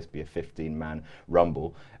was supposed to be a 15-man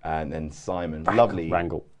rumble, and then Simon,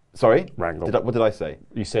 Wrangle. Sorry? Wrangle. What did I say?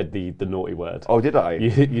 You said the naughty word. Oh, did I?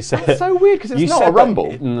 You said... That's so weird, because it's not a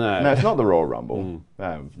rumble. No, it's not the Royal Rumble.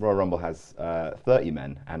 Royal Rumble has 30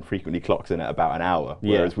 men and frequently clocks in at about an hour,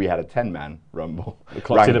 whereas we had a 10-man rumble. It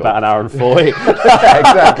clocked in about an hour and 40.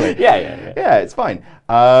 Exactly. Yeah, it's fine.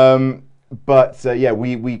 But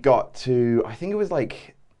we got to, I think it was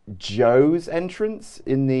like Joe's entrance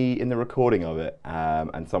in the recording of it,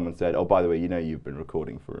 and someone said, "Oh, by the way, you know you've been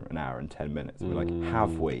recording for an hour and 10 minutes." We're like,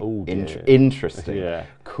 "Have we? Interesting. Yeah,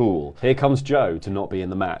 cool." Here comes Joe to not be in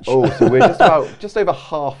the match. Oh, so we're just over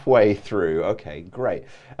halfway through. Okay, great.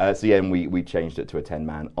 And we changed it to a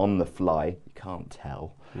 10-man on the fly. You can't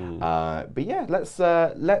tell. But yeah,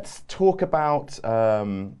 let's talk about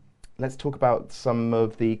some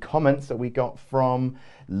of the comments that we got from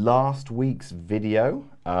last week's video,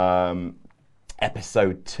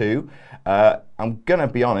 episode 2. I'm gonna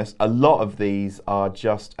be honest, a lot of these are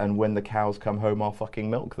just, and when the cows come home, I'll fucking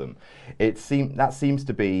milk them. That seems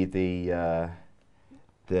to be there's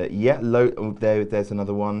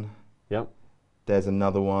another one. Yep. There's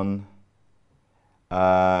another one.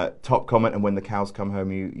 Top comment, and when the cows come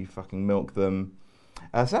home, you fucking milk them.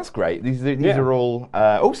 So that's great. These are all...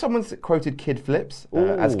 someone's quoted Kid Flips.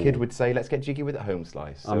 As Kid would say, let's get jiggy with it, home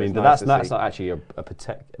slice. So I mean, that's not actually an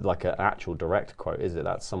actual direct quote, is it?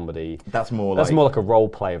 That's somebody... That's more like a role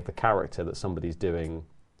play of the character that somebody's doing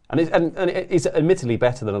And it's admittedly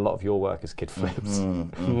better than a lot of your work as Kid Flips.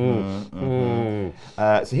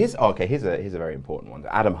 So here's a very important one.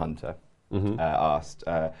 Adam Hunter asked,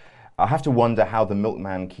 I have to wonder how the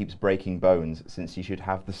milkman keeps breaking bones, since he should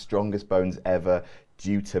have the strongest bones ever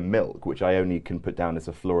due to milk, which I only can put down as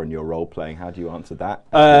a flaw in your role-playing. How do you answer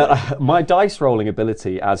that? My dice rolling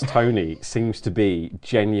ability as Tony seems to be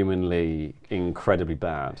genuinely incredibly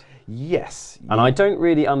bad. Yes. And I don't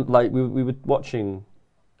really... we were watching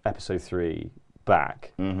episode 3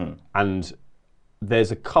 back, and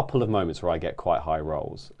there's a couple of moments where I get quite high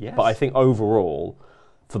rolls. Yes. But I think overall,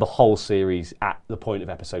 for the whole series, at the point of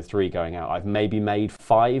episode 3 going out, I've maybe made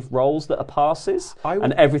 5 rolls that are passes,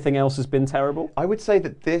 and everything else has been terrible. I would say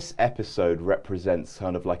that this episode represents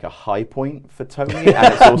kind of like a high point for Tony,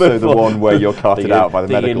 and it's also the one where you're carted out by the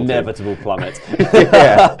medical team. The inevitable plummet.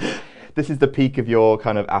 Yeah. This is the peak of your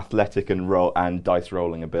kind of athletic and dice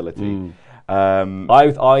rolling ability.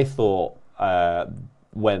 I thought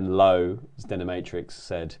when Lowe, Denimatrix,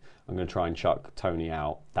 said, I'm going to try and chuck Tony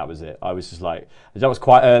out, that was it. I was just like, that was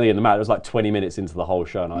quite early in the match. It was like 20 minutes into the whole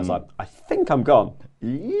show, and I was like, I think I'm gone.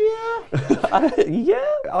 Yeah.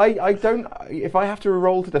 Yeah. I don't, if I have to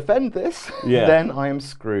roll to defend this, Yeah. then I am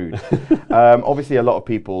screwed. Obviously, a lot of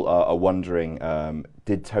people are wondering,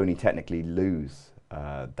 did Tony technically lose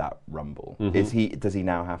that Rumble? Does he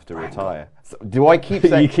now have to retire? So, do I keep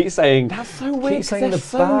saying... You keep saying... That's so weird. Keep saying the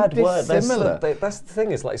bad word. That's the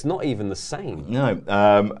thing. It's like it's not even the same. No.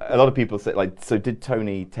 A lot of people say, like, so did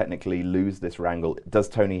Tony technically lose this wrangle? Does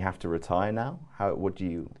Tony have to retire now? What do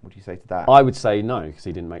you say to that? I would say no, because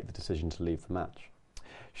he didn't make the decision to leave the match.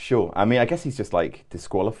 Sure. I mean, I guess he's just like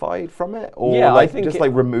disqualified from it, or yeah, like I think just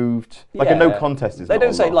like removed. Like a no contest is. They not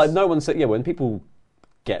don't a say loss. like no one said. Yeah, when people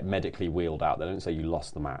get medically wheeled out, they don't say you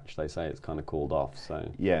lost the match. They say it's kind of called off. So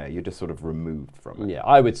yeah, you're just sort of removed from it. Yeah,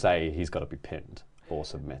 I would say he's got to be pinned or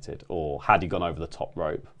submitted, or had he gone over the top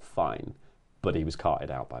rope, fine. But he was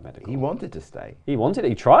carted out by medical. He wanted to stay. He wanted it.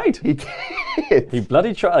 He tried. He did. He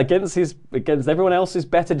bloody tried against everyone else's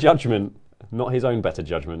better judgment, not his own better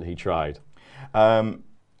judgment. He tried.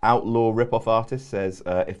 Outlaw Ripoff Artist says,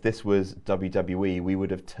 if this was WWE, we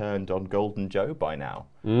would have turned on Golden Joe by now.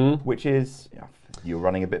 Which is, you're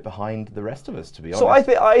running a bit behind the rest of us, to be honest. So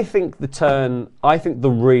I think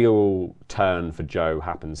the real turn for Joe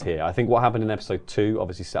happens here. I think what happened in episode 2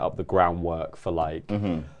 obviously set up the groundwork for like,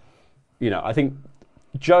 I think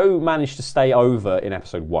Joe managed to stay over in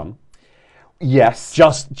episode 1. Yes.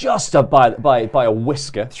 Just by a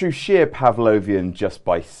whisker. Through sheer Pavlovian, just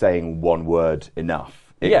by saying one word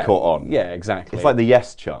enough. It caught on. Yeah, exactly. It's like the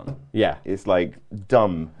yes chant. Yeah. It's like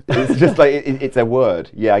dumb. It's just like, it's a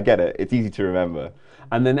word. Yeah, I get it. It's easy to remember.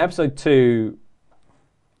 And then episode 2,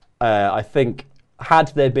 I think, had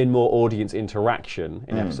there been more audience interaction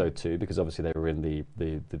in episode 2, because obviously they were in the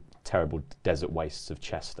terrible desert wastes of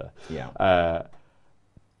Chester,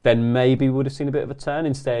 then maybe we would have seen a bit of a turn.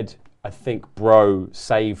 Instead, I think Bro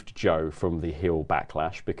saved Joe from the heel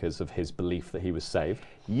backlash because of his belief that he was saved.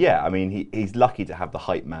 Yeah, I mean, he's lucky to have the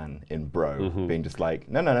hype man in Bro being just like,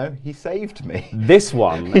 no, he saved me. This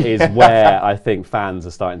one is where I think fans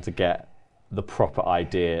are starting to get the proper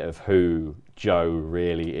idea of who Joe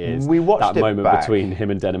really is. We watched that it moment back. Between him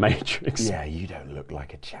and Denimatrix. Yeah, you don't look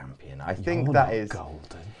like a champion. I think that is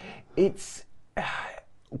golden. It's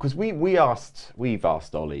because we've asked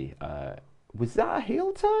Ollie, was that a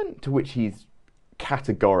heel turn? To which he's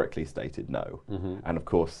categorically stated no. And of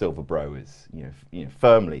course, Silver Bro is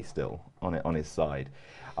firmly still on his side.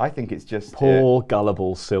 I think it's just poor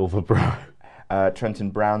gullible Silver Bro.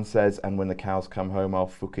 Trenton Brown says, and when the cows come home, I'll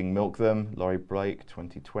fucking milk them. Laurie Blake,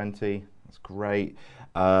 2020. That's great. It's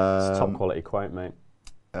a top quality quote, mate.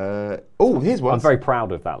 Here's one. I'm very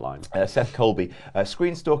proud of that line. Seth Colby.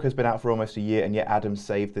 Screenstalker has been out for almost a year, and yet Adam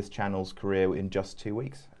saved this channel's career in just 2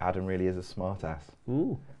 weeks. Adam really is a smartass.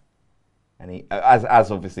 And he,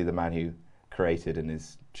 as obviously the man who created and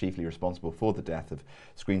is chiefly responsible for the death of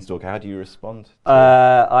Screenstalker, how do you respond?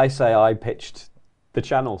 I say I pitched the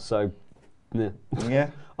channel, so... Yeah.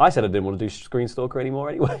 I said I didn't want to do Screenstalker anymore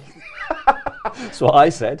anyway. That's what I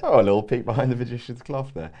said. Oh, a little peek behind the magician's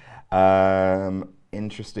cloth there.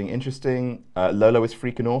 Interesting. Lolo is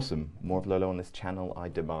freaking awesome. More of Lolo on this channel. I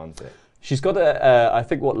demand it. She's got I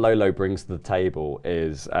think what Lolo brings to the table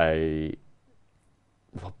is a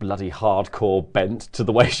bloody hardcore bent to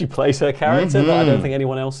the way she plays her character that I don't think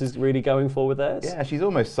anyone else is really going for with theirs. Yeah, she's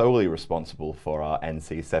almost solely responsible for our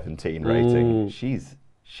NC-17 rating. She's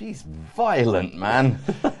violent, man.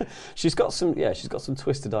 She's got some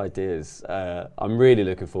twisted ideas. I'm really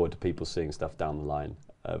looking forward to people seeing stuff down the line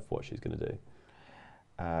of what she's going to do.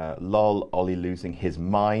 Lol, Ollie losing his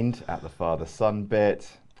mind at the father-son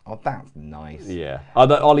bit. Oh, that's nice. Yeah.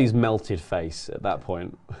 Ollie's melted face at that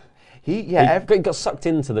point. He got sucked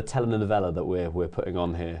into the telenovela that we're putting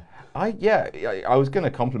on here. I was going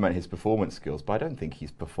to compliment his performance skills, but I don't think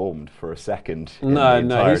he's performed for a second.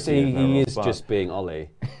 No, he is just being Ollie.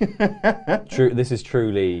 This is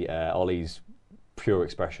truly Ollie's pure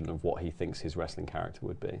expression of what he thinks his wrestling character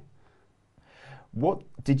would be. What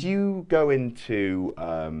did you go into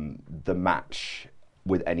the match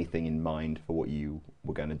with anything in mind for what you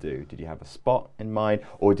were going to do? Did you have a spot in mind,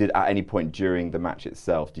 or did at any point during the match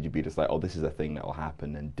itself did you be just like, oh, this is a thing that will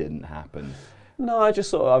happen, and didn't happen? No, I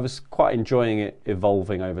was quite enjoying it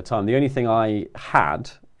evolving over time. The only thing I had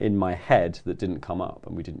in my head that didn't come up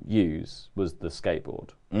and we didn't use was the skateboard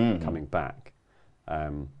coming back,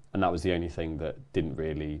 and that was the only thing that didn't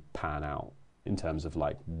really pan out in terms of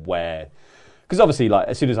like where. Because obviously, like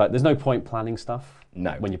as soon as there's no point planning stuff.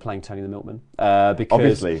 No. When you're playing Tony the Milkman,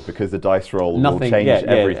 because the dice roll will change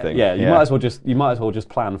everything. Yeah, you might as well just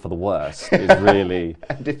plan for the worst. Is really.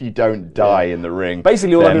 And if you don't die in the ring,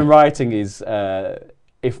 basically all I've been writing is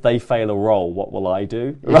if they fail a roll, what will I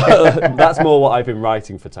do? That's more what I've been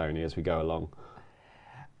writing for Tony as we go along.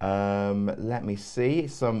 Let me see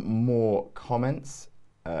some more comments.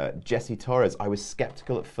 Jesse Torres, I was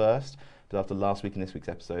skeptical at first. But after last week and this week's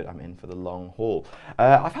episode, I'm in for the long haul.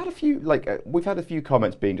 I've had a few, we've had a few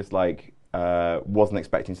comments being just like, wasn't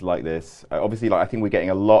expecting to like this. Obviously, I think we're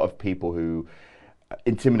getting a lot of people who are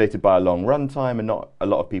intimidated by a long run time, and not a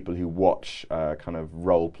lot of people who watch kind of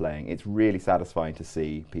role playing. It's really satisfying to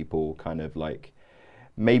see people kind of like,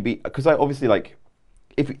 maybe, because I obviously like,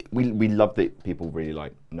 if we love that people really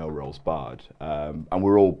like No Roles Barred, and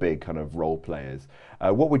we're all big kind of role players.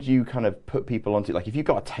 What would you kind of put people onto? Like, if you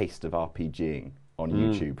got a taste of RPGing on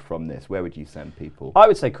YouTube from this, where would you send people? I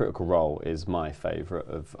would say Critical Role is my favourite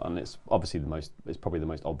and it's obviously it's probably the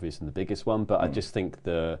most obvious and the biggest one. But I just think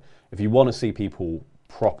if you want to see people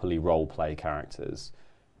properly role play characters,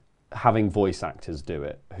 having voice actors do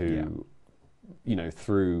it who,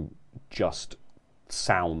 through just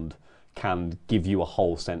sound, can give you a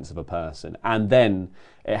whole sense of a person, and then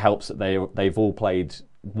it helps that they've all played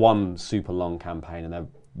one super long campaign and they're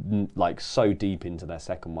like so deep into their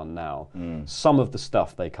second one now. Some of the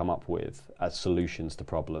stuff they come up with as solutions to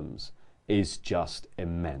problems is just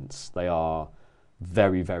immense. They are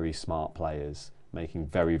very, very smart players making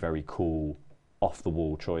very, very cool off the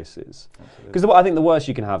wall choices. Because I think the worst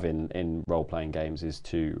you can have in role playing games is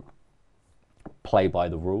to play by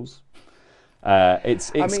the rules.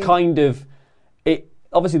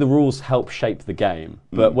 Obviously the rules help shape the game,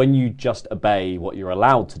 but when you just obey what you're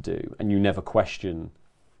allowed to do and you never question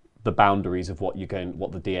the boundaries of what the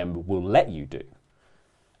DM will let you do,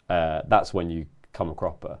 that's when you come a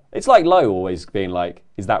cropper. It's like Lo always being like,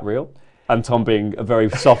 "Is that real?" And Tom being a very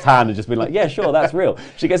soft hand and just being like, "Yeah, sure, that's real."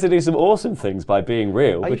 She gets to do some awesome things by being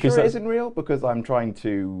real. Are you sure it isn't real? Because I'm trying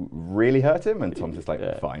to really hurt him, and Tom's just like,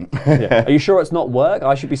 fine. Yeah. Are you sure it's not work?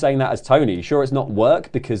 I should be saying that as Tony. Are you sure it's not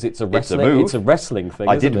work because it's a wrestling? It's a wrestling thing.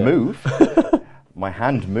 I did move. My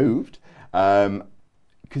hand moved.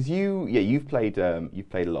 Because you've played a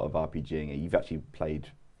lot of RPGing. You've actually played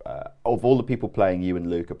of all the people playing, you and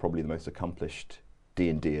Luke are probably the most accomplished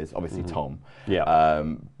D&Ders, obviously Tom. Yeah.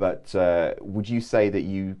 But would you say that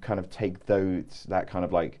you kind of take that kind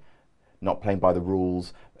of like not playing by the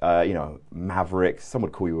rules, maverick, some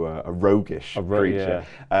would call you a roguish creature.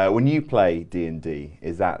 Yeah. When you play D&D,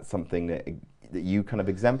 is that something that you kind of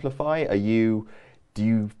exemplify? Do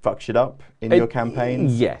you fuck shit up in your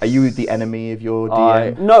campaigns? Yes. Are you the enemy of your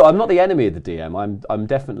DM? No, I'm not the enemy of the DM. I'm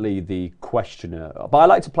definitely the questioner. But I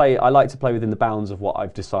like to play within the bounds of what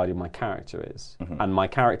I've decided my character is. Mm-hmm. And my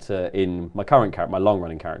character in my current character, my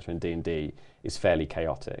long-running character in D&D, is fairly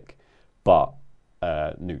chaotic, but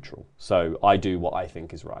neutral. So I do what I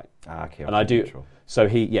think is right. Okay. And I do. Neutral. So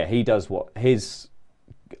he does what his.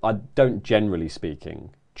 I don't, generally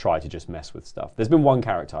speaking, try to just mess with stuff. There's been one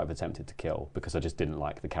character I've attempted to kill because I just didn't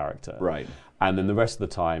like the character. Right. And then the rest of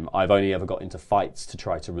the time, I've only ever got into fights to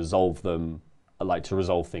try to resolve them, like to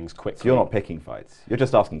resolve things quickly. So you're not picking fights. You're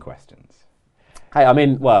just asking questions. Hey, I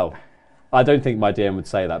mean, well, I don't think my DM would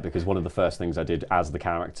say that, because one of the first things I did as the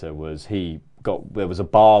character was there was a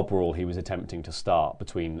bar brawl he was attempting to start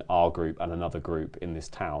between our group and another group in this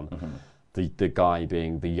town. Mm-hmm. The guy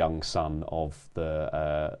being the young son of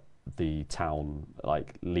the town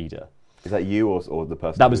leader, Is that you or the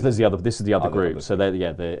person? This is the other group. So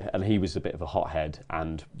and he was a bit of a hothead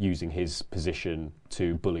and using his position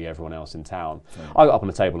to bully everyone else in town. I got up on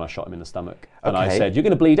the table and I shot him in the stomach. And I said, "You're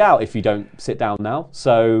going to bleed out if you don't sit down now."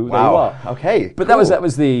 So there you are. Okay. But cool.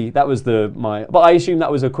 But I assume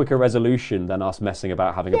that was a quicker resolution than us messing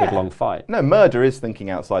about having a big long fight. No, murder is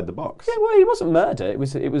thinking outside the box. Yeah, well, it wasn't murder. It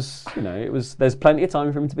was. There's plenty of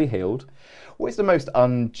time for him to be healed. What is the most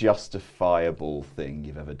unjustifiable thing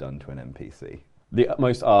you've ever done to an NPC?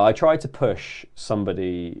 I tried to push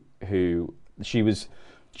somebody who she was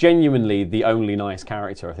genuinely the only nice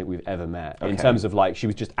character I think we've ever met. In terms of she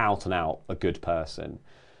was just out and out a good person.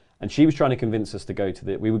 And she was trying to convince us to go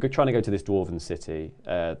to we were trying to go to this dwarven city,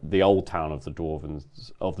 the old town of the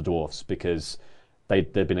dwarfs, because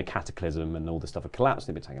there'd been a cataclysm and all this stuff had collapsed.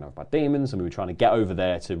 They'd been taken over by demons, and we were trying to get over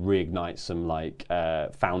there to reignite some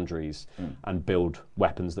foundries and build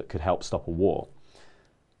weapons that could help stop a war.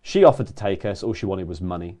 She offered to take us. All she wanted was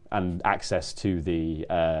money and access to the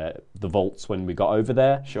vaults when we got over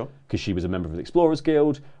there. Sure. Because she was a member of the Explorers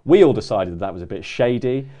Guild. We all decided that was a bit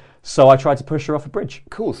shady. So I tried to push her off a bridge.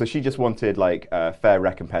 Cool. So she just wanted fair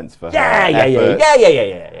recompense for her efforts.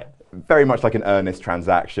 Yeah. Very much like an earnest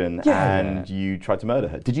transaction, and you tried to murder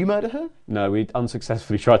her. Did you murder her? No, we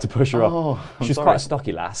unsuccessfully tried to push her off. She was quite a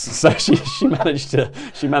stocky lass, so she managed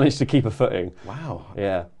to keep her footing. Wow.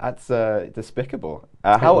 Yeah. That's despicable.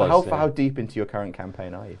 How deep into your current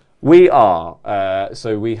campaign are you? We are.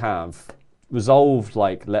 So we have resolved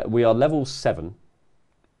we are level 7.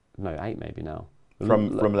 No, 8 maybe now.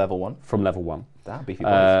 From level 1? From level 1. That beefy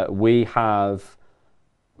boys. We have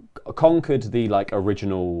conquered the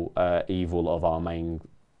original evil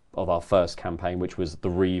of our first campaign, which was the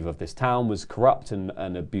reeve of this town was corrupt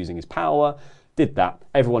and abusing his power. Did that.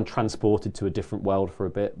 Everyone transported to a different world for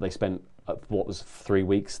a bit. They spent 3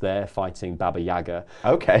 weeks there fighting Baba Yaga.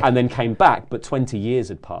 Okay. And then came back, but 20 years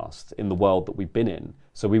had passed in the world that we've been in.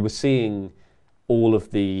 So we were seeing all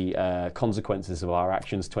of the consequences of our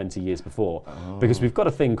actions 20 years before, because we've got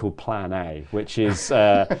a thing called Plan A, which is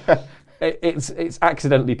it's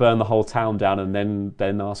accidentally burn the whole town down and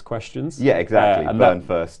then ask questions. Yeah, exactly. Burn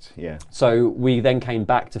first. Yeah. So we then came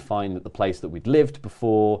back to find that the place that we'd lived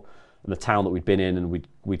before, and the town that we'd been in, and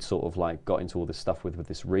we'd sort of got into all this stuff with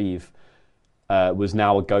this reeve, was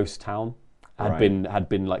now a ghost town. Had been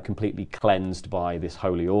completely cleansed by this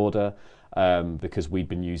holy order. Because we'd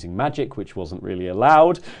been using magic, which wasn't really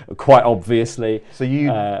allowed, quite obviously. So you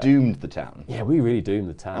doomed the town? Yeah, we really doomed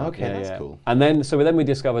the town. Okay, that's cool. And then we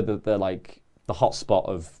discovered that the hotspot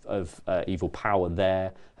of evil power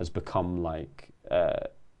there has become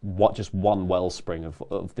just one wellspring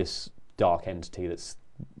of this dark entity that's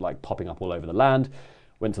popping up all over the land.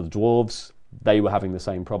 Went to the dwarves. They were having the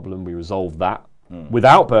same problem. We resolved that.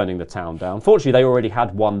 Without burning the town down. Fortunately, they already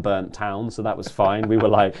had one burnt town, so that was fine. We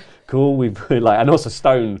were cool. And also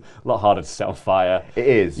stone, a lot harder to set on fire. It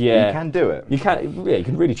is. Yeah, you can do it. You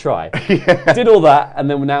can really try. Did all that, and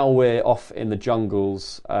then now we're off in the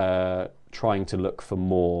jungles, trying to look for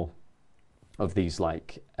more of these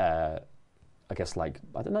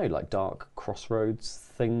dark crossroads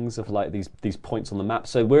things of these points on the map.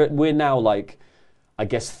 So we're now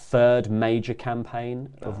third major campaign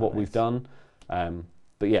of what we've done.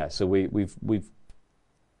 But yeah, so we've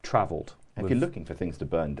travelled. If you're looking for things to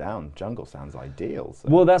burn down, jungle sounds ideal. So.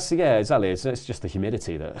 Well, exactly. It's just the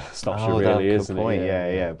humidity that stops you, really, isn't it?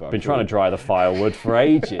 Yeah. Been trying to dry the firewood for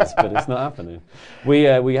ages, but it's not happening. We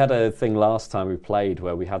had a thing last time we played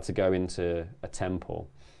where we had to go into a temple.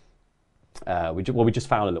 We just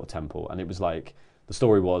found a little temple, and it was the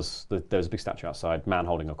story was that there was a big statue outside, man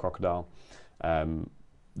holding a crocodile.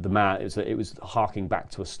 The man, it was harking back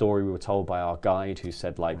to a story we were told by our guide, who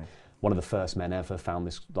said one of the first men ever found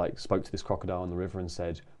this, spoke to this crocodile in the river and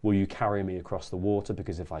said, "Will you carry me across the water?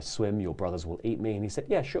 Because if I swim, your brothers will eat me." And he said,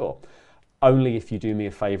 "Yeah, sure. Only if you do me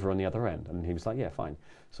a favour on the other end." And he was like, "Yeah, fine."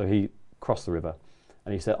 So he crossed the river.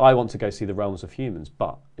 And he said, "I want to go see the realms of humans,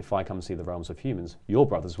 but if I come see the realms of humans, your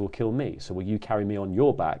brothers will kill me. So will you carry me on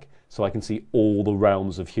your back so I can see all the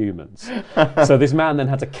realms of humans?" So this man then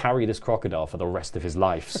had to carry this crocodile for the rest of his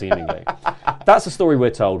life, seemingly. That's the story we're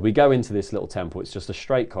told. We go into this little temple. It's just a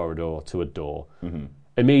straight corridor to a door. Mm-hmm.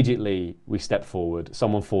 Immediately, we step forward.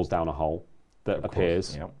 Someone falls down a hole that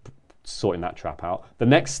appears. Yep. Sorting that trap out. The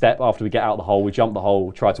next step, after we get out of the hole, we jump the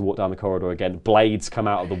hole, try to walk down the corridor again. Blades come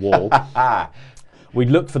out of the wall. We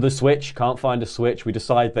look for the switch, can't find a switch. We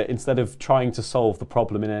decide that instead of trying to solve the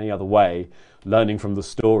problem in any other way, learning from the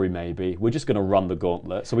story maybe, we're just going to run the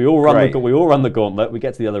gauntlet. So we all run the gauntlet. We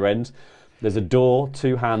get to the other end. There's a door,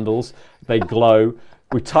 2 handles. They glow.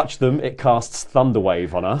 We touch them, it casts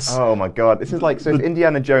Thunderwave on us. Oh my god, this is like, so if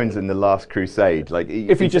Indiana Jones in The Last Crusade, like...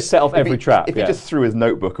 If he just set off every trap, If he just threw his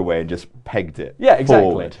notebook away and just pegged it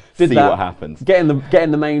forward, Did see that, what happens. Get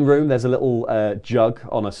in the main room, there's a little jug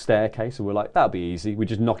on a staircase, and we're like, that'll be easy. We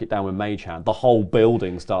just knock it down with Mage Hand. The whole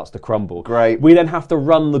building starts to crumble. Great. We then have to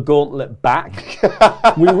run the gauntlet back.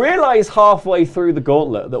 We realise halfway through the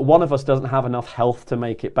gauntlet that one of us doesn't have enough health to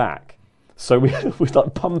make it back. So we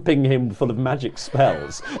start pumping him full of magic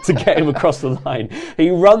spells to get him across the line. He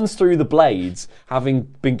runs through the blades, having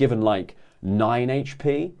been given like 9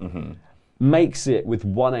 HP, makes it with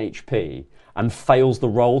 1 HP, and fails the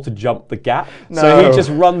roll to jump the gap. No. So he just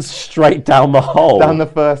runs straight down the hole. Down the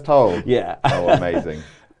first hole? Yeah. Oh, amazing.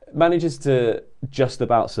 Manages to just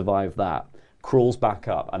about survive that. Crawls back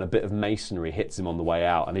up, and a bit of masonry hits him on the way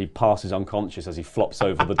out, and he passes unconscious as he flops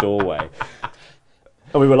over the doorway.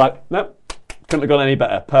 And we were like, nope. Couldn't have gone any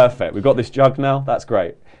better. Perfect. We've got this jug now. That's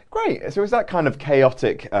great. Great. So is that kind of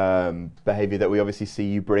chaotic behaviour that we obviously see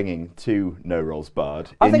you bringing to No Rolls Bard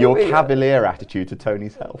in your cavalier attitude to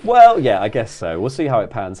Tony's health? Well, yeah, I guess so. We'll see how it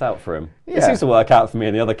pans out for him. Yeah. It seems to work out for me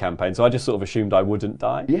in the other campaign, so I just sort of assumed I wouldn't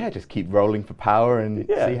die. Yeah, just keep rolling for power and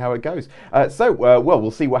see how it goes. Well,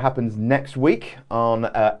 we'll see what happens next week on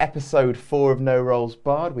episode 4 of No Rolls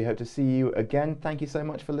Bard. We hope to see you again. Thank you so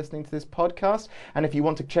much for listening to this podcast. And if you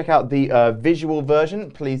want to check out the visual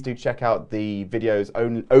version, please do check out the videos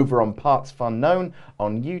over on Parts Unknown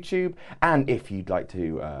on YouTube. And if you'd like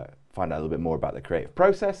to find out a little bit more about the creative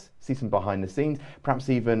process, see some behind the scenes, perhaps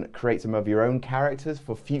even create some of your own characters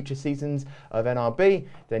for future seasons of NRB,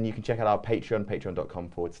 then you can check out our Patreon,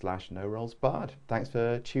 patreon.com/NoRollsBard. Thanks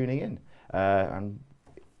for tuning in. And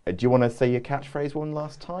do you want to say your catchphrase one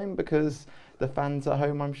last time? Because the fans at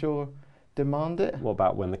home, I'm sure, demand it. What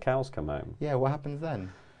about when the cows come home? Yeah, what happens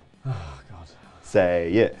then? Oh, God.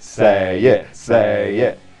 Say it, say it, say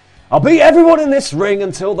it. I'll beat everyone in this ring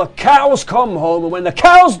until the cows come home, and when the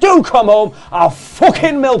cows do come home, I'll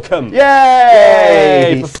fucking milk them.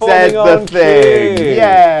 Yay! He said the thing. Cue.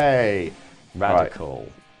 Yay! Radical.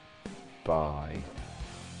 Right. Bye.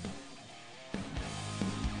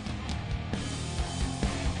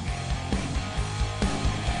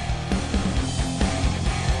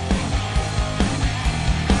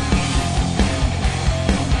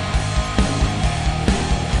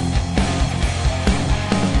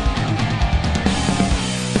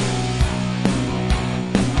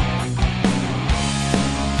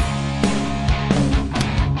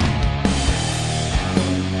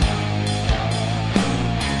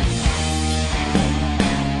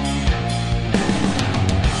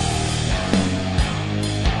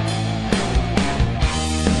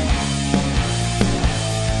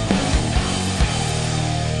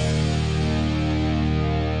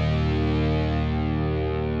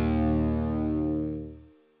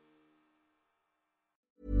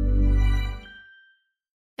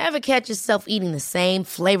 Ever catch yourself eating the same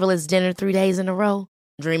flavorless dinner 3 days in a row?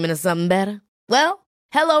 Dreaming of something better? Well,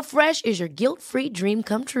 HelloFresh is your guilt-free dream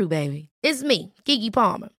come true, baby. It's me, Keke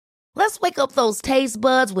Palmer. Let's wake up those taste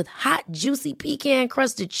buds with hot, juicy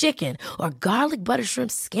pecan-crusted chicken or garlic butter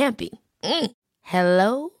shrimp scampi.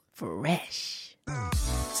 Hello Fresh.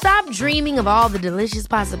 Stop dreaming of all the delicious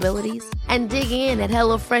possibilities and dig in at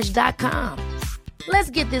HelloFresh.com. Let's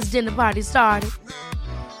get this dinner party started.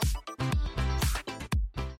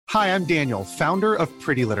 Hi, I'm Daniel, founder of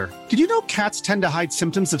Pretty Litter. Did you know cats tend to hide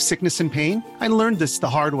symptoms of sickness and pain? I learned this the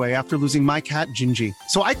hard way after losing my cat, Gingy.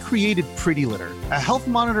 So I created Pretty Litter, a health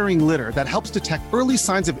monitoring litter that helps detect early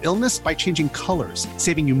signs of illness by changing colors,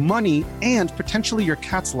 saving you money and potentially your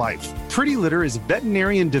cat's life. Pretty Litter is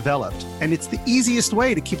veterinarian developed, and it's the easiest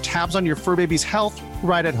way to keep tabs on your fur baby's health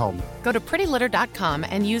right at home. Go to prettylitter.com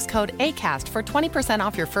and use code ACAST for 20%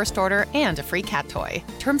 off your first order and a free cat toy.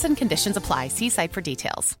 Terms and conditions apply. See site for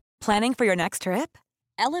details. Planning for your next trip?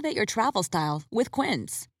 Elevate your travel style with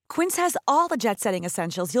Quince. Quince has all the jet-setting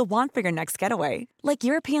essentials you'll want for your next getaway, like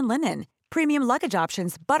European linen, premium luggage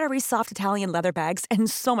options, buttery soft Italian leather bags,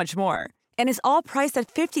 and so much more. And is all priced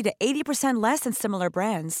at 50 to 80% less than similar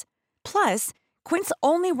brands. Plus, Quince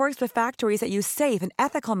only works with factories that use safe and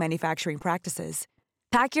ethical manufacturing practices.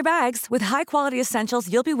 Pack your bags with high-quality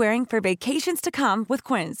essentials you'll be wearing for vacations to come with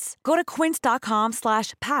Quince. Go to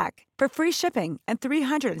quince.com/pack for free shipping and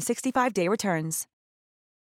 365-day returns.